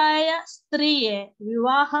ദലിതായ സ്ത്രീയെ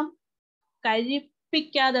വിവാഹം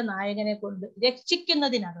കഴിപ്പിക്കാതെ നായകനെ കൊണ്ട്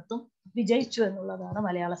രക്ഷിക്കുന്നതിനകത്തും വിജയിച്ചു എന്നുള്ളതാണ്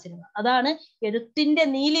മലയാള സിനിമ. അതാണ് എഴുത്തിന്റെ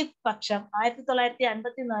നീലിപക്ഷം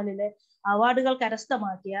 1954 അവാർഡുകൾ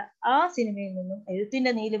കരസ്ഥമാക്കിയ ആ സിനിമയിൽ നിന്നും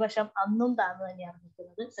എഴുത്തിന്റെ നീലിപക്ഷം അന്നും താഴ്ന്നു തന്നെയാണ്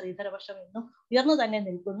നിൽക്കുന്നത്. ശ്രീധരപക്ഷം ഇന്നും ഉയർന്നു തന്നെ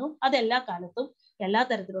നിൽക്കുന്നു. അതെല്ലാ കാലത്തും എല്ലാ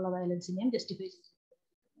തരത്തിലുള്ള വയലൻസിനെയും ജസ്റ്റിഫൈ ചെയ്തു.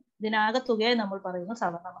 ഇതിനാകെ തുകയെ നമ്മൾ പറയുന്നു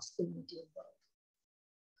സവർണ മസ്കുലിനിറ്റി എന്ന് പറയുന്നത്.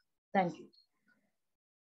 Thank you.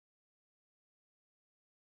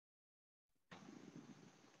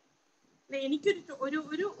 എനിക്കൊരു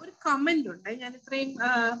ഒരു കമന്റ് ഉണ്ട്. ഞാൻ ഇത്രയും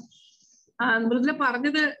മൃദുല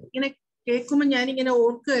പറഞ്ഞത് ഇങ്ങനെ കേൾക്കുമ്പോൾ ഞാനിങ്ങനെ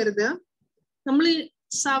ഓർക്കരുത്, നമ്മൾ ഈ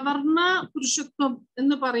സവർണ പുരുഷത്വം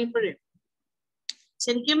എന്ന് പറയുമ്പോഴേ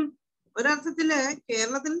ശരിക്കും ഒരർത്ഥത്തില്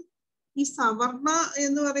കേരളത്തിൽ ഈ സവർണ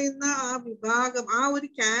എന്ന് പറയുന്ന ആ വിഭാഗം, ആ ഒരു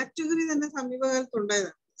കാറ്റഗറി തന്നെ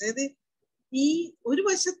സമീപകാലത്തുണ്ടായതാണ്. അതായത് ഈ ഒരു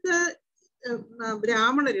വശത്ത്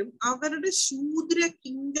ബ്രാഹ്മണരും അവരുടെ ശൂദ്ര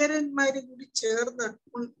കിങ്കരന്മാരും കൂടി ചേർന്ന്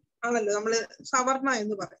ആണല്ലോ നമ്മള് സവർണ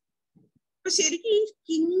എന്ന് പറയും. അപ്പൊ ശരിക്കും ഈ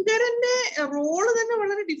കിങ്കരന്റെ റോള് തന്നെ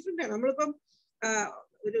വളരെ ഡിഫറെന്റ് ആണ്. നമ്മളിപ്പം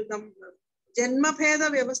ഒരു ജന്മഭേദ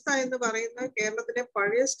വ്യവസ്ഥ എന്ന് പറയുന്ന കേരളത്തിലെ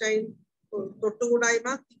പഴയ സ്റ്റൈൽ തൊട്ടുകൂടായ്മ,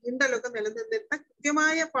 തീണ്ടലൊക്കെ നിലനിന്നിരുന്ന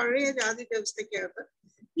കൃത്യമായ പഴയ ജാതി വ്യവസ്ഥയ്ക്കകത്ത്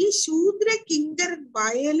ഈ ശൂദ്ര കിങ്കരൻ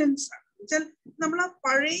വയലൻസ് ആണ്. എന്നുവെച്ചാൽ നമ്മൾ ആ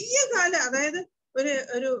പഴയ കാല, അതായത് ഒരു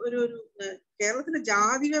ഒരു ഒരു ഒരു കേരളത്തിന്റെ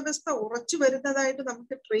ജാതി വ്യവസ്ഥ ഉറച്ചു വരുന്നതായിട്ട്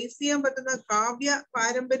നമുക്ക് ട്രേസ് ചെയ്യാൻ പറ്റുന്ന കാവ്യ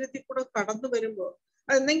പാരമ്പര്യത്തിൽ കൂടെ കടന്നു വരുമ്പോൾ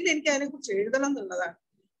അതെന്തെങ്കിലും എനിക്ക് അതിനെക്കുറിച്ച് എഴുതണം എന്നുള്ളതാണ്.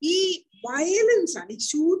 ഈ വയലൻസ് ആണ്. ഈ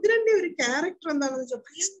ശൂദ്രന്റെ ഒരു ക്യാരക്ടർ എന്താണെന്ന് വെച്ചാൽ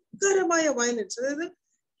ഭയങ്കരമായ വയലൻസ്. അതായത്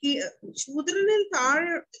ഈ ശൂദ്രനിൽ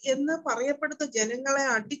താഴെ എന്ന് പറയപ്പെടുന്ന ജനങ്ങളെ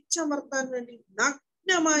അടിച്ചമർത്താൻ വേണ്ടി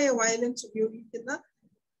നഗ്നമായ വയലൻസ് ഉപയോഗിക്കുന്ന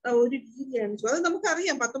ഒരു രീതിയാണ്. അത്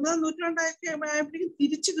നമുക്കറിയാം. 19-ാം നൂറ്റാണ്ടായപ്പോഴേക്കും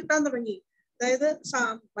തിരിച്ചു കിട്ടാൻ തുടങ്ങി. അതായത്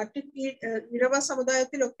മറ്റു ഇഴവ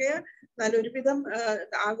സമുദായത്തിലൊക്കെ ഒരുവിധം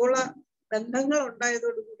ആഗോള ബന്ധങ്ങൾ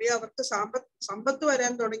ഉണ്ടായതോടുകൂടി അവർക്ക് സമ്പത്ത്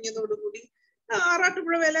വരാൻ തുടങ്ങിയതോടുകൂടി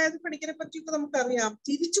ആറാട്ടുപുഴ വേലായുധ പണിക്കരെ പറ്റിയൊക്കെ നമുക്കറിയാം.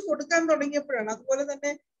 തിരിച്ചു കൊടുക്കാൻ തുടങ്ങിയപ്പോഴാണ്. അതുപോലെ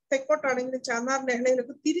തന്നെ തെക്കോട്ടാണെങ്കിലും ചാന്നാർ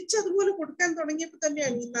നെഹ്ളയിലൊക്കെ തിരിച്ചതുപോലെ കൊടുക്കാൻ തുടങ്ങിയപ്പോൾ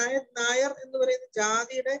തന്നെയാണ് ഈ നായർ എന്ന് പറയുന്ന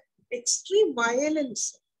ജാതിയുടെ എക്സ്ട്രീം വയലൻസ്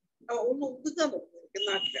ഒന്ന് ഒതുക്കാൻ തുടങ്ങി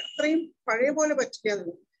നാട്ടില്. അത്രയും പഴയ പോലെ പറ്റില്ല.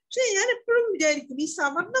 പക്ഷെ ഞാൻ എപ്പോഴും വിചാരിക്കും ഈ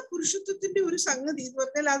സവർണ പുരുഷത്വത്തിന്റെ ഒരു സംഗതി എന്ന്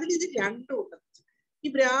പറഞ്ഞാൽ അതിൽ രണ്ടും ഉണ്ട്. ഈ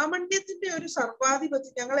ബ്രാഹ്മണ്യത്തിന്റെ ഒരു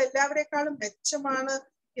സർവാധിപത്യം, ഞങ്ങൾ എല്ലാവരെക്കാളും മെച്ചമാണ്.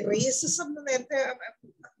 ഈ റേസിസം എന്ന് നേരത്തെ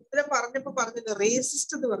പറഞ്ഞിട്ട്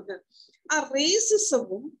റേസിസ്റ്റ് എന്ന് പറഞ്ഞാൽ ആ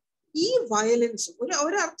റേസിസവും ഈ വയലൻസും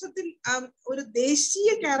ഒരർത്ഥത്തിൽ ഒരു ദേശീയ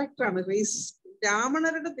ക്യാരക്ടറാണ് റേസിസം.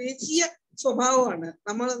 ബ്രാഹ്മണരുടെ ദേശീയ സ്വഭാവമാണ്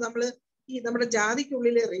നമ്മള് ഈ നമ്മുടെ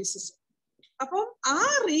ജാതിക്കുള്ളിലെ റേസിസം. അപ്പം ആ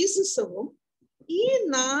റേസിസവും ഈ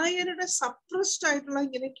നായരുടെ സപ്രസ്ഡ് ആയിട്ടുള്ള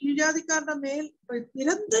ഇങ്ങനെ കീഴ്ജാതിക്കാരുടെ മേൽ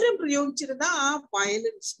നിരന്തരം പ്രയോഗിച്ചിരുന്ന ആ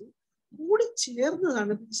വയലൻസും കൂടി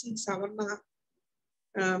ചേർന്നതാണ് ഈ സവർണ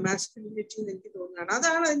മാസ്കുലിനിറ്റി എന്ന് എനിക്ക് തോന്നുന്നതാണ്.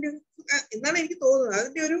 അതാണ് എന്നാണ് എനിക്ക് തോന്നുന്നത്.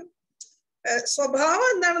 അതിന്റെ ഒരു സ്വഭാവം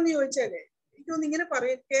എന്താണെന്ന് ചോദിച്ചാല് എനിക്ക് തോന്നുന്നു ഇങ്ങനെ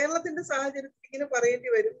കേരളത്തിന്റെ സാഹചര്യത്തിൽ ഇങ്ങനെ പറയേണ്ടി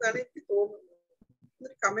വരും എന്നാണ് എനിക്ക് തോന്നുന്നത്.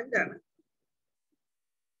 ഒരു കമന്റ് ആണ്.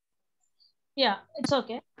 It's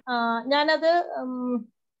okay. ഞാനത്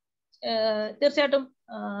തീർച്ചയായിട്ടും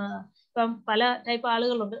ഇപ്പം പല ടൈപ്പ്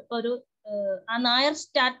ആളുകളുണ്ട്. ഒരു ആ നായർ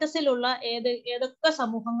സ്റ്റാറ്റസിലുള്ള ഏതൊക്കെ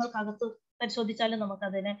സമൂഹങ്ങൾക്കകത്ത് പരിശോധിച്ചാലും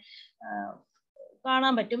നമുക്കതിനെ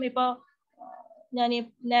കാണാൻ പറ്റും. ഇപ്പൊ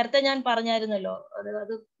നേരത്തെ ഞാൻ പറഞ്ഞായിരുന്നല്ലോ,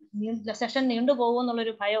 അത് സെഷൻ നീണ്ടു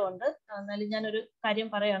പോകുമെന്നുള്ളൊരു ഭയമുണ്ട്. എന്നാലും ഞാനൊരു കാര്യം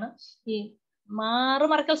പറയാണ്. ഈ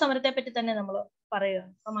മാറുമറക്കൽ സമരത്തെ പറ്റി തന്നെ നമ്മൾ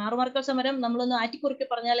പറയുകയാണ്. അപ്പൊ മാറുമറക്കൽ സമരം നമ്മളൊന്ന് ആറ്റിക്കുറുക്കി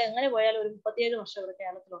പറഞ്ഞാൽ എങ്ങനെ പോയാലും ഒരു 37 വർഷം ഇവിടെ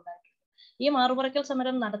കേരളത്തിലുണ്ടായിട്ടുണ്ട്. ഈ മാറുമറക്കൽ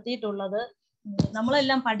സമരം നടത്തിയിട്ടുള്ളത്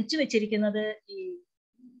നമ്മളെല്ലാം പഠിച്ചു വെച്ചിരിക്കുന്നത് ഈ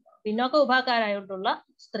പിന്നോക്ക വിഭാഗക്കാരായിട്ടുള്ള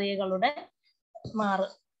സ്ത്രീകളുടെ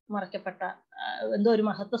മറയ്ക്കപ്പെട്ട എന്തോ ഒരു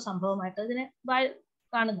മഹത്വ സംഭവമായിട്ട് ഇതിനെ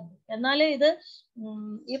കാണുന്നുണ്ട്. എന്നാൽ ഇത്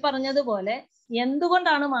ഈ പറഞ്ഞതുപോലെ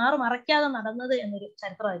എന്തുകൊണ്ടാണ് മറയ്ക്കാതെ നടന്നത് എന്നൊരു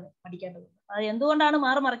ചരിത്രം അതിന് പഠിക്കേണ്ടതുണ്ട്. അത് എന്തുകൊണ്ടാണ്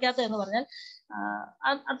മറയ്ക്കാത്തത് എന്ന് പറഞ്ഞാൽ,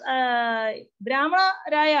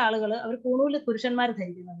 ബ്രാഹ്മണരായ ആളുകൾ അവർ പൂണൂല് പുരുഷന്മാർ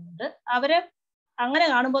ധരിക്കുന്നുണ്ട്. അവരെ അങ്ങനെ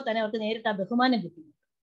കാണുമ്പോൾ തന്നെ അവർക്ക് നേരിട്ട് ആ ബഹുമാനം കിട്ടുന്നു.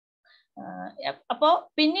 അപ്പോ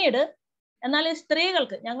പിന്നീട് എന്നാൽ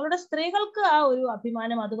സ്ത്രീകൾക്ക്, ഞങ്ങളുടെ സ്ത്രീകൾക്ക് ആ ഒരു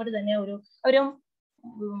അഭിമാനം അതുപടി തന്നെ ഒരു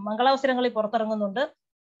മംഗളാവസരങ്ങളിൽ പുറത്തിറങ്ങുന്നുണ്ട്.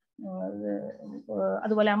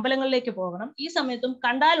 അതുപോലെ അമ്പലങ്ങളിലേക്ക് പോകണം. ഈ സമയത്തും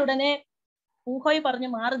കണ്ടാലുടനെ ഊഹോയി പറഞ്ഞ്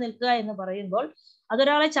മാറി നിൽക്കുക എന്ന് പറയുമ്പോൾ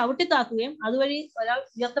അതൊരാളെ ചവിട്ടിത്താക്കുകയും അതുവഴി ഒരാൾ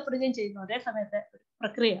ഉയർത്തപ്പെടുകയും ചെയ്യുന്ന ഒരേ സമയത്തെ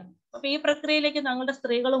പ്രക്രിയയാണ്. അപ്പൊ ഈ പ്രക്രിയയിലേക്ക് ഞങ്ങളുടെ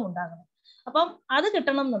സ്ത്രീകളും ഉണ്ടാകണം. അപ്പം അത്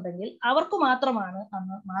കിട്ടണം എന്നുണ്ടെങ്കിൽ അവർക്ക് മാത്രമാണ്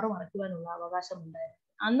അന്ന് മാറുമറയ്ക്കുവാനുള്ള അവകാശം ഉണ്ടായത്.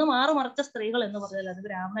 അന്ന് മാറുമറച്ച സ്ത്രീകൾ എന്ന് പറഞ്ഞാൽ അത്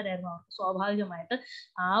ബ്രാഹ്മണരായിരുന്നു. അവർക്ക് സ്വാഭാവികമായിട്ട്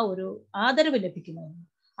ആ ഒരു ആദരവ് ലഭിക്കുന്നതാണ്.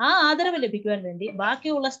 ആ ആദരവ് ലഭിക്കുവാൻ വേണ്ടി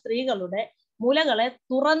ബാക്കിയുള്ള സ്ത്രീകളുടെ മുലകളെ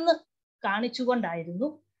തുറന്ന് കാണിച്ചുകൊണ്ടായിരുന്നു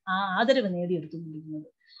ആ ആദരവ് നേടിയെടുത്തുകൊണ്ടിരുന്നത്.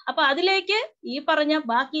 അപ്പൊ അതിലേക്ക് ഈ പറഞ്ഞ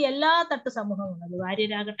ബാക്കി എല്ലാ തട്ട് സമൂഹങ്ങളും, അത്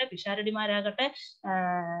വാര്യരാകട്ടെ, പിഷാരടിമാരാകട്ടെ,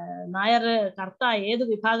 നായർ, കർത്ത, ഏത്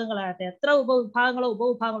വിഭാഗങ്ങളാകട്ടെ, എത്ര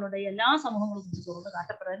ഉപവിഭാഗങ്ങളുണ്ട്, എല്ലാ സമൂഹങ്ങളും തുറന്ന്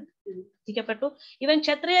കാട്ടപ്പെടാൻ എത്തിക്കപ്പെട്ടു. ഇവൻ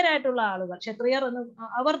ക്ഷത്രിയരായിട്ടുള്ള ആളുകൾ, ക്ഷത്രിയർ എന്ന്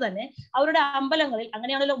അവർ തന്നെ അവരുടെ അമ്പലങ്ങളിൽ,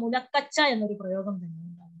 അങ്ങനെയാണല്ലോ മുലക്കച്ച എന്നൊരു പ്രയോഗം തന്നെ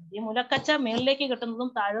ഉണ്ടാകുന്നത്. ഈ മുലക്കച്ച മേളിലേക്ക് കെട്ടുന്നതും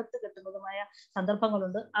താഴോട്ട് കെട്ടുന്നതുമായ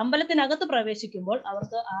സന്ദർഭങ്ങളുണ്ട്. അമ്പലത്തിനകത്ത് പ്രവേശിക്കുമ്പോൾ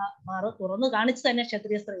അവർക്ക് ആ മാറ് തുറന്നു കാണിച്ച് തന്നെ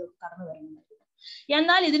ക്ഷത്രിയ സ്ത്രീകൾ കടന്നു വരണമെന്നായിരുന്നു.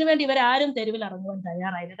 എന്നാൽ ഇതിനുവേണ്ടി ഇവരാരും തെരുവിൽ ഇറങ്ങുവാൻ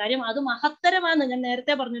തയ്യാറായില്ല. കാര്യം അത് മഹത്തരമാണെന്ന് ഞാൻ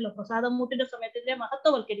നേരത്തെ പറഞ്ഞല്ലോ. പ്രസാദമൂട്ടിന്റെ സമയത്തിന്റെ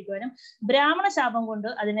മഹത്വവൽക്കരിക്കുവാനും ബ്രാഹ്മണ ശാപം കൊണ്ട്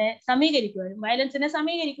അതിനെ സമീകരിക്കുവാനും, വയലൻസിനെ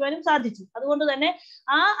സമീകരിക്കുവാനും സാധിച്ചു. അതുകൊണ്ട് തന്നെ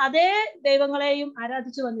അതേ ദൈവങ്ങളെയും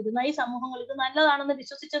ആരാധിച്ചു വന്നിരുന്ന ഈ സമൂഹങ്ങൾ ഇത് നല്ലതാണെന്ന്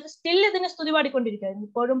വിശ്വസിച്ചത് സ്റ്റിൽ ഇതിനെ സ്തുതി പാടിക്കൊണ്ടിരിക്കുകയായിരുന്നു.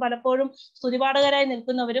 ഇപ്പോഴും പലപ്പോഴും സ്തുതിപാഠകരായി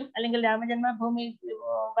നിൽക്കുന്നവരും, അല്ലെങ്കിൽ രാമജന്മഭൂമി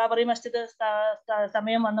ബാബറി മസ്ജിദ്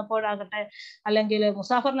സമയം വന്നപ്പോഴാകട്ടെ, അല്ലെങ്കിൽ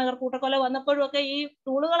മുസാഫർ നഗർ കൂട്ടക്കൊല വന്നപ്പോഴും ഒക്കെ ഈ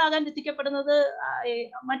ടൂളുകളാകാൻ എത്തിക്കപ്പെടുന്നത്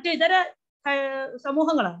മറ്റു ഇതര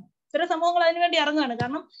സമൂഹങ്ങളാണ്. ഇത്തരം സമൂഹങ്ങൾ അതിനുവേണ്ടി ഇറങ്ങുകയാണ്.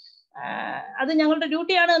 കാരണം അത് ഞങ്ങളുടെ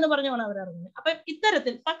ഡ്യൂട്ടിയാണ് എന്ന് പറഞ്ഞുകൊണ്ട് അവർ ഇറങ്ങുന്നത്. അപ്പൊ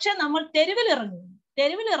ഇത്തരത്തിൽ പക്ഷെ നമ്മൾ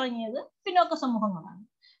തെരുവിലിറങ്ങിയത് പിന്നോക്ക സമൂഹങ്ങളാണ്.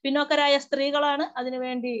 പിന്നോക്കരായ സ്ത്രീകളാണ്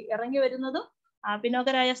അതിനുവേണ്ടി ഇറങ്ങി വരുന്നതും.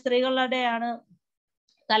 പിന്നോക്കരായ സ്ത്രീകളുടെയാണ്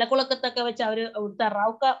തലക്കുളക്കത്തൊക്കെ വെച്ച് അവർ അവിടുത്തെ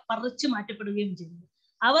റൗക്ക പറിച്ചു മാറ്റപ്പെടുകയും ചെയ്തു.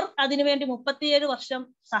 അവർ അതിനുവേണ്ടി 37 വർഷം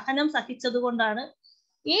സഹനം സഹിച്ചത് കൊണ്ടാണ്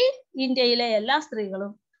ഈ ഇന്ത്യയിലെ എല്ലാ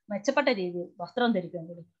സ്ത്രീകളും മെച്ചപ്പെട്ട രീതിയിൽ വസ്ത്രം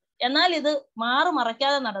ധരിക്കേണ്ടത്. എന്നാൽ ഇത്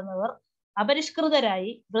മറയ്ക്കാതെ നടന്നവർ അപരിഷ്കൃതരായി,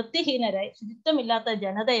 വൃത്തിഹീനരായി, ശുചിത്വമില്ലാത്ത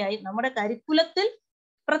ജനതയായി നമ്മുടെ കരിക്കുലത്തിൽ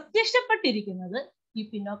പ്രത്യക്ഷപ്പെട്ടിരിക്കുന്നത് ഈ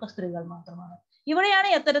പിന്നോക്ക സ്ത്രീകൾ മാത്രമാണ്. ഇവിടെയാണ്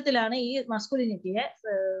എത്തരത്തിലാണ് ഈ മസ്കുലിനിറ്റിയെ,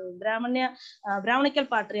 ബ്രാഹ്മണിക്കൽ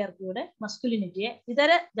പാട്രിയാർക്കിയുടെ മസ്കുലിനിറ്റിയെ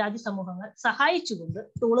ഇതര ജാതി സമൂഹങ്ങൾ സഹായിച്ചുകൊണ്ട്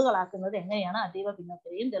ടൂളുകളാക്കുന്നത് എങ്ങനെയാണ് അതീവ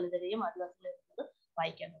പിന്നോക്കരെയും ദളിതരെയും ആദിവാസികളെയും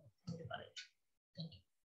വായിക്കേണ്ടത് എന്ന് പറയും.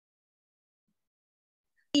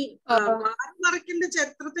 ഈ മാറുമറയ്ക്കലിന്റെ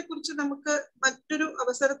ചരിത്രത്തെ കുറിച്ച് നമുക്ക് മറ്റൊരു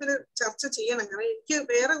അവസരത്തിൽ ചർച്ച ചെയ്യണം. കാരണം എനിക്ക്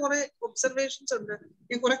വേറെ കുറെ ഒബ്സർവേഷൻസ് ഉണ്ട്.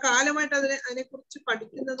 ഞാൻ കുറെ കാലമായിട്ട് അതിനെക്കുറിച്ച്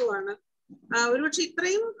പഠിക്കുന്നതുമാണ്. ഒരുപക്ഷെ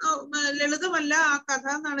ഇത്രയും ലളിതമല്ല ആ കഥ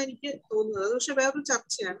എന്നാണ് എനിക്ക് തോന്നുന്നത്. അത് പക്ഷെ വേറൊരു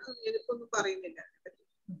ചർച്ചയാണ്. എനിക്കൊന്നും പറയുന്നില്ല.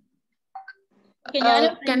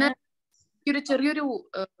 ചെറിയൊരു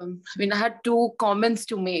I had 2 comments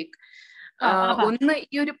to make. ഒന്ന്,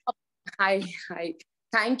 ഈ ഒരു hi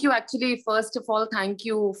thank you, actually, first of all, thank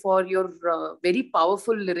you for your very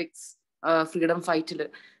powerful lyrics, freedom fight.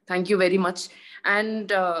 Thank you very much. And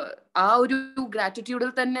ആ ഒരു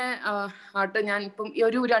ഗ്രാറ്റിറ്റ്യൂഡിൽ തന്നെ ആയിട്ട് ഞാൻ ഇപ്പം ഈ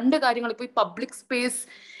ഒരു 2 കാര്യങ്ങൾ, ഇപ്പൊ ഈ പബ്ലിക് സ്പേസ്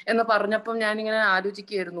എന്ന് പറഞ്ഞപ്പം ഞാനിങ്ങനെ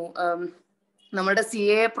ആലോചിക്കുകയായിരുന്നു. നമ്മുടെ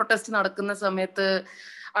CA പ്രൊട്ടസ്റ്റ് നടക്കുന്ന സമയത്ത്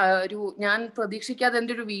ഞാൻ പ്രതീക്ഷിക്കാതെ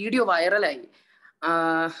എൻ്റെ ഒരു വീഡിയോ വൈറലായി.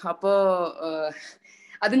 അപ്പോ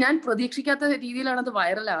അത് ഞാൻ പ്രതീക്ഷിക്കാത്ത രീതിയിലാണ് അത്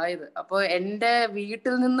വൈറലായത്. അപ്പോൾ എൻ്റെ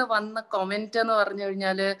വീട്ടിൽ നിന്ന് വന്ന കമന്റ് എന്ന് പറഞ്ഞു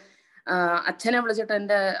കഴിഞ്ഞാല്, അച്ഛനെ വിളിച്ചിട്ട്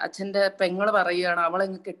എൻ്റെ അച്ഛൻ്റെ പെങ്ങള് പറയുകയാണ് അവളെ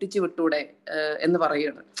കെട്ടിച്ചു വിട്ടൂടെ എന്ന്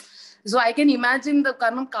പറയുകയാണ്. സോ ഐ ക്യാൻ ഇമാജിൻ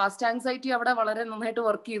കാരണം കാസ്റ്റ് ആങ്സൈറ്റി അവിടെ വളരെ നന്നായിട്ട്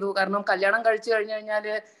വർക്ക് ചെയ്തു. കാരണം കല്യാണം കഴിച്ചു കഴിഞ്ഞു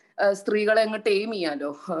കഴിഞ്ഞാല് സ്ത്രീകളെ അങ്ങ് ടേം ചെയ്യാലോ,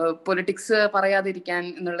 പൊളിറ്റിക്സ് പറയാതിരിക്കാൻ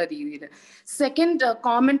എന്നുള്ള രീതിയിൽ. സെക്കൻഡ്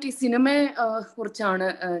കോമെന്റ് ഈ സിനിമയെ കുറിച്ചാണ്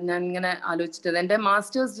ഞാൻ ഇങ്ങനെ ആലോചിച്ചത്. എൻ്റെ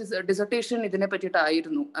മാസ്റ്റേഴ്സ് ഡിസർട്ടേഷൻ ഇതിനെ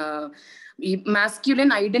പറ്റിയിട്ടായിരുന്നു. ഈ മാസ്ക്യുലിൻ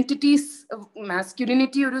ഐഡന്റിറ്റീസ്,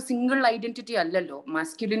 മാസ്ക്യുലിനിറ്റി ഒരു സിംഗിൾ ഐഡന്റിറ്റി അല്ലല്ലോ,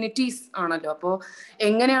 മാസ്ക്യുലിനിറ്റീസ് ആണല്ലോ. അപ്പോൾ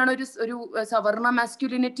എങ്ങനെയാണ് ഒരു സവർണ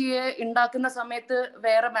മാസ്ക്യുലിനിറ്റിയെ ഉണ്ടാക്കുന്ന സമയത്ത്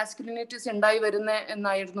വേറെ മാസ്ക്യുലിനിറ്റീസ് ഉണ്ടായി വരുന്നത്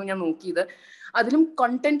എന്നായിരുന്നു ഞാൻ നോക്കിയത്. അതിലും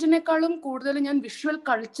കണ്ടന്റിനേക്കാളും കൂടുതൽ ഞാൻ വിഷ്വൽ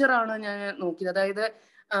കൾച്ചറാണ് ഞാൻ നോക്കിയത്. അതായത്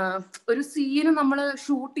ഒരു സീന് നമ്മൾ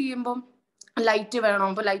ഷൂട്ട് ചെയ്യുമ്പം ലൈറ്റ് വേണം,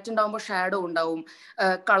 അപ്പോൾ ലൈറ്റ് ഉണ്ടാകുമ്പോൾ ഷാഡോ ഉണ്ടാവും,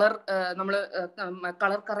 കളർ നമ്മൾ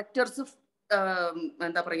കളർ കറക്റ്റേഴ്സ്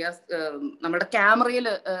എന്താ പറയുക നമ്മുടെ ക്യാമറയിൽ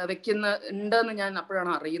ഉണ്ടെന്ന് ഞാൻ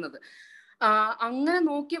അപ്പോഴാണ് അറിയുന്നത്. അങ്ങനെ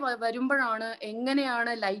നോക്കി വരുമ്പോഴാണ്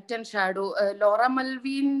എങ്ങനെയാണ് ലൈറ്റ് ആൻഡ് ഷാഡോ, ലോറ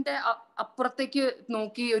മൽവീന്റെ അപ്പുറത്തേക്ക്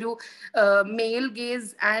നോക്കി ഒരു mail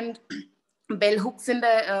guys and bell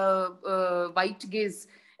ഹുക്സിന്റെ white guys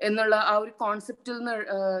എന്നുള്ള ആ ഒരു കോൺസെപ്റ്റിൽ നിന്ന്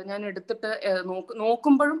ഞാൻ എടുത്തിട്ട്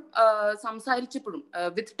നോക്കുമ്പോഴും സംസാരിച്ചപ്പോഴും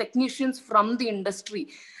വിത്ത് ടെക്നീഷ്യൻസ് ഫ്രം ദി ഇൻഡസ്ട്രി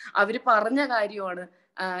അവർ പറഞ്ഞ കാര്യമാണ്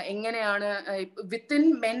എങ്ങനെയാണ് വിത്തിൻ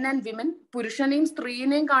മെൻ ആൻഡ് വിമൻ, പുരുഷനെയും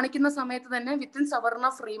സ്ത്രീനെയും കാണിക്കുന്ന സമയത്ത് തന്നെ വിത്തിൻ സവർണ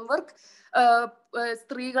ഫ്രെയിംവർക്ക്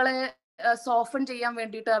സ്ത്രീകളെ സോഫൺ ചെയ്യാൻ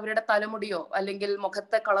വേണ്ടിയിട്ട് അവരുടെ തലമുടിയോ അല്ലെങ്കിൽ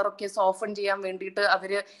മുഖത്തെ കളറൊക്കെ സോഫൺ ചെയ്യാൻ വേണ്ടിയിട്ട്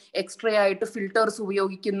അവര് എക്സ്ട്രാ ആയിട്ട് ഫിൽറ്റേഴ്സ്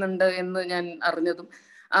ഉപയോഗിക്കുന്നുണ്ട് എന്ന് ഞാൻ അറിഞ്ഞതും.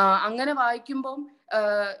 അങ്ങനെ വായിക്കുമ്പോൾ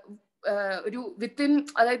ഒരു വിത്തിൻ,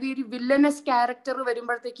 അതായത് ഈ ഒരു വില്ലനസ് ക്യാരക്ടർ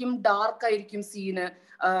വരുമ്പോഴത്തേക്കും ഡാർക്ക് ആയിരിക്കും സീന്,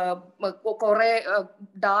 കുറെ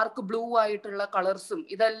ഡാർക്ക് ബ്ലൂ ആയിട്ടുള്ള കളേഴ്സും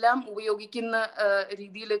ഇതെല്ലാം ഉപയോഗിക്കുന്ന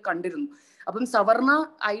രീതിയിൽ കണ്ടിരുന്നു. അപ്പം സവർണ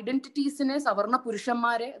ഐഡന്റിറ്റീസിനെ, സവർണ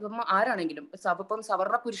പുരുഷന്മാരെ, ആരാണെങ്കിലും ഇപ്പം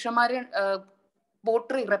സവർണ പുരുഷന്മാരെ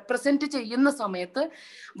പോർട്രേ റെപ്രസെന്റ് ചെയ്യുന്ന സമയത്ത്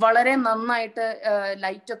വളരെ നന്നായിട്ട്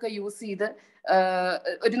ലൈറ്റ് ഒക്കെ യൂസ് ചെയ്ത്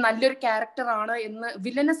ഒരു നല്ലൊരു ക്യാരക്ടറാണ് എന്ന്,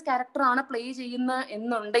 വില്ലനസ് ക്യാരക്ടറാണ് പ്ലേ ചെയ്യുന്ന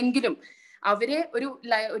എന്നുണ്ടെങ്കിലും അവരെ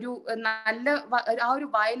ഒരു നല്ല ആ ഒരു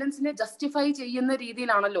വയലൻസിനെ ജസ്റ്റിഫൈ ചെയ്യുന്ന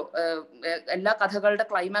രീതിയിലാണല്ലോ എല്ലാ കഥകളുടെ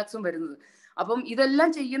ക്ലൈമാക്സും വരുന്നത്. അപ്പം ഇതെല്ലാം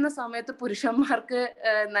ചെയ്യുന്ന സമയത്ത് പുരുഷന്മാർക്ക്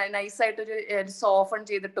നൈസായിട്ടൊരു സോഫൺ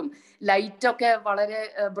ചെയ്തിട്ടും ലൈറ്റൊക്കെ വളരെ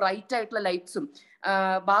ബ്രൈറ്റ് ആയിട്ടുള്ള ലൈറ്റ്സും,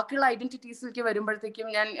 ബാക്കിയുള്ള ഐഡന്റിറ്റീസിലേക്ക്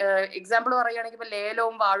വരുമ്പോഴത്തേക്കും ഞാൻ എക്സാമ്പിൾ പറയുകയാണെങ്കിൽ ഇപ്പൊ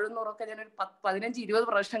ലേലവും വാഴുന്നൂറൊക്കെ ഞാൻ ഒരു 15-20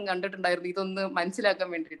 പ്രാവശ്യം കണ്ടിട്ടുണ്ടായിരുന്നു ഇതൊന്ന് മനസ്സിലാക്കാൻ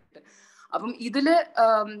വേണ്ടിയിട്ട്. അപ്പം ഇതില്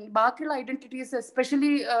ബാക്കിയുള്ള identities,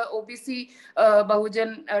 especially OBC, Bahujan,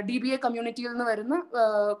 DBA കമ്മ്യൂണിറ്റിയിൽ നിന്ന് വരുന്ന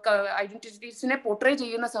ഐഡന്റിറ്റീസിനെ പോർട്രേ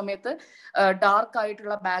ചെയ്യുന്ന സമയത്ത് ഡാർക്ക്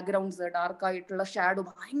ആയിട്ടുള്ള ബാക്ക്ഗ്രൗണ്ട്സ്, ഡാർക്ക് ആയിട്ടുള്ള ഷാഡോ,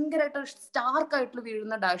 ഭയങ്കരമായിട്ട് സ്റ്റാർക്ക് ആയിട്ടുള്ള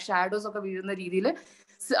വീഴുന്ന ഷാഡോസ് ഒക്കെ വീഴുന്ന രീതിയിൽ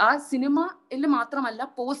ആ സിനിമയിൽ മാത്രമല്ല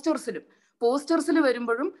പോസ്റ്റേഴ്സിൽ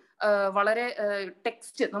വരുമ്പോഴും വളരെ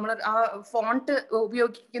ടെക്സ്റ്റ്, നമ്മൾ ആ ഫോണ്ട്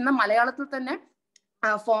ഉപയോഗിക്കുന്ന മലയാളത്തിൽ തന്നെ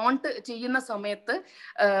ഫോണ്ട് ചെയ്യുന്ന സമയത്ത്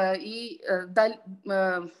ഈ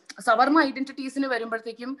സവർണ ഐഡന്റിറ്റീസിന്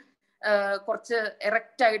വരുമ്പോഴത്തേക്കും കുറച്ച്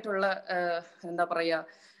എറക്റ്റ് ആയിട്ടുള്ള എന്താ പറയാ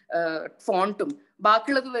ഫോണ്ടും,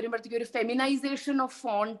 ബാക്കിയുള്ളത് വരുമ്പോഴത്തേക്കും ഒരു ഫെമിനൈസേഷൻ ഓഫ്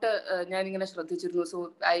ഫോണ്ട് ഞാൻ ഇങ്ങനെ ശ്രദ്ധിച്ചിരുന്നു. So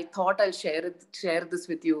I thought I share this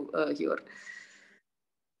with you here.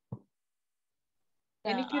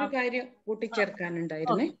 എനിക്കൊരു കാര്യം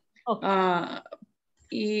കൂട്ടിച്ചേർക്കാനുണ്ടായിരുന്നേ.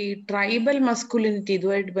 ഈ ട്രൈബൽ മസ്കുലിനിറ്റി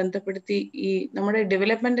ഇതുമായിട്ട് ബന്ധപ്പെടുത്തി ഈ നമ്മുടെ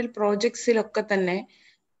ഡെവലപ്മെന്റൽ പ്രോജക്ട്സിലൊക്കെ തന്നെ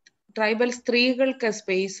ട്രൈബൽ സ്ത്രീകൾക്ക്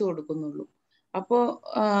സ്പേസ് കൊടുക്കുന്നുള്ളൂ. അപ്പോ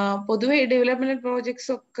പൊതുവെ ഡെവലപ്മെന്റൽ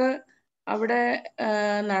പ്രോജക്ട്സ് ഒക്കെ അവിടെ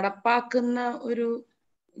നടപ്പാക്കുന്ന ഒരു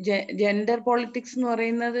ജെൻഡർ പോളിറ്റിക്സ് എന്ന്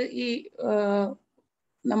പറയുന്നത് ഈ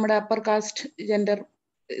നമ്മുടെ അപ്പർ കാസ്റ്റ് ജെൻഡർ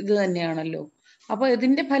ഇത് തന്നെയാണല്ലോ. അപ്പൊ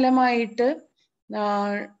ഇതിന്റെ ഫലമായിട്ട്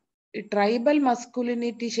ട്രൈബൽ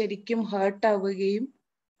മസ്കുലിനിറ്റി ശരിക്കും ഹേർട്ട് ആവുകയും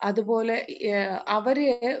അതുപോലെ അവര്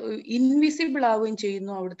ഇൻവിസിബിൾ ആവുകയും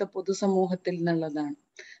ചെയ്യുന്നു അവിടുത്തെ പൊതുസമൂഹത്തിൽ എന്നുള്ളതാണ്.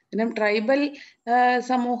 പിന്നെ ട്രൈബൽ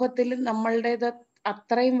സമൂഹത്തിൽ നമ്മളുടേത്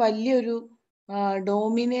അത്രയും വലിയൊരു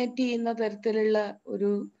ഡോമിനേറ്റ് ചെയ്യുന്ന തരത്തിലുള്ള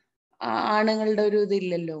ഒരു ആണുങ്ങളുടെ ഒരു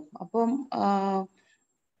ഇതില്ലല്ലോ. അപ്പം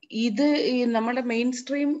ഇത് ഈ നമ്മുടെ മെയിൻ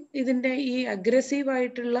സ്ട്രീം ഇതിന്റെ ഈ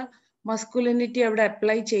അഗ്രസീവായിട്ടുള്ള മസ്കുലിനിറ്റി അവിടെ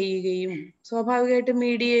അപ്ലൈ ചെയ്യുകയും സ്വാഭാവികമായിട്ട്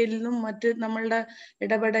മീഡിയയിൽ നിന്നും മറ്റ് നമ്മളുടെ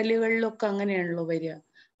ഇടപെടലുകളിലൊക്കെ അങ്ങനെയാണല്ലോ വരിക.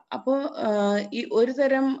 അപ്പോൾ ഈ ഒരു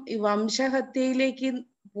തരം ഈ വംശഹത്യയിലേക്ക്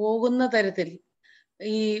പോകുന്ന തരത്തിൽ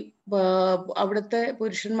ഈ അവിടുത്തെ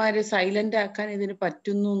പുരുഷന്മാരെ സൈലന്റ് ആക്കാൻ ഇതിന്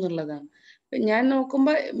പറ്റുന്നു എന്നുള്ളതാണ്. ഞാൻ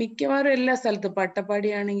നോക്കുമ്പോൾ മിക്കവാറും എല്ലാ സ്ഥലത്തും അട്ടപ്പാടി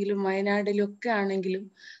ആണെങ്കിലും വയനാട്ടിലും ഒക്കെ ആണെങ്കിലും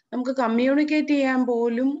നമുക്ക് കമ്മ്യൂണിക്കേറ്റ് ചെയ്യാൻ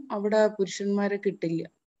പോലും അവിടെ പുരുഷന്മാരെ കിട്ടില്ല.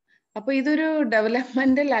 അപ്പൊ ഇതൊരു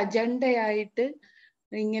ഡെവലപ്മെന്റൽ അജണ്ടയായിട്ട്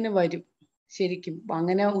ഇങ്ങനെ വരും ശരിക്കും.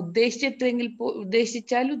 അങ്ങനെ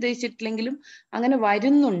ഉദ്ദേശിച്ചിട്ടില്ലെങ്കിലും അങ്ങനെ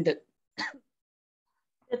വരുന്നുണ്ട്.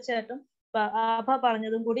 തീർച്ചയായിട്ടും ആഭ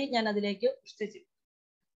പറഞ്ഞതും കൂടി ഞാൻ അതിലേക്ക്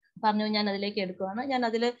ഞാൻ അതിലേക്ക് എടുക്കുകയാണ്.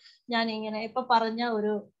 ഞാൻ ഇങ്ങനെ ഇപ്പൊ പറഞ്ഞ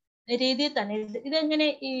ഒരു രീതിയിൽ തന്നെ ഇതെങ്ങനെ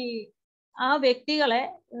ഈ ആ വ്യക്തികളെ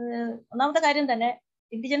ഒന്നാമത്തെ കാര്യം തന്നെ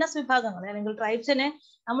ഇൻഡിജിനസ് വിഭാഗങ്ങളെ അല്ലെങ്കിൽ ട്രൈബ്സിനെ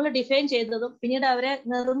നമ്മൾ ഡിഫൈൻ ചെയ്തതും പിന്നീട് അവരെ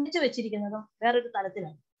നിർമ്മിച്ചു വെച്ചിരിക്കുന്നതും വേറൊരു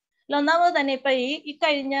തലത്തിലാണ്. ഒന്നാമത് തന്നെ ഇപ്പൊ ഈ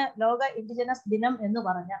കഴിഞ്ഞ ലോക ഇൻഡിജിനസ് ദിനം എന്ന്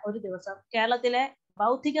പറഞ്ഞ ഒരു ദിവസം കേരളത്തിലെ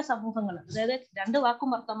ബൗദ്ധിക സമൂഹങ്ങൾ, അതായത് രണ്ട് വാക്കും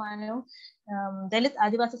വർത്തമാനവും ദലിത്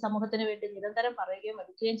ആദിവാസി സമൂഹത്തിന് വേണ്ടി നിരന്തരം പറയുകയും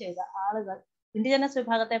എടുക്കുകയും ചെയ്ത ആളുകൾ ഇൻഡിജിനസ്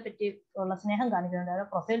വിഭാഗത്തെ പറ്റി ഉള്ള സ്നേഹം കാണിക്കുന്നുണ്ട്.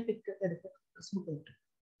 പ്രൊഫൈൽ പിക്ക് എടുത്ത് ഫേസ്ബുക്കിൽ ഇട്ടു.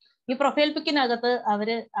 ഈ പ്രൊഫൈൽ പിക്കിനകത്ത്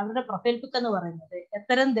അവരുടെ പ്രൊഫൈൽ പിക്ക് എന്ന് പറയുന്നത്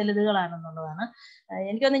എത്തരം ദലിതുകളാണെന്നുള്ളതാണ്.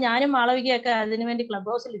 എനിക്കൊന്ന് ഞാനും മാളവികയൊക്കെ അതിനുവേണ്ടി ക്ലബ്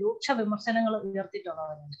ഹൗസിൽ രൂക്ഷ വിമർശനങ്ങൾ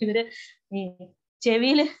ഉയർത്തിയിട്ടുള്ളവരാണ്. ഇവര് ഈ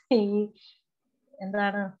ചെവിയില് ഈ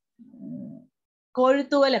എന്താണ്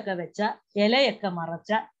കോഴുത്തൂവലൊക്കെ വെച്ച, ഇലയൊക്കെ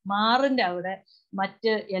മറച്ച, മാറിന്റെ അവിടെ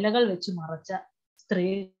മറ്റ് ഇലകൾ വെച്ച് മറച്ച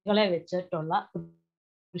സ്ത്രീകളെ വെച്ചിട്ടുള്ള,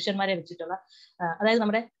 പുരുഷന്മാരെ വെച്ചിട്ടുള്ള, അതായത്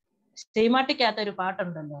നമ്മുടെ ശ്രീമാട്ടിക്കകത്ത ഒരു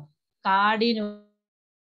പാട്ടുണ്ടല്ലോ, കാടിനുടയോ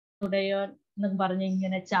എന്നൊക്കെ പറഞ്ഞ്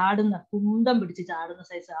ഇങ്ങനെ ചാടുന്ന, കുന്തം പിടിച്ച് ചാടുന്ന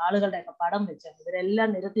സൈസ് ആളുകളുടെയൊക്കെ പടം വെച്ചാണ് ഇവരെല്ലാം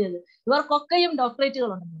നിരത്തിയത്. ഇവർക്കൊക്കെയും ഡോക്ടറേറ്റുകൾ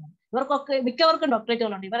ഉണ്ടെന്ന്, ഇവർക്കൊക്കെ മിക്കവർക്കും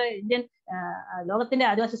ഡോക്ടറേറ്റുകളുണ്ട്. ഇവർ ഇന്ത്യൻ ലോകത്തിന്റെ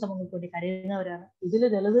ആദിവാസി സമൂഹങ്ങൾക്ക് വേണ്ടി കരയുന്നവരാണ്. ഇതിൽ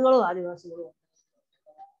ദളിതുകളും ആദിവാസികളും ഉണ്ട്.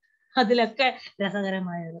 അതിലൊക്കെ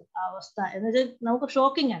രസകരമായ ഒരു അവസ്ഥ എന്ന് വെച്ചാൽ നമുക്ക്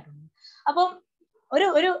ഷോക്കിംഗ് ആയിട്ടുണ്ട്. അപ്പം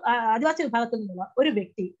ഒരു ആദിവാസി വിഭാഗത്തിൽ നിന്നുള്ള ഒരു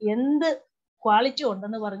വ്യക്തി എന്ത് ക്വാളിറ്റി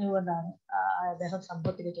ഉണ്ടെന്ന് പറഞ്ഞുകൊണ്ടാണ് അദ്ദേഹം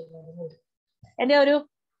സംഭവത്തിലേക്ക് വരുന്നത്. എൻ്റെ ഒരു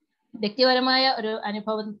വ്യക്തിപരമായ ഒരു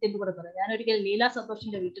അനുഭവത്തിൽ കൂടെ പറയാം. ഞാനൊരിക്കൽ ലീല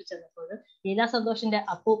സന്തോഷിന്റെ വീട്ടിൽ ചെന്നപ്പോൾ ലീല സന്തോഷിന്റെ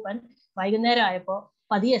അപ്പൂപ്പൻ വൈകുന്നേരം ആയപ്പോൾ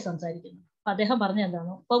പതിയെ സംസാരിക്കുന്നു. അപ്പൊ അദ്ദേഹം പറഞ്ഞു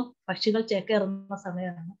എന്താണ്, ഇപ്പം പക്ഷികൾ ചേക്കേറുന്ന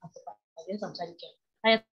സമയമാണ്, അപ്പൊ പതിയെ സംസാരിക്കുകയാണ്.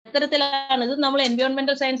 എത്തരത്തിലാണ് ഇത്? നമ്മൾ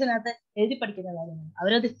എൻവയോൺമെന്റൽ സയൻസിനകത്ത് എഴുതി പഠിക്കുന്ന കാര്യമാണ്.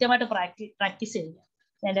 അവരത് കൃത്യമായിട്ട് പ്രാക്ടീസ് ചെയ്യുക.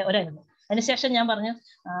 എൻ്റെ ഒരനുഭവം. അതിനുശേഷം ഞാൻ പറഞ്ഞു,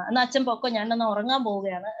 എന്നാ അച്ഛൻ പൊക്കോ, ഞാനൊന്ന് ഉറങ്ങാൻ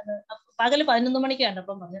പോവുകയാണ്. പകല് 11 മണിക്ക്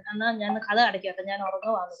കണ്ടപ്പം പറഞ്ഞു, എന്നാ ഞാൻ കഥ അടയ്ക്കട്ടെ, ഞാൻ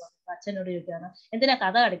ഉറങ്ങുവാന്ന് പറഞ്ഞു. അച്ഛനോട് ചോദിക്കുകയാണ്, എന്തിനാ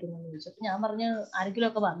കഥ അടയ്ക്കുന്നതെന്ന് ചോദിച്ചു. അപ്പൊ ഞാൻ പറഞ്ഞു, ആരെങ്കിലും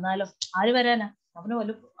ഒക്കെ വന്നാലോ, ആര് വരാനാ, അവന്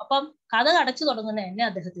വല്ല. അപ്പം കഥ അടച്ചു തുടങ്ങുന്ന എന്നെ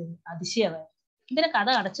അദ്ദേഹത്തിന് അതിശയമായി, എന്തിനാ കഥ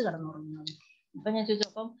അടച്ചു കിടന്നുറങ്ങുന്നത്. അപ്പൊ ഞാൻ ചോദിച്ചു,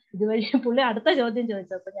 അപ്പം ഇതുവഴി പുള്ളി അടുത്ത ചോദ്യം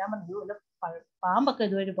ചോദിച്ചു. അപ്പൊ ഞാൻ പറഞ്ഞു, പാമ്പൊക്കെ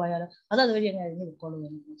ഇതുവഴി പോയാലോ, അതുവഴി അങ്ങ് അഴിഞ്ഞു വിൽക്കോളൂ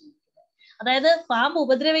എന്ന് ചോദിച്ചു. അതായത് പാമ്പ്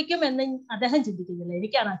ഉപദ്രവിക്കും എന്ന് അദ്ദേഹം ചിന്തിക്കുന്നില്ല,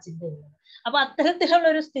 എനിക്കാണ് ആ ചിന്തയുള്ളത്. അപ്പൊ അത്തരത്തിലുള്ള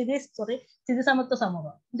ഒരു സ്ഥിതി സമത്വ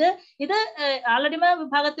സമൂഹം ഇത് ആളടിമ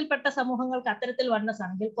വിഭാഗത്തിൽപ്പെട്ട സമൂഹങ്ങൾക്ക് അത്തരത്തിൽ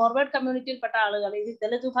വന്നസാണെങ്കിൽ ഫോർവേഡ് കമ്മ്യൂണിറ്റിയിൽപ്പെട്ട ആളുകൾ ഈ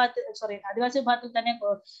ദളിത് വിഭാഗത്തിൽ ആദിവാസി വിഭാഗത്തിൽ തന്നെ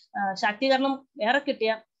ശാക്തീകരണം ഏറെ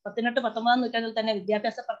കിട്ടിയ 18-19 നൂറ്റാണ്ടിൽ തന്നെ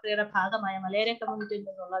വിദ്യാഭ്യാസ പ്രക്രിയയുടെ ഭാഗമായ മലയേറിയ കമ്മ്യൂണിറ്റിയിൽ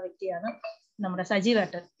നിന്നുള്ള വ്യക്തിയാണ് നമ്മുടെ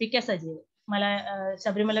സജീവേട്ടൻ, പി.കെ. സജീവ്.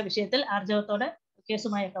 ശബരിമല വിഷയത്തിൽ ആർജവത്തോടെ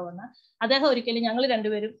കേസുമായൊക്കെ വന്ന അദ്ദേഹം ഒരിക്കലും, ഞങ്ങൾ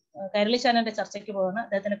രണ്ടുപേരും കൈരളിശാനന്റെ ചർച്ചയ്ക്ക് പോകുന്ന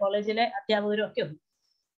അദ്ദേഹത്തിന്റെ കോളേജിലെ അധ്യാപകരും ഒക്കെ ഉണ്ട്.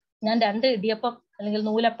 ഞാൻ 2 ഇടിയപ്പം അല്ലെങ്കിൽ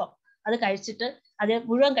നൂലപ്പം അത് കഴിച്ചിട്ട് അത്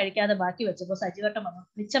മുഴുവൻ കഴിക്കാതെ ബാക്കി വെച്ചപ്പോൾ സജീവട്ടം വന്നു,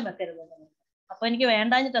 മിച്ചം വെക്കരുതെന്ന് പറഞ്ഞു. അപ്പൊ എനിക്ക്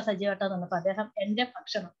വേണ്ടാഞ്ഞിട്ടാ സജീവട്ടം എന്ന് പറഞ്ഞപ്പോൾ അദ്ദേഹം എന്റെ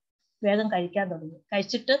ഭക്ഷണം വേഗം കഴിക്കാൻ തുടങ്ങി.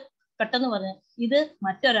 കഴിച്ചിട്ട് പെട്ടെന്ന് പറഞ്ഞു, ഇത്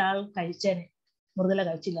മറ്റൊരാൾ കഴിച്ചേനെ, മൃദുല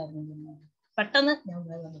കഴിച്ചില്ലായിരുന്നു. പെട്ടെന്ന് ഞാൻ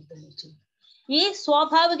വേഗം കഴിച്ചു. ഈ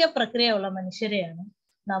സ്വാഭാവിക പ്രക്രിയയുള്ള മനുഷ്യരെയാണ്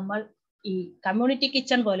നമ്മൾ ഈ കമ്മ്യൂണിറ്റി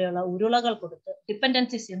കിച്ചൺ പോലെയുള്ള ഉരുളകൾ കൊടുത്ത്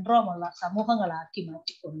ഡിപ്പെൻഡൻസി സിൻഡ്രോം ഉള്ള സമൂഹങ്ങളാക്കി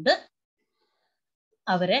മാറ്റിക്കൊണ്ട്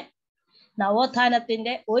അവരെ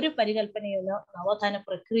നവോത്ഥാനത്തിന്റെ ഒരു പരികല്പനയിലോ നവോത്ഥാന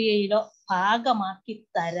പ്രക്രിയയിലോ ഭാഗമാക്കി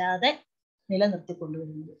തരാതെ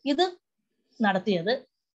നിലനിർത്തിക്കൊണ്ടുവരുന്നത്. ഇത് നടത്തിയത്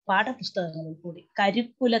പാഠപുസ്തകങ്ങളിൽ കൂടി,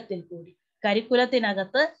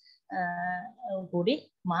 കരിക്കുലത്തിനകത്ത് കൂടി,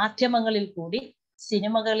 മാധ്യമങ്ങളിൽ കൂടി,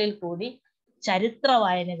 സിനിമകളിൽ കൂടി, ചരിത്ര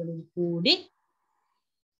വായനകളിൽ കൂടി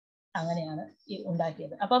അങ്ങനെയാണ്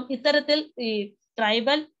ഉണ്ടാക്കിയത്. അപ്പം ഇത്തരത്തിൽ ഈ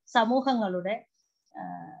ട്രൈബൽ സമൂഹങ്ങളുടെ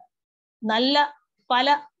നല്ല പല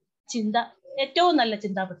ഏറ്റവും നല്ല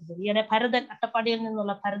ചിന്താ പദ്ധതി ഈയിടെ ഭരതൻ, അട്ടപ്പാടിയിൽ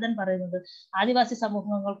നിന്നുള്ള ഭരതൻ പറയുന്നത് ആദിവാസി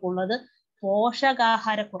സമൂഹങ്ങൾക്കുള്ളത്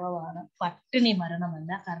പോഷകാഹാരക്കുറവാണ്, പട്ടിണി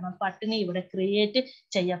മരണമല്ല. കാരണം പട്ടിണി ഇവിടെ ക്രിയേറ്റ്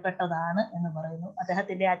ചെയ്യപ്പെട്ടതാണ് എന്ന് പറയുന്നു.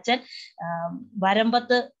 അദ്ദേഹത്തിന്റെ അച്ഛൻ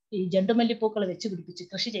വരമ്പത്ത് ഈ ജണ്ടുമല്ലിപ്പൂക്കൾ വെച്ച് പിടിപ്പിച്ച്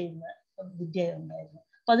കൃഷി ചെയ്യുന്ന വിദ്യ ഉണ്ടായിരുന്നു.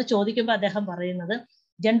 അപ്പൊ അത് ചോദിക്കുമ്പോൾ അദ്ദേഹം പറയുന്നത്,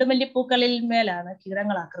 ജണ്ടുമല്ലിപ്പൂക്കളിൽ മേലാണ്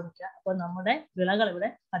കീടങ്ങൾ ആക്രമിക്കുക, അപ്പോൾ നമ്മുടെ വിളകൾ ഇവിടെ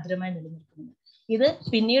ഭദ്രമായി നിലനിൽക്കുന്നു. ഇത്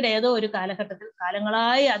പിന്നീട് ഏതോ ഒരു കാലഘട്ടത്തിൽ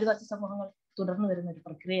കാലങ്ങളായി ആദിവാസി സമൂഹങ്ങൾ തുടർന്നു വരുന്ന ഒരു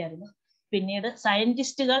പ്രക്രിയയായിരുന്നു. പിന്നീട്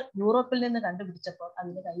സയന്റിസ്റ്റുകൾ യൂറോപ്പിൽ നിന്ന് കണ്ടുപിടിച്ചപ്പോൾ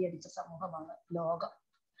അതിന് കൈയടിച്ച സമൂഹമാണ് ലോകം.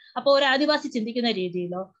 അപ്പോൾ ഒരു ആദിവാസി ചിന്തിക്കുന്ന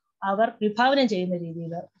രീതിയിലോ അവർ വിഭാവനം ചെയ്യുന്ന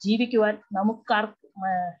രീതിയിലോ ജീവിക്കുവാൻ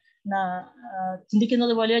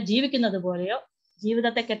ചിന്തിക്കുന്നത് പോലെയോ ജീവിക്കുന്നത് പോലെയോ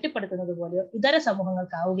ജീവിതത്തെ കെട്ടിപ്പടുക്കുന്നത് പോലെയോ ഇതര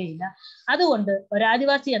സമൂഹങ്ങൾക്കാവുകയില്ല. അതുകൊണ്ട്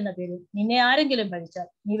ഒരാദിവാസി എന്ന പേരിൽ നിന്നെ ആരെങ്കിലും പഴിച്ചാൽ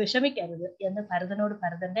നീ വിഷമിക്കരുത് എന്ന്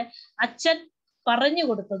ഭരതന്റെ അച്ഛൻ പറഞ്ഞു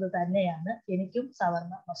കൊടുത്തത് തന്നെയാണ് എനിക്കും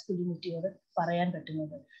സവർണ മസ്കുലിനിറ്റിയോട് പറയാൻ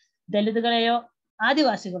പറ്റുന്നത്. ദലിതുകളെയോ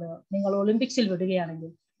ആദിവാസികളെയോ നിങ്ങൾ ഒളിമ്പിക്സിൽ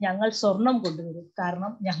വിടുകയാണെങ്കിൽ ഞങ്ങൾ സ്വർണം കൊണ്ടുവരും,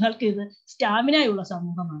 കാരണം ഞങ്ങൾക്ക് ഇത് സ്റ്റാമിനയുള്ള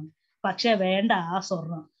സമൂഹമാണ്. പക്ഷെ വേണ്ട ആ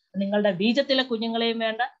സ്വർണം, നിങ്ങളുടെ ബീജത്തിലെ കുഞ്ഞുങ്ങളെയും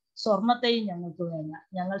വേണ്ട, സ്വർണത്തെയും ഞങ്ങൾക്ക് വേണ്ട.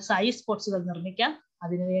 ഞങ്ങൾ സായി സ്പോർട്സുകൾ നിർമ്മിക്കാം,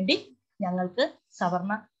 അതിനുവേണ്ടി ഞങ്ങൾക്ക്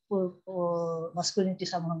സവർണ മസ്കുലിനിറ്റി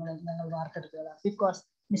സമൂഹങ്ങളിൽ ഞങ്ങൾ വാർത്തെടുക്കുക. Because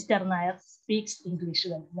mister Nair speaks English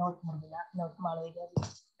well, not Mrudula, not Malavika.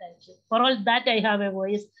 Thank you. For all that I have a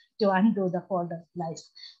voice to undo the folder lies.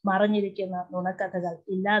 മറഞ്ഞിരിക്കുന്ന നുണക്കഥകൾ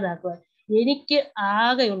ഇല്ലാതാക്കുവാൻ എനിക്ക്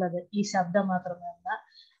ആകെയുള്ളത് ഈ ശബ്ദം മാത്രമല്ല.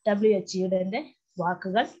 WH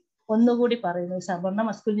വാക്കുകൾ ഒന്നുകൂടി പറയുന്നു. സവർണ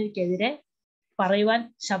മസ്കുലിനിറ്റിക്കെതിരെ പറയുവാൻ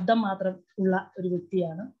ശബ്ദം മാത്രം ഉള്ള ഒരു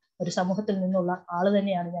വ്യക്തിയാണ്, ഒരു സമൂഹത്തിൽ നിന്നുള്ള ആള്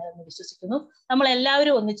തന്നെയാണ് ഞാൻ എന്ന് വിശ്വസിക്കുന്നു. നമ്മൾ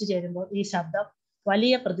എല്ലാവരും ഒന്നിച്ചു ചേരുമ്പോൾ ഈ ശബ്ദം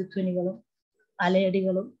വലിയ പ്രതിധ്വനികളും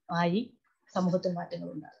അലയടികളും ആയി സമൂഹത്തിൽ മാറ്റങ്ങൾ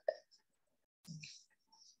ഉണ്ടാകട്ടെ.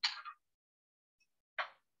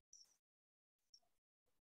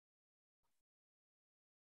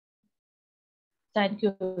 Thank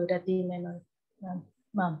you Rathi Menon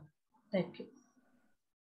ma'am. Thank you.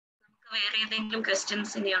 നമുക്ക് വേറെ ഏതെങ്കിലും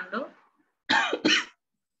ക്വസ്റ്റ്യൻസ് ഇനിയുണ്ടോ?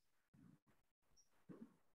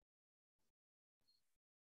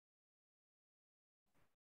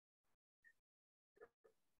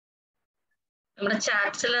 നമ്മുടെ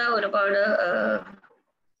ചാറ്റ്സിൽ ഒരുപാട്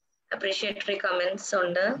അപ്രീഷിയേറ്ററി കമന്റ്സ്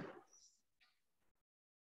ഉണ്ട്.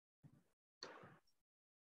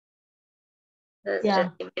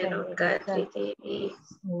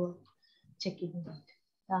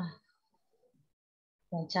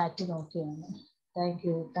 ഞാൻ ചാറ്റ് നോക്കിയാണ്. Thank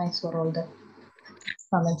you. Thanks for all the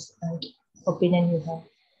comments and opinion you have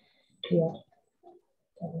here.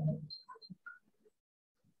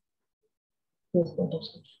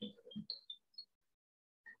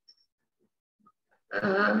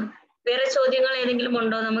 വേറെ ചോദ്യങ്ങൾ ഏതെങ്കിലും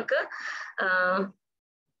ഉണ്ടോ? നമുക്ക്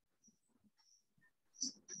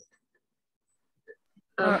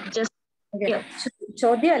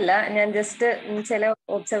ചോദ്യമല്ല, ഞാൻ ജസ്റ്റ് ചില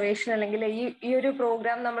ഒബ്സർവേഷൻ അല്ലെങ്കിൽ ഈ ഒരു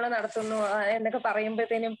പ്രോഗ്രാം നമ്മൾ നടത്തുന്നു എന്നൊക്കെ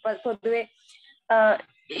പറയുമ്പോഴത്തേനും പൊതുവെ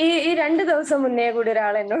ഈ 2 ദിവസം മുന്നേ കൂടി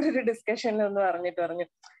ഒരാൾ എന്നോടൊരു ഡിസ്കഷനിൽ ഒന്ന് പറഞ്ഞു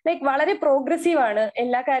ലൈക്ക് വളരെ പ്രോഗ്രസീവ് ആണ്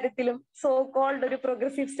എല്ലാ കാര്യത്തിലും, സോ കോൾഡ് ഒരു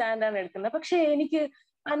പ്രോഗ്രസീവ് സ്റ്റാൻഡാണ് എടുക്കുന്നത്. പക്ഷെ എനിക്ക്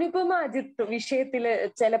അനുപമ അജിത്ത് വിഷയത്തില്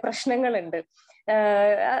ചില പ്രശ്നങ്ങളുണ്ട്.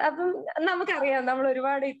 അപ്പം നമുക്കറിയാം, നമ്മൾ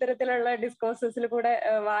ഒരുപാട് ഇത്തരത്തിലുള്ള ഡിസ്കോഴ്സസിൽ കൂടെ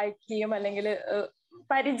വായിക്കുകയും അല്ലെങ്കിൽ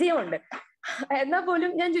പരിചയമുണ്ട്. എന്നാൽ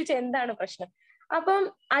പോലും ഞാൻ ചോദിച്ചു എന്താണ് പ്രശ്നം. അപ്പം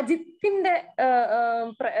അജിത്തിന്റെ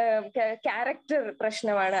ക്യാരക്ടർ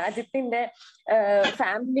പ്രശ്നമാണ്, അജിത്തിന്റെ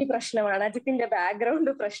ഫാമിലി പ്രശ്നമാണ്, അജിത്തിന്റെ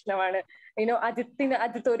ബാക്ക്ഗ്രൗണ്ട് പ്രശ്നമാണ്.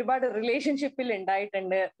 അജിത്ത് ഒരുപാട് റിലേഷൻഷിപ്പിൽ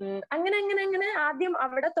ഉണ്ടായിട്ടുണ്ട്. അങ്ങനെ ആദ്യം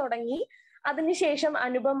അവിടെ തുടങ്ങി. അതിനുശേഷം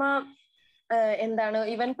അനുപമ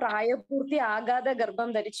ഇവൻ പ്രായപൂർത്തി ആകാതെ ഗർഭം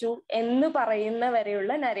ധരിച്ചു എന്ന് പറയുന്ന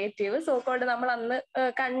വരെയുള്ള നരേറ്റീവ്, സോക്കോൾഡ് നമ്മൾ അന്ന്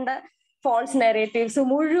കണ്ട ഫോൾസ് നരേറ്റീവ്സ്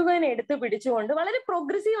മുഴുവൻ എടുത്തു പിടിച്ചുകൊണ്ട് വളരെ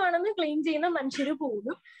പ്രോഗ്രസീവ് ആണെന്ന് ക്ലെയിം ചെയ്യുന്ന മനുഷ്യര്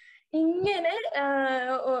പോലും ഇങ്ങനെ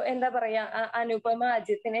അനുപമ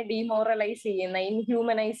അജിത്തിനെ ഡീമോറലൈസ് ചെയ്യുന്ന,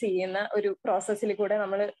 ഇൻഹ്യൂമനൈസ് ചെയ്യുന്ന ഒരു പ്രോസസ്സിൽ കൂടെ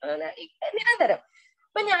നമ്മൾ നിരന്തരം.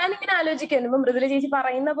 അപ്പൊ ഞാനിങ്ങനെ ആലോചിക്കുന്നു, ഇപ്പൊ മൃദുല ചേച്ചി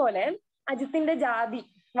പറയുന്ന പോലെ അജിത്തിന്റെ ജാതി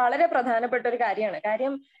വളരെ പ്രധാനപ്പെട്ട ഒരു കാര്യമാണ്.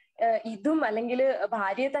 കാര്യം ഇതും അല്ലെങ്കിൽ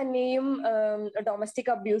ഭാര്യ തന്നെയും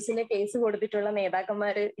ഡൊമസ്റ്റിക് അബ്യൂസിന് കേസ് കൊടുത്തിട്ടുള്ള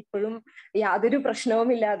നേതാക്കന്മാര് ഇപ്പോഴും യാതൊരു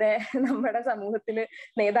പ്രശ്നവുമില്ലാതെ നമ്മുടെ സമൂഹത്തില്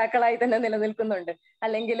നേതാക്കളായി തന്നെ നിലനിൽക്കുന്നുണ്ട്.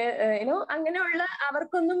 അല്ലെങ്കിൽ അങ്ങനെയുള്ള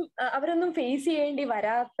അവരൊന്നും ഫേസ് ചെയ്യേണ്ടി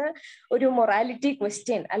വരാത്ത ഒരു മൊറാലിറ്റി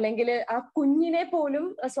ക്വസ്റ്റ്യൻ, അല്ലെങ്കിൽ ആ കുഞ്ഞിനെ പോലും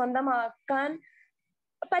സ്വന്തമാക്കാൻ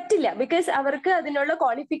പറ്റില്ല, ബിക്കോസ് അവർക്ക് അതിനുള്ള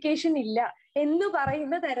ക്വാളിഫിക്കേഷൻ ഇല്ല എന്ന്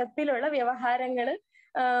പറയുന്ന തരത്തിലുള്ള വ്യവഹാരങ്ങള്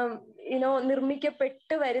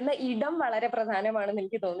നിർമ്മിക്കപ്പെട്ട് വരുന്ന ഇടം വളരെ പ്രധാനമാണെന്ന്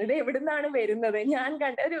എനിക്ക് തോന്നുന്നു. ഇത് എവിടുന്നാണ് വരുന്നത്? ഞാൻ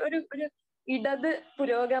കണ്ട ഒരു ഇടത്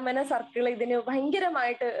പുരോഗമന സർക്കിൾ ഇതിന്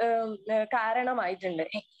ഭയങ്കരമായിട്ട് കാരണമായിട്ടുണ്ട്,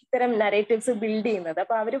 ഇത്തരം നരേറ്റീവ്സ് ബിൽഡ് ചെയ്യുന്നത്.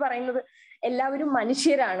 അപ്പൊ അവര് പറയുന്നത് എല്ലാവരും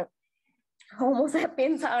മനുഷ്യരാണ്,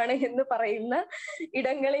 ഹോമോസാപ്പിയൻസ് ആണ് എന്ന് പറയുന്ന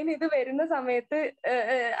ഇടങ്ങളിൽ നിന്ന് ഇത് വരുന്ന സമയത്ത്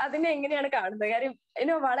അതിനെ എങ്ങനെയാണ് കാണുന്നത്? കാര്യം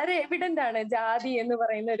വളരെ എവിഡന്റ് ആണ് ജാതി എന്ന്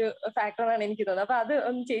പറയുന്ന ഒരു ഫാക്ടറാണ് എനിക്ക് തോന്നുന്നത്. അപ്പൊ അത്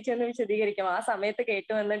ഒന്ന് ചേച്ചി ഒന്ന് വിശദീകരിക്കാം, ആ സമയത്ത്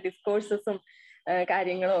കേട്ടു വന്ന ഡിസ്കോഴ്സസും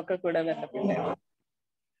കാര്യങ്ങളും ഒക്കെ കൂടെ ബന്ധപ്പെട്ട്.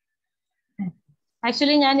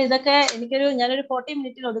 ആക്ച്വലി ഞാനൊരു 40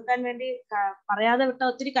 മിനിറ്റിൽ ഒതുക്കാൻ വേണ്ടി പറയാതെ വിട്ട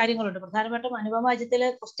ഒത്തിരി കാര്യങ്ങളുണ്ട്. പ്രധാനമായിട്ടും അനുപമ അജിത്തില്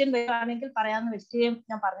ക്വസ്റ്റ്യൻ വരുവാണെങ്കിൽ പറയാമെന്ന് വെക്കുകയും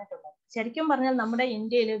ഞാൻ പറഞ്ഞിട്ടുണ്ട്. ശരിക്കും പറഞ്ഞാൽ നമ്മുടെ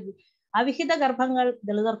ഇന്ത്യയിൽ അവിഹിത ഗർഭങ്ങൾ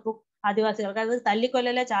ദളിതർക്കും ആദിവാസികൾക്ക്, അതായത്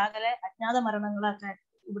തല്ലിക്കൊല്ലലെ, ചാകലെ, അജ്ഞാത മരണങ്ങളൊക്കെ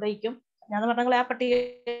ഇവിടേക്കും, അജ്ഞാത മരണങ്ങളെ ആ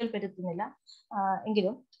പട്ടികയിൽ പെടുത്തുന്നില്ല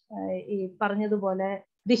എങ്കിലും ഈ പറഞ്ഞതുപോലെ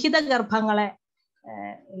വിഹിത ഗർഭങ്ങളെ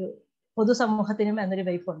ഒരു പൊതുസമൂഹത്തിനും എന്നൊരു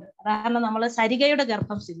വൈപ്പുണ്ട്. കാരണം നമ്മൾ സരികയുടെ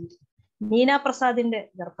ഗർഭം സ്വീകരിക്കും, നീന പ്രസാദിന്റെ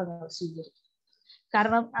ഗർഭങ്ങൾ സ്വീകരിക്കും.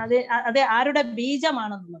 കാരണം അത് ആരുടെ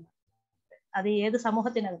ബീജമാണെന്നുള്ളത്, അത് ഏത്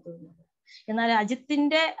സമൂഹത്തിനകത്ത് നിന്നത്. എന്നാൽ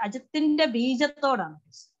അജിത്തിന്റെ ബീജത്തോടാണ്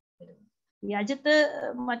ഈ അജിത്ത്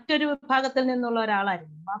മറ്റൊരു വിഭാഗത്തിൽ നിന്നുള്ള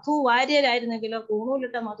ഒരാളായിരുന്നു. മധു വാര്യരായിരുന്നെങ്കിലോ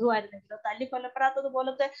കൂണൂലിട്ട മധു ആയിരുന്നെങ്കിലോ തല്ലിക്കൊല്ലപ്പെടാത്തത്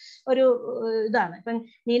പോലത്തെ ഒരു ഇതാണ്. ഇപ്പം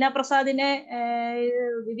നീന പ്രസാദിനെ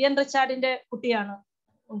വിവിയൻ റിച്ചാർഡിന്റെ കുട്ടിയാണ്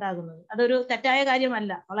ഉണ്ടാകുന്നത്. അതൊരു തെറ്റായ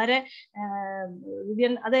കാര്യമല്ല. വളരെ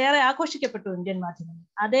വിവിയൻ അതേറെ ആഘോഷിക്കപ്പെട്ടു ഇന്ത്യൻ മാധ്യമങ്ങൾ.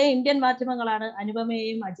 അതേ ഇന്ത്യൻ മാധ്യമങ്ങളാണ്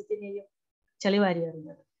അനുപമയെയും അജിത്തിനെയും ചെളിവാരി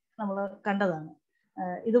എറിഞ്ഞത്. നമ്മൾ കണ്ടതാണ്.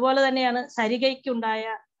 ഇതുപോലെ തന്നെയാണ് സരികയ്ക്കുണ്ടായ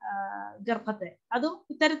ഗർഭത്തെ, അതും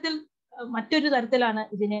ഇത്തരത്തിൽ മറ്റൊരു തരത്തിലാണ്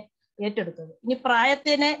ഇതിനെ ഏറ്റെടുത്തത്. ഇനി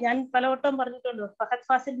പ്രായത്തിനെ ഞാൻ പലവട്ടം പറഞ്ഞിട്ടുണ്ട്. ഫഹദ്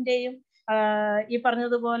ഫാസിലിന്റെയും ഈ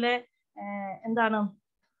പറഞ്ഞതുപോലെ എന്താണ്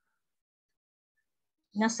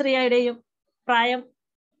നസ്രിയയുടെയും പ്രായം,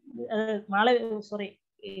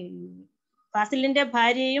 ഫാസിലിന്റെ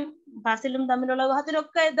ഭാര്യയും ഫാസിലും തമ്മിലുള്ള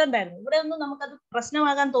വിവാഹത്തിലൊക്കെ ഇതുണ്ടായിരുന്നു. ഇവിടെ ഒന്നും നമുക്കത്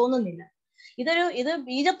പ്രശ്നമാകാൻ തോന്നുന്നില്ല. ഇത്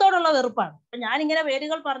ബീജത്തോടുള്ള വെറുപ്പാണ്. അപ്പൊ ഞാനിങ്ങനെ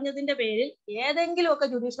പേരുകൾ പറഞ്ഞതിന്റെ പേരിൽ ഏതെങ്കിലുമൊക്കെ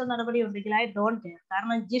ജുഡീഷ്യൽ നടപടി ഉണ്ടെങ്കിൽ ഐ ഡോണ്ട് കെയർ.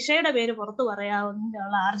 കാരണം ജിഷയുടെ പേര് പുറത്തു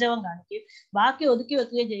പറയാവുന്ന ആർജവം കാണിക്കുകയും ബാക്കി ഒതുക്കി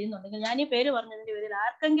വെക്കുകയും ചെയ്യുന്നുണ്ടെങ്കിൽ ഞാൻ ഈ പേര് പറഞ്ഞതിന്റെ പേരിൽ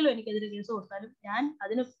ആർക്കെങ്കിലും എനിക്കെതിരെ കേസ് കൊടുത്താലും ഞാൻ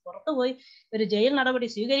അതിന് പുറത്തുപോയി ഒരു ജയിൽ നടപടി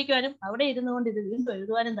സ്വീകരിക്കുവാനും അവിടെ ഇരുന്നു കൊണ്ട് ഇത് വീണ്ടും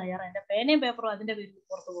എഴുതുവാനും തയ്യാറാണ്. എന്റെ പേനയും പേപ്പറും അതിന്റെ പേരിൽ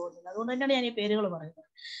പുറത്തു പോകുന്നില്ല. അതുകൊണ്ട് തന്നെയാണ് ഞാൻ ഈ പേരുകൾ പറയുന്നത്.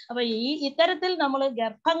 അപ്പൊ ഇത്തരത്തിൽ നമ്മൾ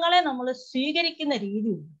ഗർഭങ്ങളെ നമ്മൾ സ്വീകരിക്കുന്ന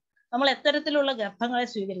രീതിയുണ്ട്. നമ്മൾ എത്തരത്തിലുള്ള ഗർഭങ്ങളെ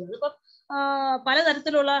സ്വീകരിക്കുന്നത്. ഇപ്പൊ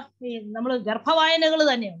പലതരത്തിലുള്ള നമ്മൾ ഗർഭവായനകൾ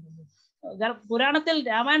തന്നെയുണ്ട്. പുരാണത്തിൽ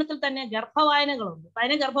രാമായണത്തിൽ തന്നെ ഗർഭവായനകളുണ്ട്. അപ്പൊ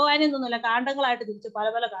അതിന് ഗർഭവായന എന്നൊന്നുമില്ല, കാണ്ഡങ്ങളായിട്ട് തിരിച്ച് പല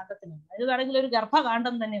പല കാണ്ഡത്തിനുണ്ട്. അത് വേണമെങ്കിൽ ഒരു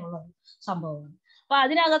ഗർഭകാണ്ഡം തന്നെയുള്ള സംഭവമാണ്. അപ്പൊ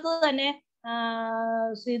അതിനകത്ത് തന്നെ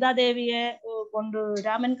സീതാദേവിയെ കൊണ്ട്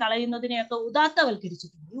രാമൻ കളയുന്നതിനെയൊക്കെ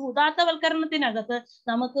ഉദാത്തവൽക്കരിച്ചിട്ടുണ്ട്. ഈ ഉദാത്തവൽക്കരണത്തിനകത്ത്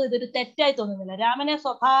നമുക്ക് ഇതൊരു തെറ്റായി തോന്നുന്നില്ല. രാമനെ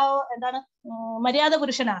മര്യാദ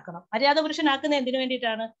പുരുഷനാക്കണം. മര്യാദ പുരുഷനാക്കുന്ന എന്തിനു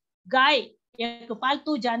വേണ്ടിയിട്ടാണ്? ഗായ്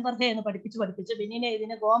പാൽത്തു ജാൻവർ ഹേ എന്ന് പഠിപ്പിച്ച് പിന്നീനെ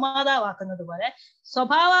ഇതിനെ ഗോമാതാവാക്കുന്നത് പോലെ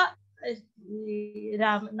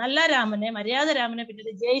നല്ല രാമനെ, മര്യാദ രാമനെ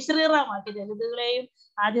പിന്നീട് ജയ് ശ്രീറാം ആക്കി ദലിതുകളെയും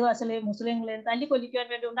ആദിവാസികളെയും മുസ്ലിങ്ങളെയും തല്ലിക്കൊല്ലിക്കുവാൻ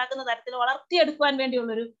വേണ്ടി ഉണ്ടാക്കുന്ന തരത്തിൽ വളർത്തിയെടുക്കുവാൻ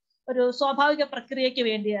വേണ്ടിയുള്ള ഒരു സ്വാഭാവിക പ്രക്രിയയ്ക്ക്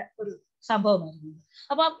വേണ്ടിയ ഒരു സംഭവമായിരുന്നു.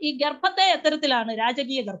 അപ്പൊ ഈ ഗർഭത്തെ എത്തരത്തിലാണ്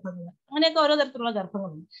രാജകീയ ഗർഭങ്ങൾ, അങ്ങനെയൊക്കെ ഓരോ തരത്തിലുള്ള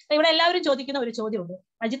ഗർഭങ്ങളുണ്ട്. ഇവിടെ എല്ലാവരും ചോദിക്കുന്ന ഒരു ചോദ്യമുണ്ട്.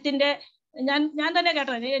 അജിത്തിന്റെ ഞാൻ തന്നെ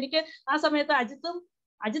കേട്ടോ, എനിക്ക് ആ സമയത്ത്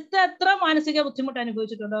അജിത്ത് എത്ര മാനസിക ബുദ്ധിമുട്ട്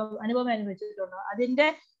അനുഭവം അനുഭവിച്ചിട്ടുണ്ടോ അതിന്റെ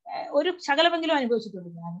ഒരു ശകലമെങ്കിലും അനുഭവിച്ചിട്ടുണ്ട്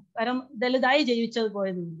ഞാൻ. കാരണം ദലിതായി ജീവിച്ചത്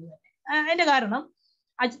പോയത് കൊണ്ട് തന്നെ. അതിന്റെ കാരണം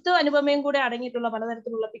അജിത്തും അനുപമയും കൂടെ അടങ്ങിയിട്ടുള്ള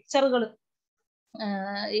പലതരത്തിലുള്ള പിക്ചറുകൾ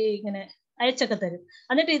ഇങ്ങനെ അയച്ചൊക്കെ തരും.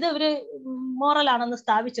 എന്നിട്ട് ഇത് ഇവര് മോറലാണെന്ന്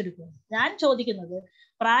സ്ഥാപിച്ചെടുക്കും. ഞാൻ ചോദിക്കുന്നത്,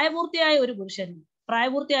 പ്രായപൂർത്തിയായ ഒരു പുരുഷനും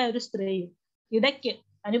പ്രായപൂർത്തിയായ ഒരു സ്ത്രീയും ഇടയ്ക്ക്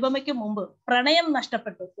അനുപമയ്ക്ക് മുമ്പ് പ്രണയം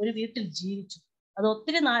നഷ്ടപ്പെട്ടു ഒരു വീട്ടിൽ ജീവിച്ചു. അത്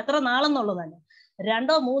എത്ര നാളെന്നുള്ളതല്ല,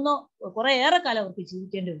 2 or 3 കുറെ ഏറെ കാലം അവർക്ക്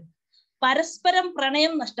ജീവിക്കേണ്ടി വരും. പരസ്പരം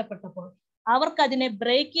പ്രണയം നഷ്ടപ്പെട്ടപ്പോൾ അവർക്ക് അതിനെ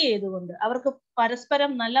ബ്രേക്ക് ചെയ്തുകൊണ്ട് അവർക്ക്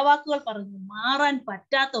പരസ്പരം നല്ല വാക്കുകൾ പറഞ്ഞ് മാറാൻ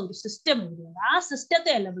പറ്റാത്ത ഒരു സിസ്റ്റം എഴുതുന്നുണ്ട്. ആ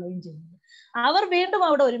സിസ്റ്റത്തെ അല്ല ബ്ലെയിം ചെയ്യുന്നത്. അവർ വീണ്ടും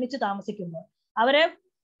അവിടെ ഒരുമിച്ച് താമസിക്കുമ്പോൾ അവരെ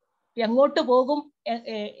എങ്ങോട്ട് പോകും,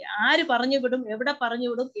 ആര് പറഞ്ഞു വിടും, എവിടെ പറഞ്ഞു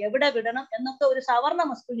വിടും, എവിടെ വിടണം എന്നൊക്കെ ഒരു സവർണ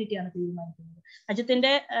മസ്കുലിറ്റിയാണ് തീരുമാനിക്കുന്നത്.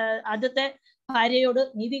 അജിത്തിന്റെ ആദ്യത്തെ ഭാര്യയോട്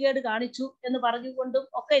നീതികേട് കാണിച്ചു എന്ന് പറഞ്ഞുകൊണ്ടും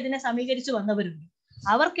ഒക്കെ ഇതിനെ സമീകരിച്ചു വന്നവരുണ്ട്.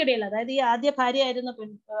 അവർക്കിടയിൽ, അതായത് ഈ ആദ്യ ഭാര്യയായിരുന്ന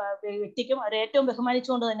വ്യക്തിക്കും അവരെ ഏറ്റവും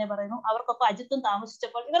ബഹുമാനിച്ചുകൊണ്ട് തന്നെ പറയുന്നു, അവർക്കൊപ്പം അജിത്തും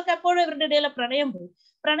താമസിച്ചപ്പോൾ ഇവർക്ക് എപ്പോഴും ഇവരുടെ ഇടയിലെ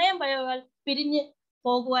പ്രണയം പോയാൽ പിരിഞ്ഞ്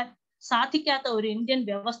പോകുവാൻ സാധിക്കാത്ത ഒരു ഇന്ത്യൻ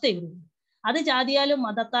വ്യവസ്ഥ ഇവരുണ്ട്. അത് ജാതിയാലും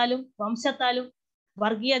മതത്താലും വംശത്താലും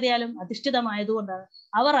വർഗീയതയാലും അധിഷ്ഠിതമായതുകൊണ്ടാണ്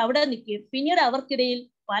അവർ അവിടെ നിൽക്കുകയും പിന്നീട് അവർക്കിടയിൽ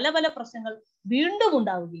പല പല പ്രശ്നങ്ങൾ വീണ്ടും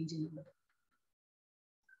ഉണ്ടാവുകയും ചെയ്യുന്നത്.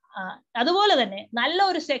 അതുപോലെ തന്നെ നല്ല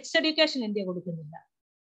ഒരു സെക്സ് എഡ്യൂക്കേഷൻ ഇന്ത്യ കൊടുക്കുന്നില്ല.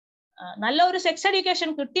 നല്ല ഒരു സെക്സ് എഡ്യൂക്കേഷൻ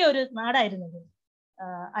കിട്ടിയ ഒരു നാടായിരുന്നത്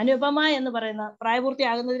അനുപമ എന്ന് പറയുന്ന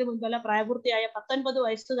പ്രായപൂർത്തിയാകുന്നതിന് മുൻപല്ല, പ്രായപൂർത്തിയായ 19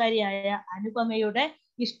 വയസ്സുകാരിയായ അനുപമയുടെ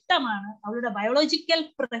ഇഷ്ടമാണ്, അവളുടെ ബയോളജിക്കൽ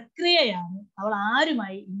പ്രക്രിയയാണ് അവൾ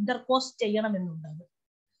ആരുമായി ഇന്റർകോഴ്സ് ചെയ്യണമെന്നുള്ളത്.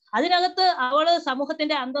 അതിനകത്ത് അവള്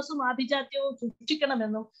സമൂഹത്തിന്റെ അന്തസ്സും ആഭിജാത്യവും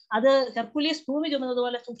സൂക്ഷിക്കണമെന്നും അത് ഹെർക്കുലീസ് ഭൂമി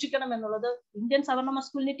ചുമന്നതുപോലെ സൂക്ഷിക്കണമെന്നുള്ളത് ഇന്ത്യൻ സവർണ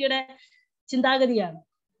മസ്കുലിനിറ്റിയുടെ ചിന്താഗതിയാണ്.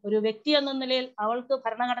 ഒരു വ്യക്തി എന്ന നിലയിൽ അവൾക്ക്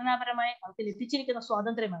ഭരണഘടനാപരമായി അവൾക്ക് ലഭിച്ചിരിക്കുന്ന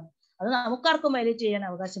സ്വാതന്ത്ര്യമാണ്. അത് നമുക്കാർക്കും വയലേറ്റ് ചെയ്യാൻ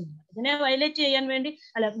അവകാശമില്ല. ഇതിനെ വയലേറ്റ് ചെയ്യാൻ വേണ്ടി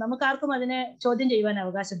നമുക്കാർക്കും അതിനെ ചോദ്യം ചെയ്യുവാൻ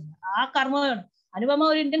അവകാശമില്ല. ആ കർമ്മമാണ്. അനുപമ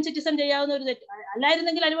ഒരു ഇന്ത്യൻ സിറ്റിസൺ ചെയ്യാവുന്ന ഒരു തെറ്റ്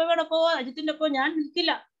അല്ലായിരുന്നെങ്കിൽ അനുപമയോടൊപ്പോ അജിത്തിന്റെ ഒപ്പോ ഞാൻ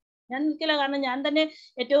നിൽക്കില്ല. കാരണം ഞാൻ തന്നെ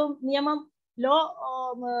ഏറ്റവും നിയമം ലോ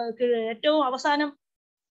ഏറ്റവും അവസാനം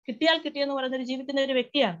കിട്ടിയെന്ന് പറയുന്ന ജീവിക്കുന്ന ഒരു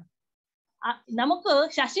വ്യക്തിയാണ്. നമുക്ക്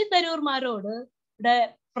ശശി തരൂർമാരോട്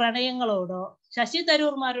പ്രണയങ്ങളോടോ ശശി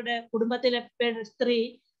തരൂർമാരുടെ കുടുംബത്തിലെ സ്ത്രീ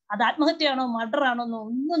അത് ആത്മഹത്യയാണോ മർഡർ ആണോ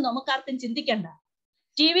ഒന്നും നമുക്കാർക്കും ചിന്തിക്കണ്ട.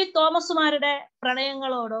 TV തോമസുമാരുടെ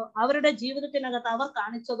പ്രണയങ്ങളോടോ അവരുടെ ജീവിതത്തിനകത്ത് അവർ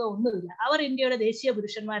കാണിച്ചതോ ഒന്നുമില്ല. അവർ ഇന്ത്യയുടെ ദേശീയ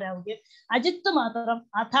പുരുഷന്മാരാവുകയും അജിത്ത് മാത്രം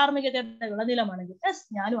ആധാർമികതയുടെ വിളനിലമാണെങ്കിൽ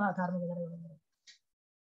ഞാനും ആധാർമികതയുടെ വിളനിലം.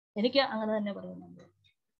 എനിക്ക് അങ്ങനെ തന്നെ പറയുന്നുണ്ട്.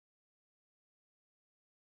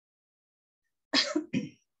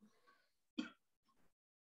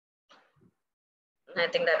 I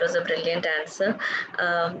think that was a brilliant answer.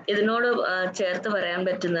 ഇതിനോട് ചേർത്ത് പറയാൻ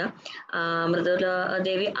പറ്റുന്ന മൃദുല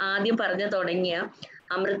ദേവി ആദ്യം പറഞ്ഞു തുടങ്ങിയ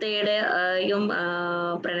അമൃതയുടെയും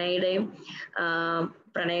പ്രണയുടെയും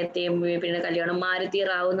പ്രണയത്തെയും പിന്നെ കല്യാണം മാരുതി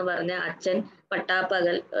റാവു എന്ന് പറഞ്ഞ അച്ഛൻ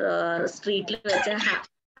പട്ടാപ്പകൽ സ്ട്രീറ്റിൽ വെച്ച്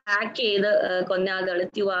ഹാക്ക് ചെയ്ത് കൊന്ന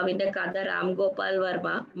ദളിത് യുവാവിന്റെ കഥ രാം ഗോപാൽ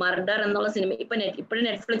വർമ്മ മർഡർ എന്നുള്ള സിനിമ ഇപ്പോഴും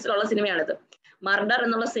നെറ്റ്ഫ്ലിക്സിലുള്ള സിനിമയാണിത്. മർഡർ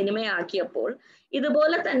എന്നുള്ള സിനിമയാക്കിയപ്പോൾ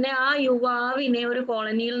ഇതുപോലെ തന്നെ ആ യുവാവിനെ ഒരു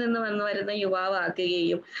കോളനിയിൽ നിന്ന് വരുന്ന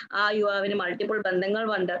യുവാവാക്കുകയും ആ യുവാവിന് മൾട്ടിപ്പിൾ ബന്ധങ്ങൾ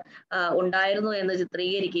ഉണ്ടായിരുന്നു എന്ന്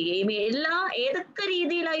ചിത്രീകരിക്കുകയും ഏതൊക്കെ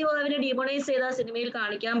രീതിയിൽ ആ യുവാവിനെ ഡീമോണൈസ് ചെയ്ത് ആ സിനിമയിൽ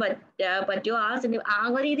കാണിക്കാൻ പറ്റുമോ ആ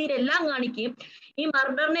രീതിയിലെല്ലാം കാണിക്കുകയും ഈ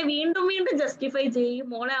മർഡറിനെ വീണ്ടും വീണ്ടും ജസ്റ്റിഫൈ ചെയ്യും.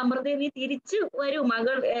 മോളെ അമൃതയെ നീ തിരിച്ചു വരൂ,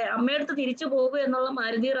 അമ്മയടുത്ത് തിരിച്ചു പോകൂ എന്നുള്ള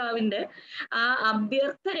മാരുതി റാവിന്റെ ആ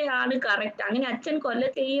അഭ്യർത്ഥനയാണ് കറക്റ്റ്. അങ്ങനെ അച്ഛൻ കൊല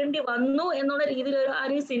ചെയ്യേണ്ടി വന്നു എന്നുള്ള രീതിയിൽ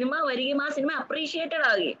ഒരു സിനിമ വരികയും ആ സിനിമ അപ്രീഷിയേറ്റഡ്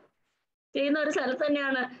ആകുകയും ചെയ്യുന്ന ഒരു സ്ഥലത്ത്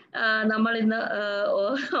തന്നെയാണ് നമ്മൾ ഇന്ന്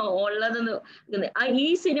ഉള്ളതെന്ന്. ഈ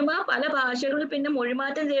സിനിമ പല ഭാഷകളിൽ പിന്നെ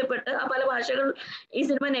മൊഴിമാറ്റം ചെയ്യപ്പെട്ട് ആ പല ഭാഷകൾ ഈ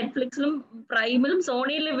സിനിമ നെറ്റ്ഫ്ലിക്സിലും പ്രൈമിലും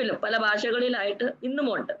സോണി ലിവിലും പല ഭാഷകളിലായിട്ട്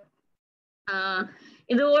ഇന്നുമുണ്ട്.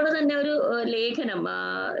 ഇതുപോലെ തന്നെ ഒരു ലേഖനം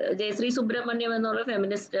ജയശ്രീ സുബ്രഹ്മണ്യം എന്നുള്ള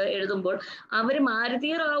ഫെമിനിസ്റ്റ് എഴുതുമ്പോൾ അവർ മാരുതി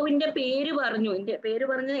റാവുവിന്റെ പേര്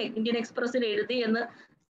പറഞ്ഞ് ഇന്ത്യൻ എക്സ്പ്രസിൽ എഴുതി എന്ന്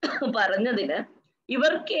പറഞ്ഞതിന്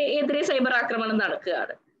ഇവർക്ക് എതിരെ സൈബർ ആക്രമണം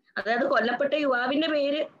നടക്കുകയാണ്. അതായത് കൊല്ലപ്പെട്ട യുവാവിന്റെ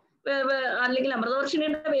പേര് അല്ലെങ്കിൽ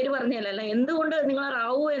അമൃതവർഷിണിയുടെ പേര് പറഞ്ഞതല്ല, എന്തുകൊണ്ട് നിങ്ങൾ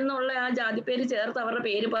റാവു എന്നുള്ള ആ ജാതി പേര് ചേർത്ത് അവരുടെ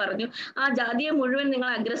പേര് പറഞ്ഞു, ആ ജാതിയെ മുഴുവൻ നിങ്ങൾ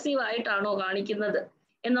അഗ്രസീവ് ആയിട്ടാണോ കാണിക്കുന്നത്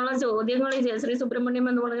എന്നുള്ള ചോദ്യങ്ങൾ ജയശ്രീ സുബ്രഹ്മണ്യം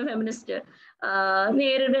എന്ന് പറഞ്ഞ ഫെമിനിസ്റ്റ്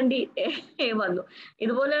നേരിടേണ്ടി വന്നു.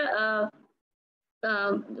 ഇതുപോലെ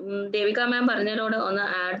ദേവിക മാം പറഞ്ഞതിനോട് ഒന്ന്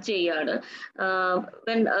ആഡ് ചെയ്യാണ്.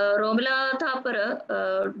 Romila Thapar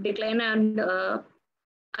decline and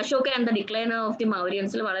Ashoka and the decline of the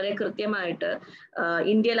മൗര്യൻസിൽ വളരെ കൃത്യമായിട്ട്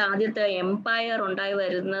ഇന്ത്യയിൽ ആദ്യത്തെ എംപയർ ഉണ്ടായി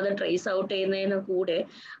വരുന്നത് ട്രേസ് ഔട്ട് ചെയ്യുന്നതിന് കൂടെ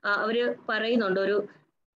അവര് പറയുന്നുണ്ട്, ഒരു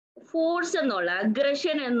ഫോഴ്സ് എന്നുള്ള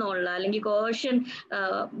അഗ്രഷൻ എന്നുള്ള അല്ലെങ്കിൽ കോഷൻ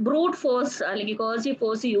ബ്രൂട്ട് ഫോഴ്സ് അല്ലെങ്കിൽ കോസീവ്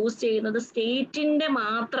ഫോഴ്സ് യൂസ് ചെയ്യുന്നത് സ്റ്റേറ്റിന്റെ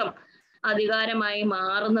മാത്രം അധികാരമായി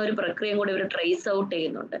മാറുന്ന ഒരു പ്രക്രിയയും കൂടി ഇവർ ട്രേസ് ഔട്ട്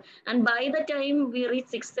ചെയ്യുന്നുണ്ട്. And by the time we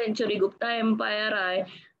reach 6th century Gupta Empire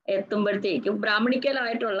എത്തുമ്പോഴത്തേക്കും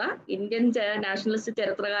ബ്രാഹ്മണിക്കലായിട്ടുള്ള Indian nationalist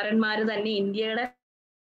ചരിത്രകാരന്മാര് തന്നെ ഇന്ത്യയുടെ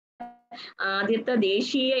ആദ്യത്തെ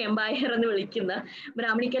ദേശീയ എംപയർ എന്ന് വിളിക്കുന്ന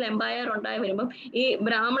ബ്രാഹ്മണിക്കൽ എംപയർ ഉണ്ടായി വരുമ്പം ഈ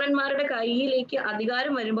ബ്രാഹ്മണന്മാരുടെ കയ്യിലേക്ക്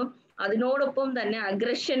അധികാരം വരുമ്പം അതിനോടൊപ്പം തന്നെ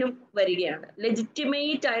അഗ്രഷനും വരികയാണ്,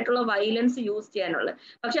 ലെജിറ്റിമേറ്റ് ആയിട്ടുള്ള വയലൻസ് യൂസ് ചെയ്യാനുള്ളത്.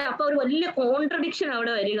 പക്ഷെ അപ്പൊ ഒരു വലിയ കോൺട്രഡിക്ഷൻ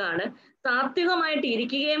അവിടെ വരികയാണ്, സാത്വികമായിട്ട്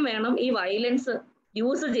ഇരിക്കുകയും വേണം, ഈ വയലൻസ്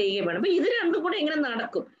യൂസ് ചെയ്യുകയും വേണം. അപ്പൊ ഇത് രണ്ടും കൂടെ എങ്ങനെ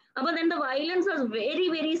നടക്കും? അപ്പൊ then the violence was very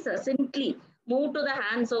very succinctly moved to the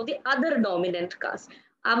hands of the other dominant caste.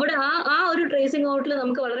 അവിടെ ആ ഒരു ട്രേസിംഗ് ഔട്ടിൽ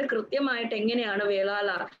നമുക്ക് വളരെ കൃത്യമായിട്ട് എങ്ങനെയാണ് വേളാല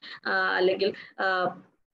അല്ലെങ്കിൽ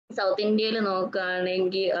സൗത്ത് ഇന്ത്യയിൽ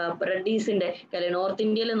നോക്കുകയാണെങ്കിൽ റെഡ്ഡീസിന്റെ അല്ലെങ്കിൽ നോർത്ത്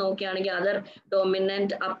ഇന്ത്യയിൽ നോക്കുകയാണെങ്കിൽ അതർ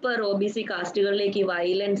ഡോമിനന്റ് അപ്പർ OBC കാസ്റ്റുകളിലേക്ക് ഈ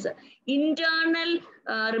വയലൻസ് ഇന്റേണൽ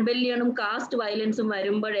റിബല്യണും കാസ്റ്റ് വയലൻസും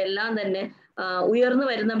വരുമ്പോഴെല്ലാം തന്നെ ഉയർന്നു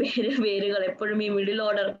വരുന്ന പേരുകൾ എപ്പോഴും ഈ മിഡിൽ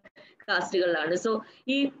ഓർഡർ കാസ്റ്റുകളിലാണ്. സോ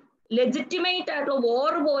ഈ ലെജിറ്റിമേറ്റ് ആയിട്ടുള്ള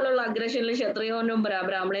വോർ പോലുള്ള അഗ്രഷനിൽ ക്ഷത്രിയനും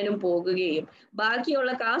ബ്രാഹ്മണനും പോകുകയും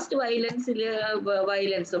ബാക്കിയുള്ള കാസ്റ്റ്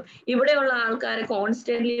വയലൻസും ഇവിടെയുള്ള ആൾക്കാരെ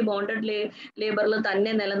കോൺസ്റ്റന്റ്ലി ബോണ്ടഡ് ലേബറിൽ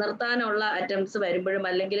തന്നെ നിലനിർത്താനുള്ള അറ്റംപ്റ്റ്സ് വരുമ്പോഴും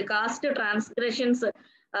അല്ലെങ്കിൽ കാസ്റ്റ് ട്രാൻസ്ഗ്രഷൻസ്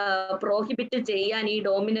പ്രോഹിബിറ്റ് ചെയ്യാൻ ഈ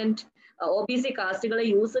ഡോമിനന്റ് OBC കാസ്റ്റുകളെ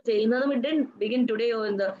യൂസ് ചെയ്യുന്നതും begin today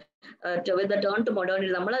with the turn to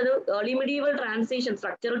modernity. നമ്മളത് ഏർലി മിഡീവൽ ട്രാൻസിഷൻ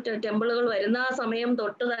സ്ട്രക്ചറൽ ടെമ്പിളുകൾ വരുന്ന ആ സമയം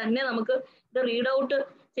തൊട്ട് തന്നെ നമുക്ക് ഇത് റീഡ് ഔട്ട്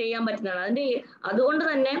ചെയ്യാൻ പറ്റുന്നതാണ്. അതുകൊണ്ട്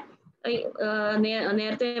തന്നെ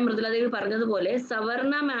നേരത്തെ മൃദുലദേവി പറഞ്ഞതുപോലെ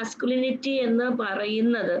സവർണ മാസ്കുലിനിറ്റി എന്ന്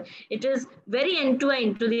പറയുന്നത് it is very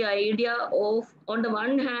എൻട്വൈൻഡ് to the idea of on the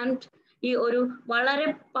one hand ഈ ഒരു വളരെ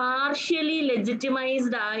പാർഷ്യലി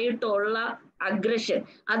ലെജിറ്റിമൈസ്ഡ് ആയിട്ടുള്ള അഗ്രഷൻ,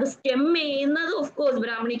 അത് സ്റ്റെം ചെയ്യുന്നത് ഓഫ് കോഴ്സ്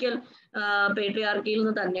ബ്രാഹ്മണിക്കൽ പേട്രിയാർക്കിയിൽ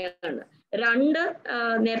നിന്ന് തന്നെയാണ്. രണ്ട്,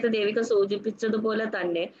 നേരത്തെ ദേവിക സൂചിപ്പിച്ചതുപോലെ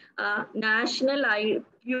തന്നെ നാഷണൽ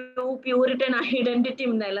പ്യൂരിറ്റൻ ഐഡന്റിറ്റി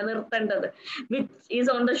നിലനിർത്തേണ്ടത് which is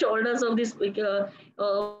on the shoulders of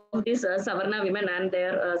this സവർണ women and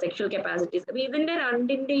their sexual capacities. അപ്പൊ ഇതിന്റെ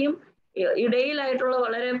രണ്ടിന്റെയും ഇടയിലായിട്ടുള്ള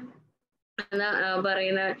വളരെ എന്താ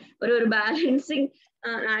പറയുന്ന ഒരു ബാലൻസിങ്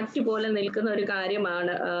ആക്ട് പോലെ നിൽക്കുന്ന ഒരു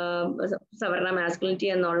കാര്യമാണ് സവർണ മാസ്കുലിനിറ്റി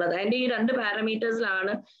എന്നുള്ളത്. അതിന്റെ ഈ 2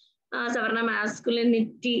 പാരാമീറ്റേഴ്സിലാണ് സവർണ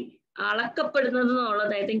മാസ്കുലിനിറ്റി അളക്കപ്പെടുന്നത്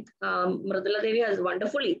എന്നുള്ളത്. I think Mridula Devi has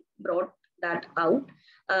wonderfully brought that out.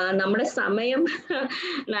 നമ്മുടെ സമയം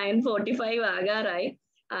 9:45 ആകാറായി.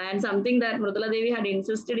 And something that Mridula Devi had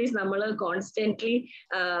insisted is നമ്മൾ കോൺസ്റ്റന്റ്ലി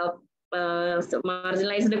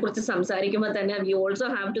മാർജിനലൈസിനെ കുറിച്ച് സംസാരിക്കുമ്പോൾ തന്നെ we also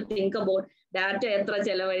have to think about data എത്ര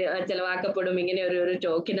ചെലവാക്കപ്പെടും ഇങ്ങനെ ഒരു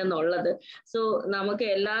ടോക്കിന് എന്നുള്ളത്. സോ നമുക്ക്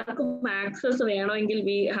എല്ലാവർക്കും ആക്സസ് വേണമെങ്കിൽ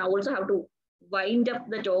we also have to wind up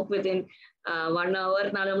the talk within 1 hour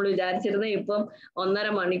എന്നാണ് നമ്മൾ വിചാരിച്ചിരുന്നത്. ഇപ്പം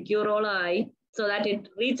 1.5 മണിക്കൂറോളമായി. So that it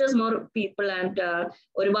reaches more people. And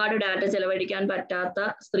ഒരുപാട് ഡാറ്റ ചെലവഴിക്കാൻ പറ്റാത്ത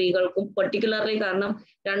സ്ത്രീകൾക്കും പെർട്ടിക്കുലർലി, കാരണം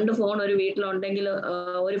 2 ഫോൺ ഒരു വീട്ടിലുണ്ടെങ്കിൽ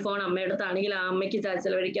ഒരു ഫോൺ അമ്മയെടുത്താണെങ്കിൽ ആ അമ്മയ്ക്ക്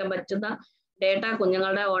ചെലവഴിക്കാൻ പറ്റുന്ന ഡേറ്റ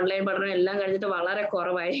കുഞ്ഞുങ്ങളുടെ ഓൺലൈൻ പഠനം എല്ലാം കഴിഞ്ഞിട്ട് വളരെ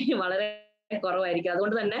കുറവായിരിക്കും.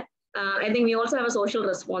 അതുകൊണ്ട് തന്നെ I think we also have A social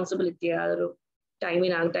responsibility അതൊരു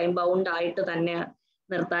ടൈം ബൗണ്ട് ആയിട്ട് തന്നെ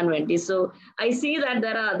നിർത്താൻ വേണ്ടി. So I see that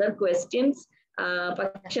there are other questions.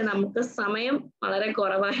 പക്ഷെ നമുക്ക് സമയം വളരെ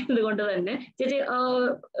കുറവായത് കൊണ്ട് തന്നെ ചേച്ചി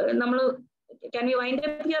നമ്മൾ can we wind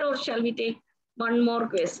up here or shall we take one more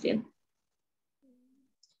question?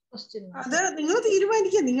 അത് നിങ്ങൾ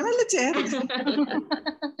തീരുമാനിക്കുക, നിങ്ങളല്ലേ ചെയർ.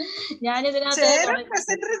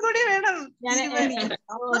 പ്രസന്റർ കൂടി വേണം.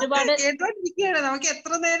 കേട്ടോണ്ടിരിക്കുകയാണ്, നമുക്ക്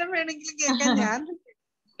എത്ര നേരം വേണമെങ്കിലും കേൾക്കാൻ.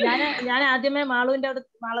 ഞാൻ ആദ്യമേ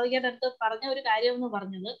മാളവികയുടെ അടുത്ത് പറഞ്ഞ ഒരു കാര്യം എന്ന്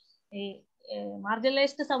പറഞ്ഞത്, ഈ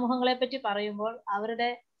മാർജിനലൈസ്ഡ് സമൂഹങ്ങളെ പറ്റി പറയുമ്പോൾ അവരുടെ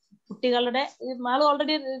കുട്ടികളുടെ മാളു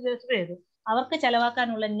ഓൾറെഡി രജിസ്റ്റർ ചെയ്തു, അവർക്ക്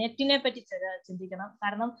ചെലവാക്കാനുള്ള നെറ്റിനെ പറ്റി ചിന്തിക്കണം.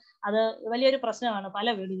 കാരണം അത് വലിയൊരു പ്രശ്നമാണ് പല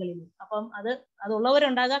വീടുകളിലും. അപ്പം അത്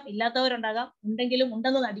ഉള്ളവരുണ്ടാകാം, ഇല്ലാത്തവരുണ്ടാകാം,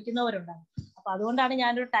 ഉണ്ടെന്ന് നടിക്കുന്നവരുണ്ടാകാം. അപ്പൊ അതുകൊണ്ടാണ്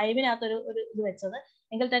ഞാനൊരു ടൈമിനകത്തൊരു ഇത് വെച്ചത്.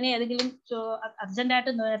 എങ്കിൽ തന്നെ ഏതെങ്കിലും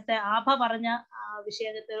അർജന്റായിട്ട് നേരത്തെ ആഭ പറഞ്ഞ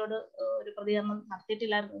വിഷയത്തോട് ഒരു പ്രതികരണം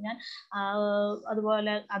നടത്തിയിട്ടില്ലായിരുന്നു ഞാൻ.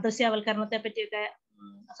 അതുപോലെ അദൃശ്യവൽക്കരണത്തെ പറ്റിയൊക്കെ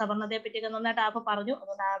സവർണതയെ പറ്റിയൊക്കെ നന്നായിട്ട് ആഭ പറഞ്ഞു.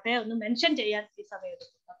 അതുകൊണ്ട് ആഭയെ ഒന്ന് മെൻഷൻ ചെയ്യാൻ ഈ സമയം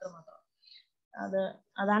എടുത്തു, അത്രമാത്രം.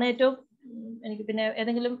 അതാണ് ഏറ്റവും എനിക്ക്. പിന്നെ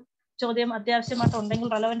ഏതെങ്കിലും ചോദ്യം അത്യാവശ്യമായിട്ട് ഉണ്ടെങ്കിൽ,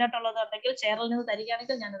 റെലവെന്റ് ആയിട്ടുള്ളത് ഉണ്ടെങ്കിൽ ചെയറിൽ നിന്ന്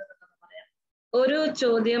തരികയാണെങ്കിൽ ഞാനത് പെട്ടെന്ന് പറയാം. ഒരു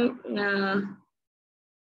ചോദ്യം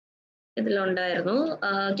ഇതിലുണ്ടായിരുന്നു.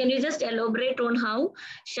 Can you just elaborate on how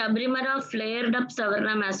Sabrimala flared up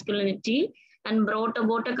Savarna masculinity and brought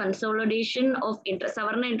about a consolidation of interest?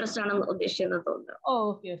 Savarna interest ആണ് ഉദ്ദേശിക്കുന്നത് തോന്നുന്നു.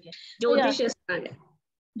 ഓക്കെ.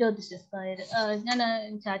 ജ്യോതിഷസ്ഥാന ഞാൻ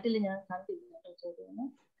ചാറ്റിൽ ഞാൻ കണ്ടില്ല ചോദ്യം.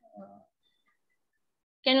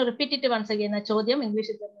 Can you repeat it once again? ആ ചോദ്യം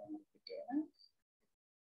ഇംഗ്ലീഷിൽ തന്നെ റിപ്പീറ്റ് ചെയ്യണം.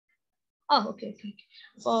 ഓക്കെ.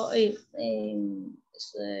 അപ്പോൾ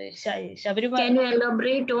Sabrimala. Can you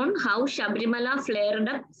elaborate on how Sabrimala flared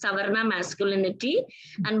up Savarna masculinity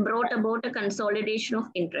and brought about a consolidation of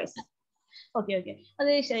interest? Okay.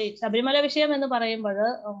 അത് ശബരിമല വിഷയം എന്ന് പറയുമ്പോൾ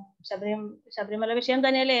ശബരിമല വിഷയം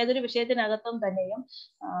തന്നെയല്ല, ഏതൊരു വിഷയത്തിനകത്തും തന്നെയും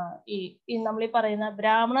ഈ നമ്മളീ പറയുന്ന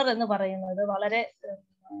ബ്രാഹ്മണർ എന്ന് പറയുന്നത് വളരെ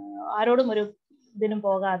ആരോടും ഒരു ഇതിനും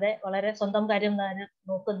പോകാതെ വളരെ സ്വന്തം കാര്യം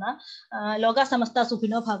നോക്കുന്ന, ലോക സമസ്ത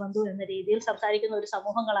സുഖിനോ ഭവന്തു എന്ന രീതിയിൽ സംസാരിക്കുന്ന ഒരു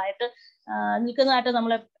സമൂഹങ്ങളായിട്ട് നിൽക്കുന്നതായിട്ട്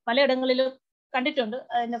നമ്മളെ പലയിടങ്ങളിലും കണ്ടിട്ടുണ്ട്.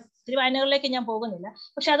 അതിന്റെ ഒത്തിരി വായനകളിലേക്ക് ഞാൻ പോകുന്നില്ല.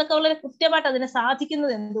 പക്ഷെ അതൊക്കെ വളരെ കൃത്യമായിട്ട് അതിനെ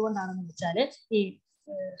സാധിക്കുന്നത് എന്തുകൊണ്ടാണെന്ന് വെച്ചാൽ, ഈ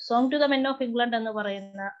song to the men of England എന്ന്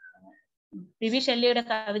പറയുന്ന പി.വി. ഷെല്ലിയുടെ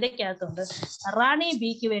കവിതയ്ക്കകത്തുണ്ട്, റാണി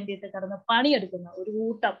ബീക്ക് വേണ്ടിയിട്ട് കിടന്ന് പണിയെടുക്കുന്ന ഒരു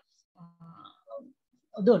കൂട്ടം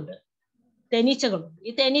ഇതുണ്ട്, തേനീച്ചകളുണ്ട്. ഈ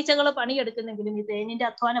തേനീച്ചകൾ പണിയെടുക്കുന്നെങ്കിലും ഈ തേനിന്റെ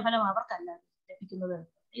അധ്വാന ഫലം അവർക്കല്ല ലഭിക്കുന്നത്.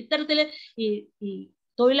 ഇത്തരത്തില് ഈ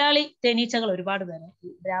തൊഴിലാളി തേനീച്ചകൾ ഒരുപാട് പേരെ ഈ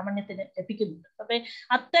ബ്രാഹ്മണ്യത്തിന് ലഭിക്കുന്നുണ്ട്. അപ്പൊ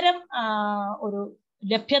അത്തരം ഒരു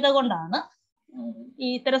ലഭ്യത കൊണ്ടാണ്, ഈ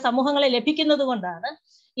ഇത്തരം സമൂഹങ്ങളെ ലഭിക്കുന്നത് കൊണ്ടാണ്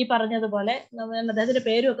ഈ പറഞ്ഞതുപോലെ അദ്ദേഹത്തിന്റെ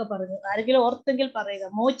പേരും ഒക്കെ പറഞ്ഞു, ആരെങ്കിലും ഓർത്തെങ്കിൽ പറയുക,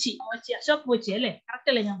 മോച്ചി അശോക് മോച്ചി അല്ലേ,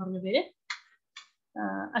 കറക്റ്റ് അല്ലേ ഞാൻ പറഞ്ഞ പേര്?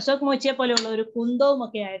 അശോക് മോച്ചിയെ പോലെയുള്ള ഒരു കുന്തവും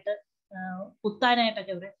ഒക്കെ ആയിട്ട്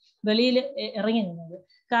കുത്താനായിട്ടൊക്കെ ഇവിടെ വെളിയിൽ ഇറങ്ങി നിന്നത്.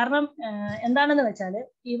 കാരണം എന്താണെന്ന് വെച്ചാൽ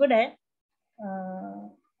ഇവിടെ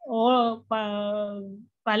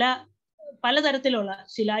പലതരത്തിലുള്ള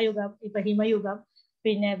ശിലായുഗം, ഇപ്പൊ ഹിമയുഗം,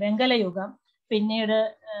 പിന്നെ വെങ്കലയുഗം, പിന്നീട്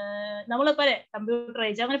നമ്മളിപ്പോ കമ്പ്യൂട്ടർ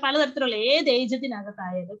ഏജ്, അങ്ങനെ പലതരത്തിലുള്ള ഏത്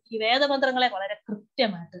ഏജത്തിനകത്തായാലും ഈ വേദമന്ത്രങ്ങളെ വളരെ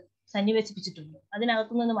കൃത്യമായിട്ട് സന്നിവേശിപ്പിച്ചിട്ടുണ്ട്.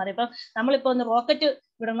 അതിനകത്തു നിന്ന് മാറി ഇപ്പം നമ്മളിപ്പോ ഒന്ന് റോക്കറ്റ്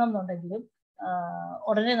വിടണം എന്നുണ്ടെങ്കിലും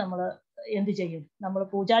ഉടനെ നമ്മൾ എന്ത് ചെയ്യും? നമ്മൾ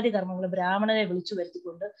പൂജാതി കർമ്മങ്ങൾ ബ്രാഹ്മണനെ വിളിച്ചു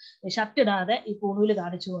വരുത്തിക്കൊണ്ട് ഷർട്ടിടാതെ ഈ പൂണൂല്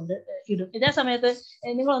കാണിച്ചുകൊണ്ട് ഇടും. ഇതേ സമയത്ത്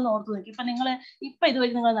നിങ്ങളൊന്ന് ഓർത്തു നോക്കി, ഇപ്പൊ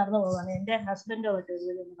ഇതുവഴി നിങ്ങൾ നടന്നു പോവുകയാണ്, എന്റെ ഹസ്ബൻഡോ മറ്റോ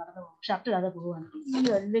ഇതുവഴി നടന്നു പോകും, ഷർട്ടിടാതെ പോവുകയാണ്,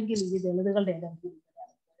 അല്ലെങ്കിൽ ഈ ദളിതുകളുടെ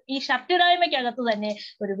ഈ ഷർട്ടിടായ്മയ്ക്കകത്ത് തന്നെ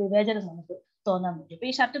ഒരു വിവേചനം നമുക്ക് തോന്നാൻ പറ്റും. ഇപ്പൊ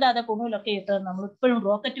ഈ ഷർട്ടിടാതെ പൂണൂലൊക്കെ ഇട്ട് നമ്മൾ ഇപ്പോഴും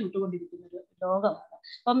റോക്കറ്റ് വിട്ടുകൊണ്ടിരിക്കുന്ന ഒരു ലോകമാണ്.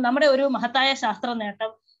 അപ്പം നമ്മുടെ ഒരു മഹത്തായ ശാസ്ത്ര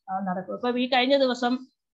നേട്ടം നടക്കും. ഇപ്പം ഈ കഴിഞ്ഞ ദിവസം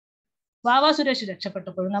വാവാ സുരേഷ്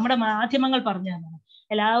രക്ഷപ്പെട്ടപ്പോഴും നമ്മുടെ മാധ്യമങ്ങൾ പറഞ്ഞു തന്നാണ്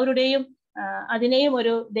എല്ലാവരുടെയും അതിനെയും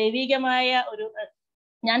ഒരു ദൈവികമായ ഒരു,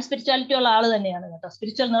 ഞാൻ സ്പിരിച്വാലിറ്റി ഉള്ള ആള് തന്നെയാണ് കേട്ടോ,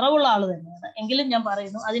 സ്പിരിച്വൽ നിറവുള്ള ആള് തന്നെയാണ്, എങ്കിലും ഞാൻ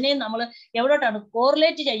പറയുന്നു അതിനെയും നമ്മൾ എവിടോട്ടാണ്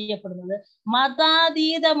കോറിലേറ്റ് ചെയ്യപ്പെടുന്നത്?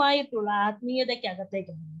 മതാതീതമായിട്ടുള്ള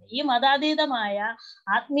ആത്മീയതയ്ക്കകത്തേക്കാണ്. ഈ മതാതീതമായ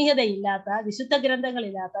ആത്മീയതയില്ലാത്ത, വിശുദ്ധ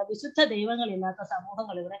ഗ്രന്ഥങ്ങളില്ലാത്ത, വിശുദ്ധ ദൈവങ്ങളില്ലാത്ത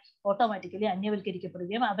സമൂഹങ്ങൾ ഇവിടെ ഓട്ടോമാറ്റിക്കലി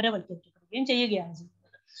അന്യവൽക്കരിക്കപ്പെടുകയും അപരവൽക്കരിക്കപ്പെടുകയും ചെയ്യുകയാണ് ചെയ്യുന്നത്.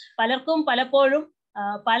 പലർക്കും പലപ്പോഴും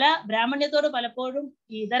പല ബ്രാഹ്മണ്യത്തോട് പലപ്പോഴും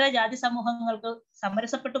ഈ ഇതര ജാതി സമൂഹങ്ങൾക്ക്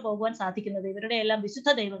സമരസപ്പെട്ടു പോകുവാൻ സാധിക്കുന്നത് ഇവരുടെ എല്ലാം വിശുദ്ധ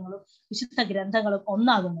ദൈവങ്ങളും വിശുദ്ധ ഗ്രന്ഥങ്ങളും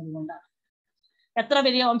ഒന്നാകുന്നത് കൊണ്ടാണ്. എത്ര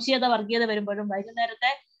വലിയ വംശീയത വർഗീയത വരുമ്പോഴും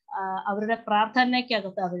വൈകുന്നേരത്തെ അവരുടെ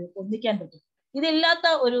പ്രാർത്ഥനയ്ക്കകത്ത് അവർ ഒന്നിക്കാൻ പറ്റും. ഇതില്ലാത്ത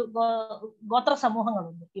ഒരു ഗോത്ര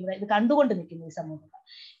സമൂഹങ്ങളുണ്ട് ഇവിടെ, ഇത് കണ്ടുകൊണ്ട് നിൽക്കുന്ന ഈ സമൂഹങ്ങൾ.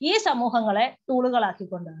 ഈ സമൂഹങ്ങളെ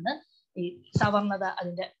ടൂളുകളാക്കിക്കൊണ്ടാണ് ഈ സവർണത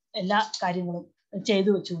അതിന്റെ എല്ലാ കാര്യങ്ങളും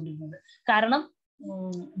ചെയ്തു വെച്ചുകൊണ്ടിരുന്നത്. കാരണം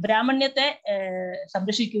ബ്രാഹ്മണ്യത്തെ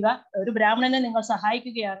സംരക്ഷിക്കുക, ഒരു ബ്രാഹ്മണനെ നിങ്ങൾ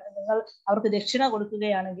സഹായിക്കുകയാണ്, നിങ്ങൾ അവർക്ക് ദക്ഷിണ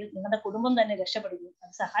കൊടുക്കുകയാണെങ്കിൽ നിങ്ങളുടെ കുടുംബം തന്നെ രക്ഷപ്പെടുകയും,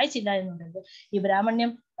 അത് സഹായിച്ചില്ല എന്നുണ്ടെങ്കിൽ ഈ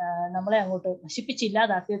ബ്രാഹ്മണ്യം നമ്മളെ അങ്ങോട്ട്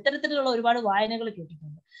നശിപ്പിച്ചില്ലാതാക്കി. ഇത്തരത്തിലുള്ള ഒരുപാട് വായനകൾ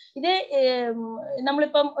കേട്ടിട്ടുണ്ട്. ഇത്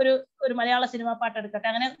നമ്മളിപ്പം ഒരു മലയാള സിനിമാ പാട്ട് എടുക്കട്ടെ,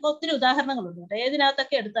 അങ്ങനെ ഒത്തിരി ഉദാഹരണങ്ങളുണ്ട് കേട്ടോ.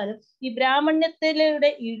 ഏതിനകത്തൊക്കെ എടുത്താലും ഈ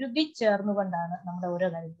ബ്രാഹ്മണ്യത്തിലൂടെ ഇഴുകി ചേർന്നുകൊണ്ടാണ് നമ്മുടെ ഓരോ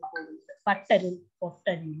കാര്യങ്ങളും പോകുന്നത്. പട്ടരിൽ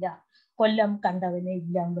പൊട്ടരില്ല, കൊല്ലം കണ്ടവന്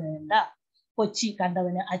ഇല്ലം വേണ്ട, കൊച്ചി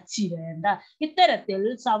കണ്ടവന് അച്ചി വേണ്ട, ഇത്തരത്തിൽ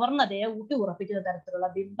സവർണതയെ ഊട്ടി ഉറപ്പിക്കുന്ന തരത്തിലുള്ള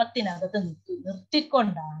ബിംബത്തിനകത്ത്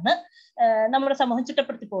നിർത്തിക്കൊണ്ടാണ് നമ്മുടെ സമൂഹം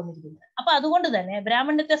ചിട്ടപ്പെടുത്തി പോന്നിരിക്കുന്നത്. അപ്പൊ അതുകൊണ്ട് തന്നെ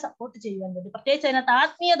ബ്രാഹ്മണ്യത്തെ സപ്പോർട്ട് ചെയ്യാൻ വേണ്ടി, പ്രത്യേകിച്ച് അതിനകത്ത്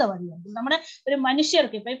ആത്മീയത വഴിയുണ്ട്. നമ്മുടെ ഒരു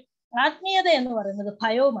മനുഷ്യർക്ക് ഇപ്പൊ ആത്മീയത എന്ന് പറയുന്നത്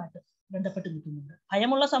ഭയവുമായിട്ട് ബന്ധപ്പെട്ട് നിൽക്കുന്നുണ്ട്.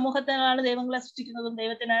 ഭയമുള്ള സമൂഹത്തിനാണ് ദൈവങ്ങളെ സൃഷ്ടിക്കുന്നതും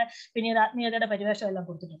ദൈവത്തിന് പിന്നീട് ആത്മീയതയുടെ പരിവേഷം എല്ലാം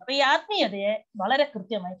കൊടുത്തിട്ടുണ്ട്. അപ്പൊ ഈ ആത്മീയതയെ വളരെ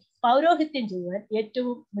കൃത്യമായി പൗരോഹിത്യം ചെയ്യുവാൻ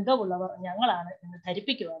ഏറ്റവും മികവുള്ളവർ ഞങ്ങളാണ് എന്ന്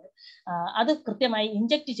ധരിപ്പിക്കുവാനും അത് കൃത്യമായി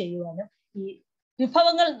ഇൻജക്ട് ചെയ്യുവാനും ഈ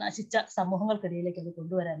വിഭവങ്ങൾ നശിച്ച സമൂഹങ്ങൾക്കിടയിലേക്ക് അത്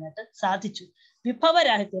കൊണ്ടുവരാനായിട്ട് സാധിച്ചു.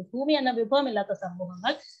 വിഭവരാഹിത്യം, ഭൂമി എന്ന വിഭവമില്ലാത്ത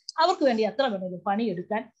സമൂഹങ്ങൾ അവർക്ക് വേണ്ടി എത്ര വേണമെങ്കിലും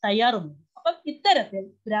പണിയെടുക്കാൻ തയ്യാറുമുണ്ട്. അപ്പം ഇത്തരത്തിൽ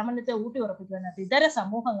ബ്രാഹ്മണ്യത്തെ ഊട്ടി ഉറപ്പിക്കാനായിട്ട് ഇതര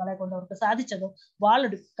സമൂഹങ്ങളെ കൊണ്ട് അവർക്ക് സാധിച്ചതും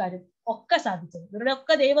വാളെടുക്കാനും ഒക്കെ സാധിച്ചത്. ഇവരുടെ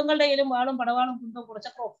ഒക്കെ ദൈവങ്ങളുടെ കയ്യിലും വാളും പടവാളും കുന്തവും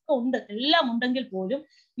കുറച്ചൊക്കെ ഒക്കെ ഉണ്ട്, എല്ലാം ഉണ്ടെങ്കിൽ പോലും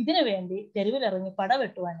ഇതിനു വേണ്ടി തെരുവിലിറങ്ങി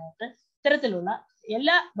പടവെട്ടുവാനായിട്ട് ഇത്തരത്തിലുള്ള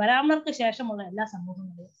എല്ലാ ബ്രാഹ്മണർക്ക് ശേഷമുള്ള എല്ലാ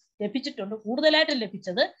സമൂഹങ്ങളെയും ലഭിച്ചിട്ടുണ്ട്. കൂടുതലായിട്ട്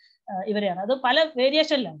ലഭിച്ചത് ഇവരെയാണ്. അത് പല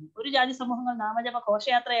വേരിയേഷനിലാണ്. ഒരു ജാതി സമൂഹങ്ങൾ നാമജപ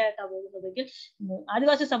ഘോഷയാത്രയായിട്ടാണ് പോകുന്നതെങ്കിൽ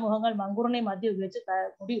ആദിവാസി സമൂഹങ്ങൾ മങ്കുറിനെ മദ്യം ഉപയോഗിച്ച്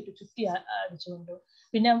മുടിയിട്ട് ചുറ്റി അടിച്ചുകൊണ്ട്,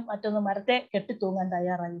 പിന്നെ മറ്റൊന്ന് മരത്തെ കെട്ടിത്തൂങ്ങാൻ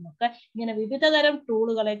തയ്യാറായി എന്നൊക്കെ ഇങ്ങനെ വിവിധ തരം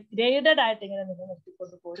ടൂളുകളെ ഗ്രേഡഡ് ആയിട്ട് ഇങ്ങനെ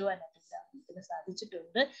നിലനിർത്തിക്കൊണ്ട് പോരുവാനായിട്ട് ഗ്രാമത്തിന്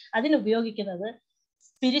സാധിച്ചിട്ടുണ്ട്. അതിനുപയോഗിക്കുന്നത്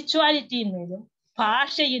സ്പിരിച്വാലിറ്റിയിന്മേലും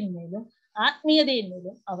ഭാഷയിന്മേലും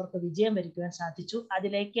ആത്മീയതയിന്മേലും അവർക്ക് വിജയം വരിക്കുവാൻ സാധിച്ചു.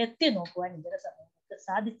 അതിലേക്ക് എത്തി നോക്കുവാൻ ഇതര സമൂഹങ്ങൾക്ക്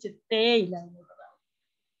സാധിച്ചിട്ടേ ഇല്ല എന്നുള്ളതാണ്.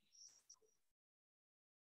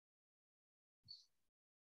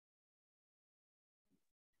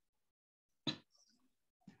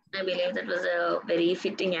 I believe that was a very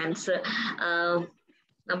fitting answer.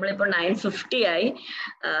 നമ്മളിപ്പോൾ 9:50 ആയി.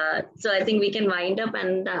 So I think we can wind up,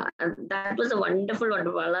 and that was a wonderful,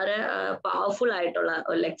 വളരെ പവർഫുൾ ആയിട്ടുള്ള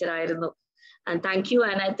ഒരു ലെക്ചർ ആയിരുന്നു. And thank you.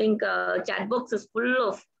 And I think chat box is full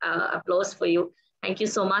of applause for you. Thank you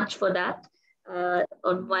so much for that.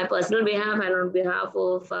 On my personal behalf and on behalf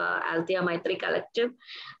of Althea Maithri Collective,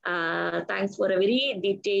 thanks for a very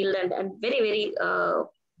detailed and very, very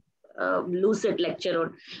lucid lecture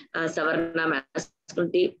on Savarna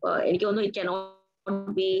masculinity. It cannot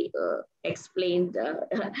be explained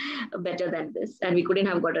better than this, and we couldn't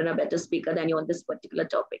have gotten a better speaker than you on this particular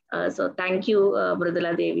topic. So thank you,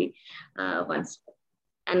 Mrudula, Devi, once.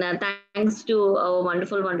 And thanks to our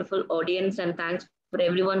wonderful audience, and thanks for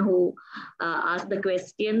everyone who asked the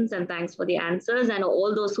questions, and thanks for the answers, and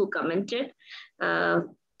all those who commented.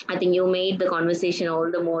 I think you made the conversation all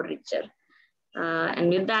the more richer. And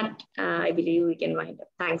with that, I believe we can wind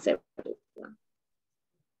up. Thanks, everyone.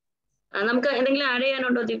 നമുക്ക് എന്തെങ്കിലും add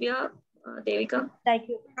ചെയ്യാനുണ്ടോ ദിവ്യ, ദേവിക?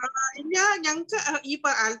 ഇല്ല, ഞങ്ങൾക്ക് ഈ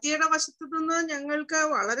ആൽത്തിയുടെ വശത്തു നിന്ന് ഞങ്ങൾക്ക്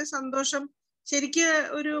വളരെ സന്തോഷം. ശരിക്ക്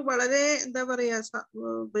ഒരു വളരെ എന്താ പറയാ,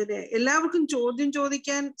 പിന്നെ എല്ലാവർക്കും ചോദ്യം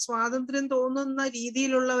ചോദിക്കാൻ സ്വാതന്ത്ര്യം തോന്നുന്ന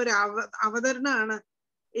രീതിയിലുള്ള ഒരു അവതരണമാണ്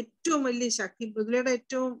ഏറ്റവും വലിയ ശക്തി. മൃദുലയുടെ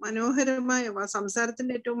ഏറ്റവും മനോഹരമായ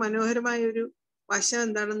സംസാരത്തിന്റെ ഏറ്റവും മനോഹരമായ ഒരു വശം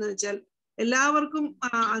എന്താണെന്ന് വെച്ചാൽ എല്ലാവർക്കും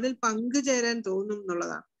അതിൽ പങ്കുചേരാൻ തോന്നും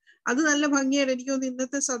എന്നുള്ളതാണ്. അത് നല്ല ഭംഗിയായിട്ട് എനിക്ക് തോന്നുന്നു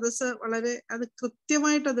ഇന്നത്തെ സദസ്സ് വളരെ അത്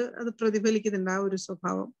കൃത്യമായിട്ട് അത് പ്രതിഫലിക്കുന്നുണ്ട്, ആ ഒരു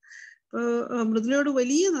സ്വഭാവം. മൃദുലയോട്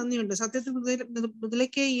വലിയ നന്ദിയുണ്ട്. സത്യത്തിൽ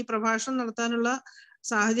മൃദുലയ്ക്ക് ഈ പ്രഭാഷണം നടത്താനുള്ള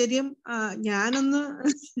സാഹചര്യം ഞാൻ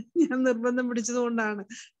നിർബന്ധം പിടിച്ചത് കൊണ്ടാണ്.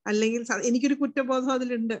 അല്ലെങ്കിൽ എനിക്കൊരു കുറ്റബോധം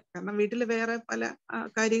അതിലുണ്ട്. കാരണം വീട്ടിൽ വേറെ പല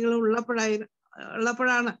കാര്യങ്ങളും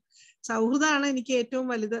ഉള്ളപ്പോഴാണ് സൗഹൃദമാണ് എനിക്ക് ഏറ്റവും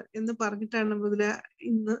വലുത് എന്ന് പറഞ്ഞിട്ടാണ് മൃദുല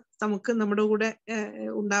ഇന്ന് നമുക്ക് നമ്മുടെ കൂടെ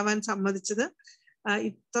ഉണ്ടാവാൻ സമ്മതിച്ചത്.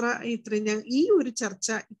 ഇത്രയും ഈ ഒരു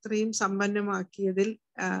ചർച്ച ഇത്രയും സമ്പന്നമാക്കിയതിൽ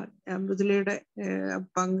മൃദുലയുടെ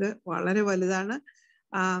പങ്ക് വളരെ വലുതാണ്.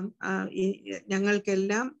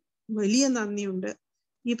 ഞങ്ങൾക്കെല്ലാം വലിയ നന്ദിയുണ്ട്.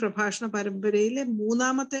 ഈ പ്രഭാഷണ പരമ്പരയിലെ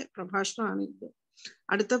 3ാമത്തെ പ്രഭാഷണമാണ് ഇത്.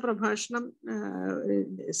 അടുത്ത പ്രഭാഷണം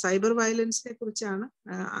സൈബർ വയലൻസിനെ കുറിച്ചാണ്.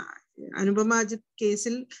 അനുപമ അജിത്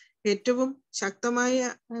കേസിൽ ഏറ്റവും ശക്തമായ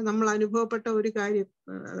നമ്മൾ അനുഭവപ്പെട്ട ഒരു കാര്യം,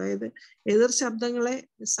 അതായത് എതിർ ശബ്ദങ്ങളെ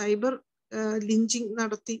സൈബർ ലിഞ്ചിങ്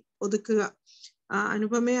നടത്തി ഒതുക്കുക.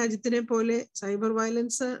 അനുപമയെ അജിത്തിനെ പോലെ സൈബർ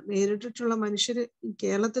വയലൻസ് നേരിട്ടിട്ടുള്ള മനുഷ്യര്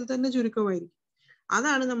കേരളത്തിൽ തന്നെ ചുരുക്കമായിരിക്കും.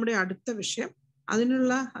 അതാണ് നമ്മുടെ അടുത്ത വിഷയം.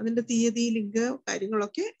 അതിന്റെ തീയതി, ലിങ്ക്,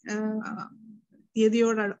 കാര്യങ്ങളൊക്കെ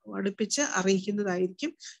തീയതിയോട് അടുപ്പിച്ച്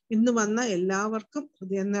അറിയിക്കുന്നതായിരിക്കും. ഇന്ന് വന്ന എല്ലാവർക്കും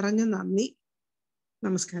ഹൃദയം നിറഞ്ഞ നന്ദി.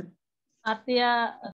 നമസ്കാരം.